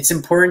journaling, it's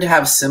important to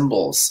have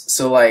symbols.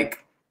 So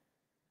like,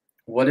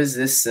 what does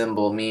this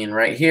symbol mean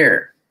right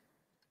here?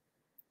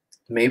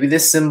 Maybe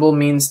this symbol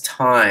means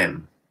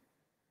time.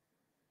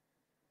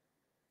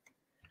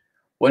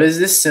 What does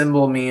this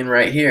symbol mean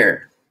right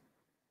here?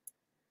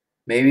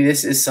 Maybe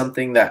this is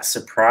something that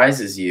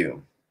surprises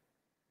you.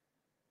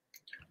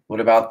 What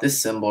about this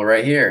symbol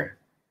right here?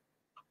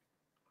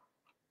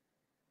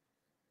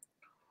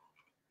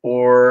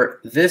 Or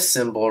this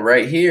symbol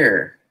right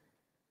here?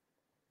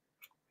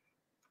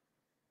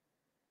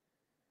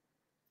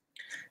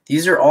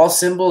 These are all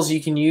symbols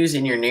you can use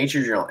in your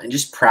nature journal, and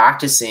just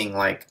practicing,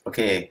 like,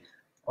 okay,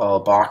 oh,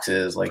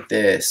 boxes like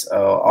this.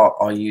 Oh,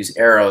 I'll use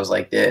arrows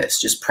like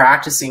this. Just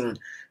practicing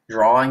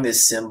drawing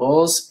these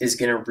symbols is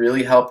going to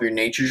really help your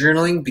nature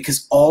journaling,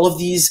 because all of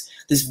this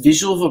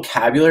visual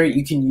vocabulary,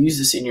 you can use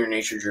this in your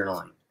nature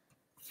journaling.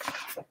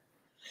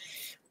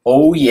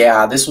 Oh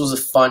yeah, this was a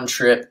fun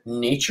trip.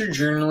 Nature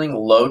journaling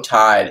low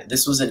tide.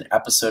 This was an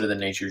episode of the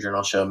Nature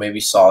Journal Show. Maybe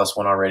you saw this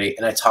one already.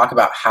 And I talk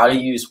about how to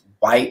use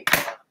white,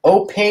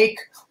 opaque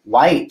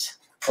white.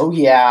 Oh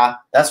yeah,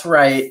 that's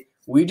right.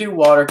 We do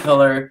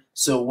watercolor.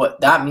 So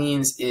what that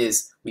means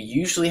is we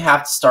usually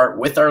have to start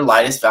with our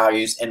lightest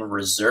values and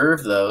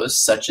reserve those,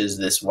 such as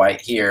this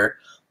white here.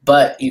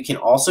 But you can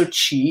also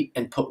cheat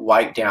and put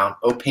white down,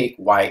 opaque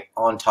white,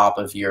 on top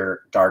of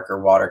your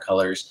darker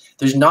watercolors.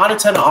 There's not a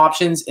ton of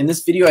options. In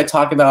this video, I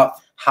talk about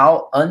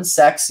how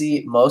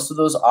unsexy most of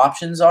those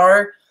options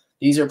are.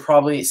 These are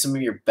probably some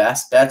of your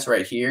best bets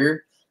right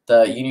here.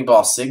 The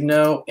Uniball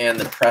Signo and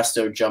the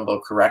Presto Jumbo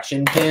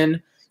Correction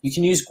Pen. You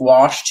can use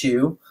gouache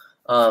too.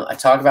 I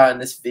talk about in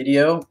this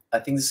video. I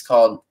think this is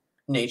called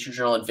Nature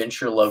Journal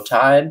Adventure Low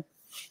Tide.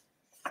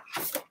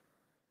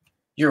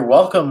 You're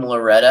welcome,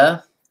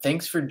 Loretta.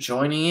 Thanks for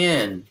joining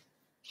in.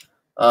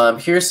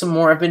 Here's some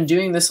more. I've been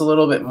doing this a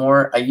little bit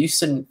more. I used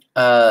to,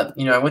 I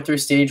went through a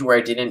stage where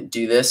I didn't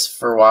do this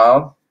for a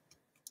while,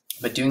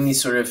 but doing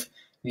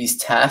these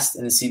tests,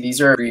 and see, these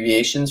are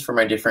abbreviations for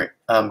my different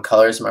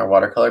colors in my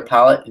watercolor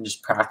palette, and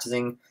just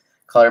practicing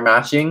color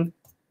matching.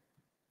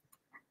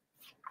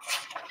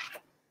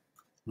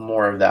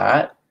 More of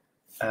that.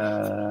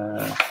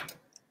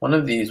 One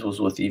of these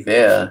was with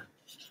Ivea.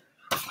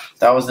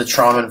 That was the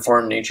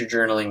Trauma-Informed Nature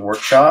Journaling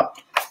Workshop.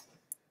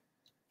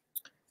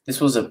 This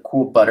was a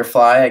cool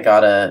butterfly. I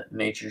got a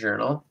nature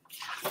journal.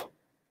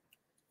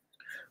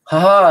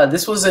 Haha,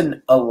 this was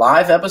a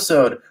live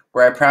episode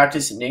where I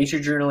practiced nature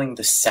journaling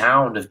the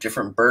sound of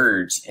different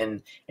birds,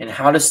 and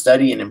how to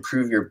study and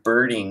improve your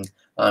birding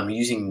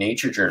using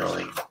nature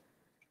journaling.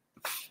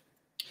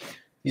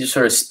 These are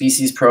sort of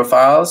species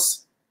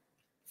profiles.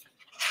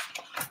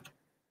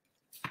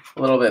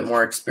 A little bit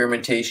more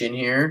experimentation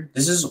here.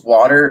 This is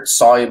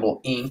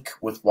water-soluble ink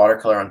with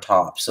watercolor on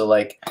top. So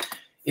like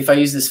if I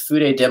use this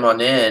Fude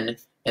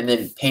Demonin and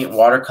then paint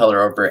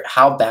watercolor over it,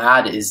 how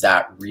bad is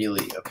that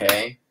really,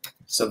 okay?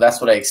 So that's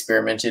what I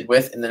experimented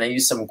with. And then I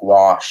used some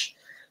gouache.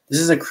 This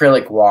is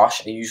acrylic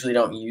gouache. I usually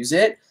don't use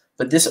it,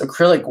 but this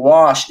acrylic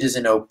gouache is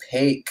an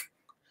opaque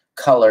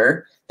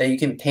color that you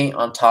can paint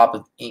on top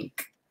of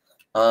ink.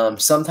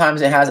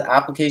 Sometimes it has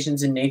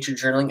applications in nature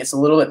journaling. It's a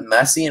little bit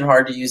messy and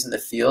hard to use in the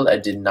field. I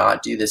did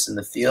not do this in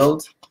the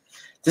field.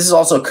 This is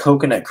also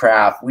coconut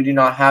crab. We do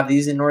not have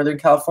these in Northern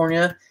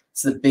California.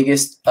 It's the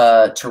biggest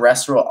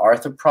terrestrial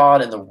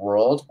arthropod in the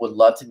world. Would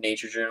love to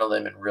nature journal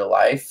them in real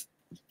life.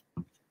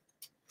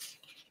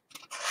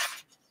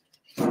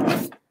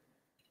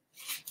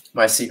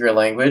 My secret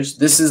language.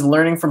 This is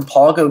learning from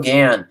Paul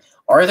Gauguin.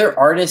 Are there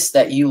artists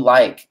that you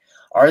like?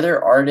 Are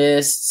there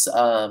artists,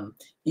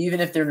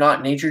 even if they're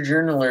not nature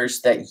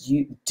journalers, that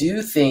you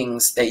do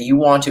things that you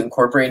want to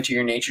incorporate into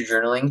your nature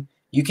journaling?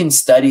 You can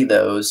study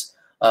those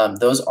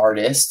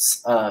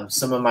artists.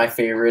 Some of my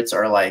favorites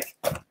are like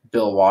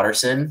Bill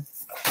Watterson.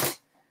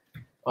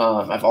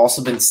 I've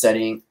also been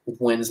studying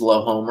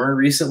Winslow Homer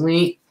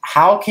recently.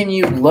 How can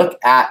you look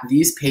at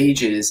these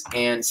pages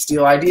and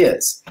steal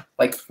ideas?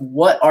 Like,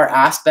 what are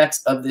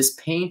aspects of this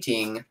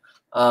painting?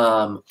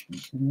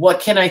 What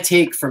can I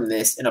take from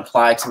this and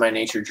apply to my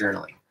nature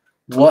journaling?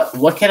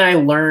 What can I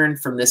learn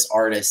from this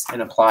artist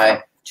and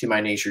apply to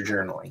my nature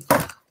journaling?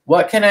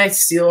 What can I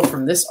steal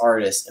from this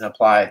artist and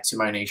apply to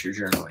my nature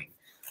journaling?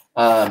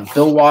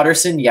 Bill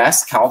Watterson,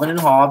 yes. Calvin and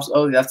Hobbes,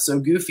 oh, that's so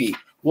goofy.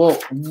 Well,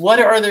 what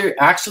are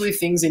there actually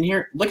things in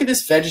here? Look at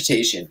this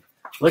vegetation.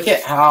 Look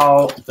at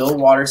how Bill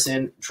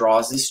Watterson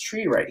draws this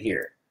tree right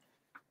here.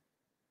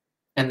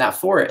 And that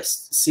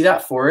forest. See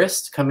that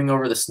forest coming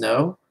over the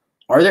snow?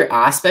 Are there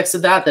aspects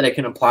of that that I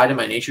can apply to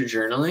my nature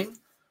journaling?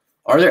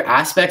 Are there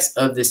aspects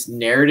of this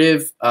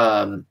narrative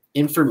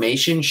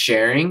information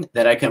sharing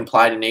that I can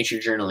apply to nature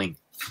journaling?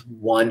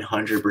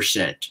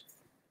 100%.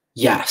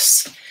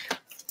 Yes.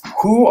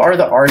 Who are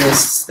the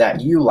artists that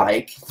you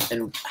like,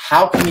 and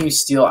how can you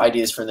steal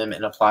ideas from them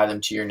and apply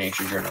them to your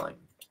nature journaling?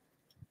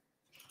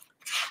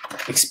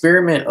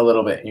 Experiment a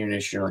little bit in your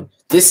nature journaling.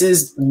 This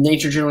is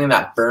nature journaling in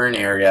that burn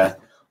area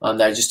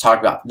that I just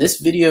talked about. This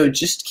video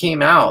just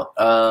came out.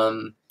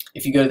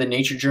 If you go to the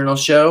Nature Journal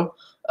Show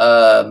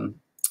on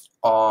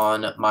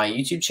my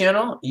YouTube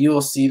channel, you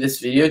will see this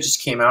video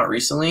just came out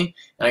recently.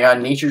 And I got a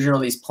nature journal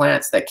of these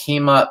plants that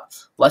came up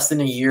less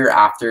than a year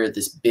after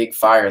this big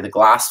fire, the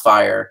glass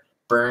fire,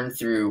 burned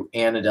through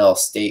Annandale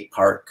State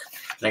Park.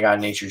 And I got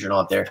a nature journal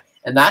up there.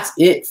 And that's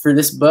it for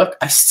this book.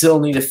 I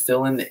still need to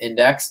fill in the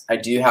index. I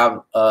do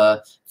have a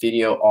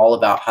video all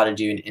about how to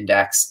do an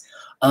index.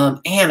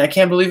 And I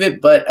can't believe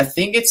it, but I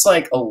think it's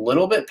like a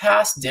little bit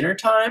past dinner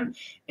time,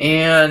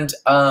 and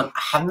I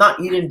have not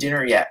eaten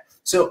dinner yet.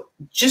 So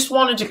just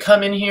wanted to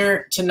come in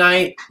here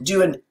tonight,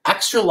 do an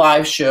extra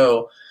live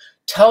show,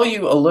 tell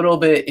you a little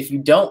bit, if you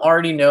don't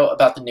already know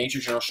about the Nature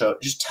Journal Show,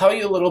 just tell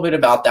you a little bit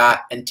about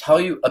that and tell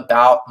you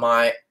about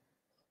my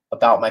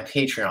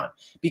Patreon.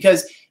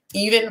 Because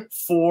even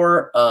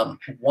for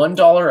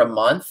 $1 a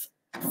month,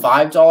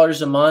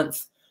 $5 a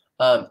month,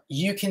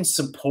 you can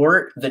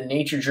support the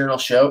Nature Journal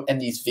Show and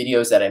these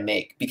videos that I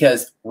make,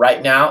 because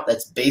right now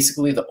that's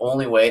basically the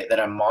only way that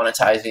I'm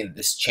monetizing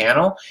this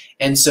channel.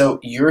 And so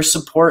your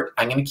support,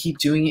 I'm going to keep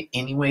doing it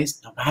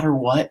anyways, no matter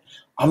what.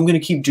 I'm going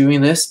to keep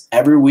doing this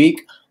every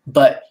week,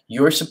 but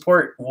your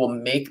support will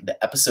make the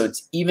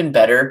episodes even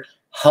better.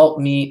 Help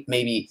me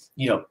maybe,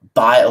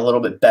 buy a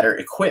little bit better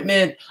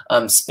equipment,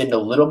 spend a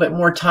little bit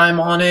more time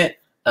on it,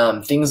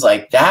 things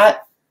like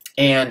that,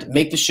 and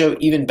make the show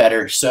even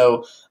better.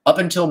 So up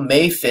until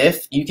May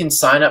 5th, you can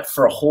sign up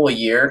for a whole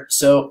year.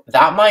 So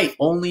that might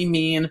only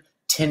mean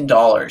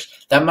 $10.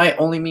 That might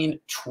only mean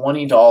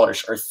 $20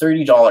 or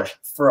 $30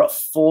 for a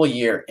full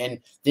year.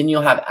 And then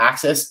you'll have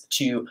access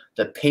to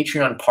the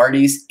Patreon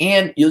parties,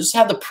 and you'll just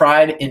have the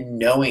pride in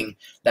knowing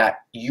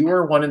that you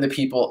are one of the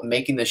people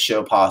making this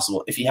show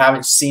possible. If you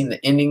haven't seen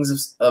the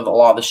endings of a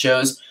lot of the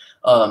shows,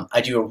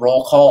 I do a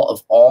roll call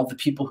of all the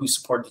people who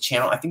support the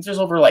channel. I think there's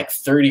over like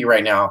 30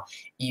 right now.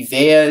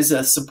 Ivea is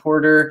a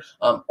supporter.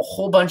 A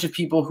whole bunch of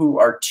people who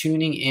are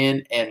tuning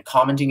in and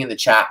commenting in the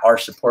chat are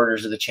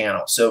supporters of the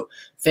channel. So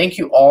thank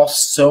you all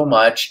so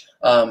much.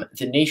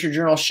 The Nature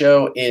Journal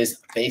Show is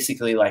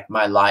basically like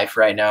my life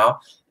right now.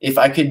 If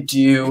I could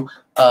do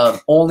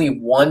only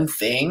one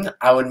thing,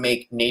 I would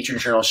make Nature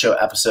Journal Show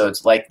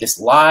episodes like this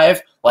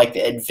live, like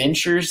the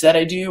adventures that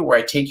I do where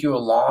I take you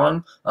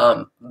along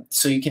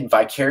so you can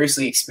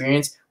vicariously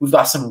experience. We've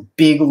got some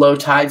big low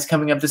tides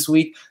coming up this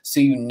week,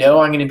 so I'm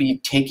going to be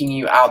taking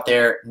you out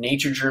there,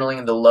 nature journaling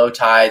in the low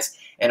tides,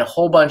 and a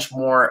whole bunch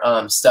more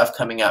stuff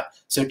coming up.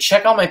 So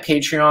check out my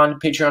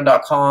Patreon,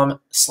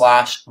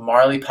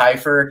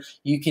 patreon.com/MarleyPifer.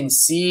 You can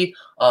see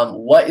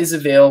what is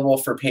available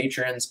for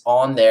patrons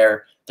on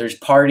there. There's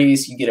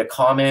parties. You get a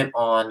comment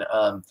on,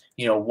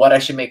 what I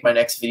should make my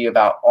next video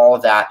about, all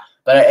of that.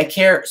 But I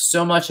care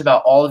so much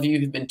about all of you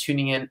who've been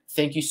tuning in.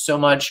 Thank you so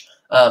much.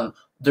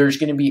 There's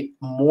going to be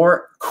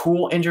more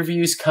cool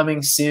interviews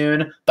coming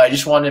soon, but I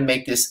just wanted to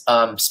make this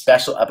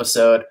special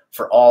episode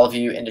for all of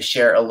you and to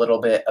share a little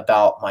bit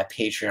about my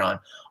Patreon.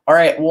 All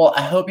right, well,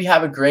 I hope you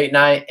have a great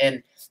night,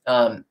 and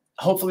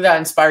hopefully that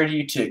inspired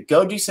you to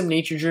go do some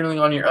nature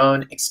journaling on your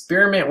own,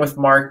 experiment with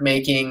mark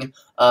making,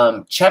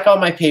 check out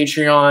my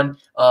Patreon,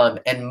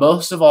 and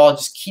most of all,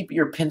 just keep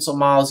your pencil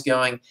miles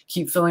going,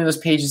 keep filling those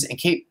pages, and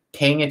keep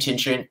paying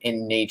attention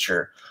in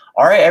nature.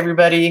 All right,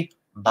 everybody,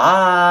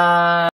 bye.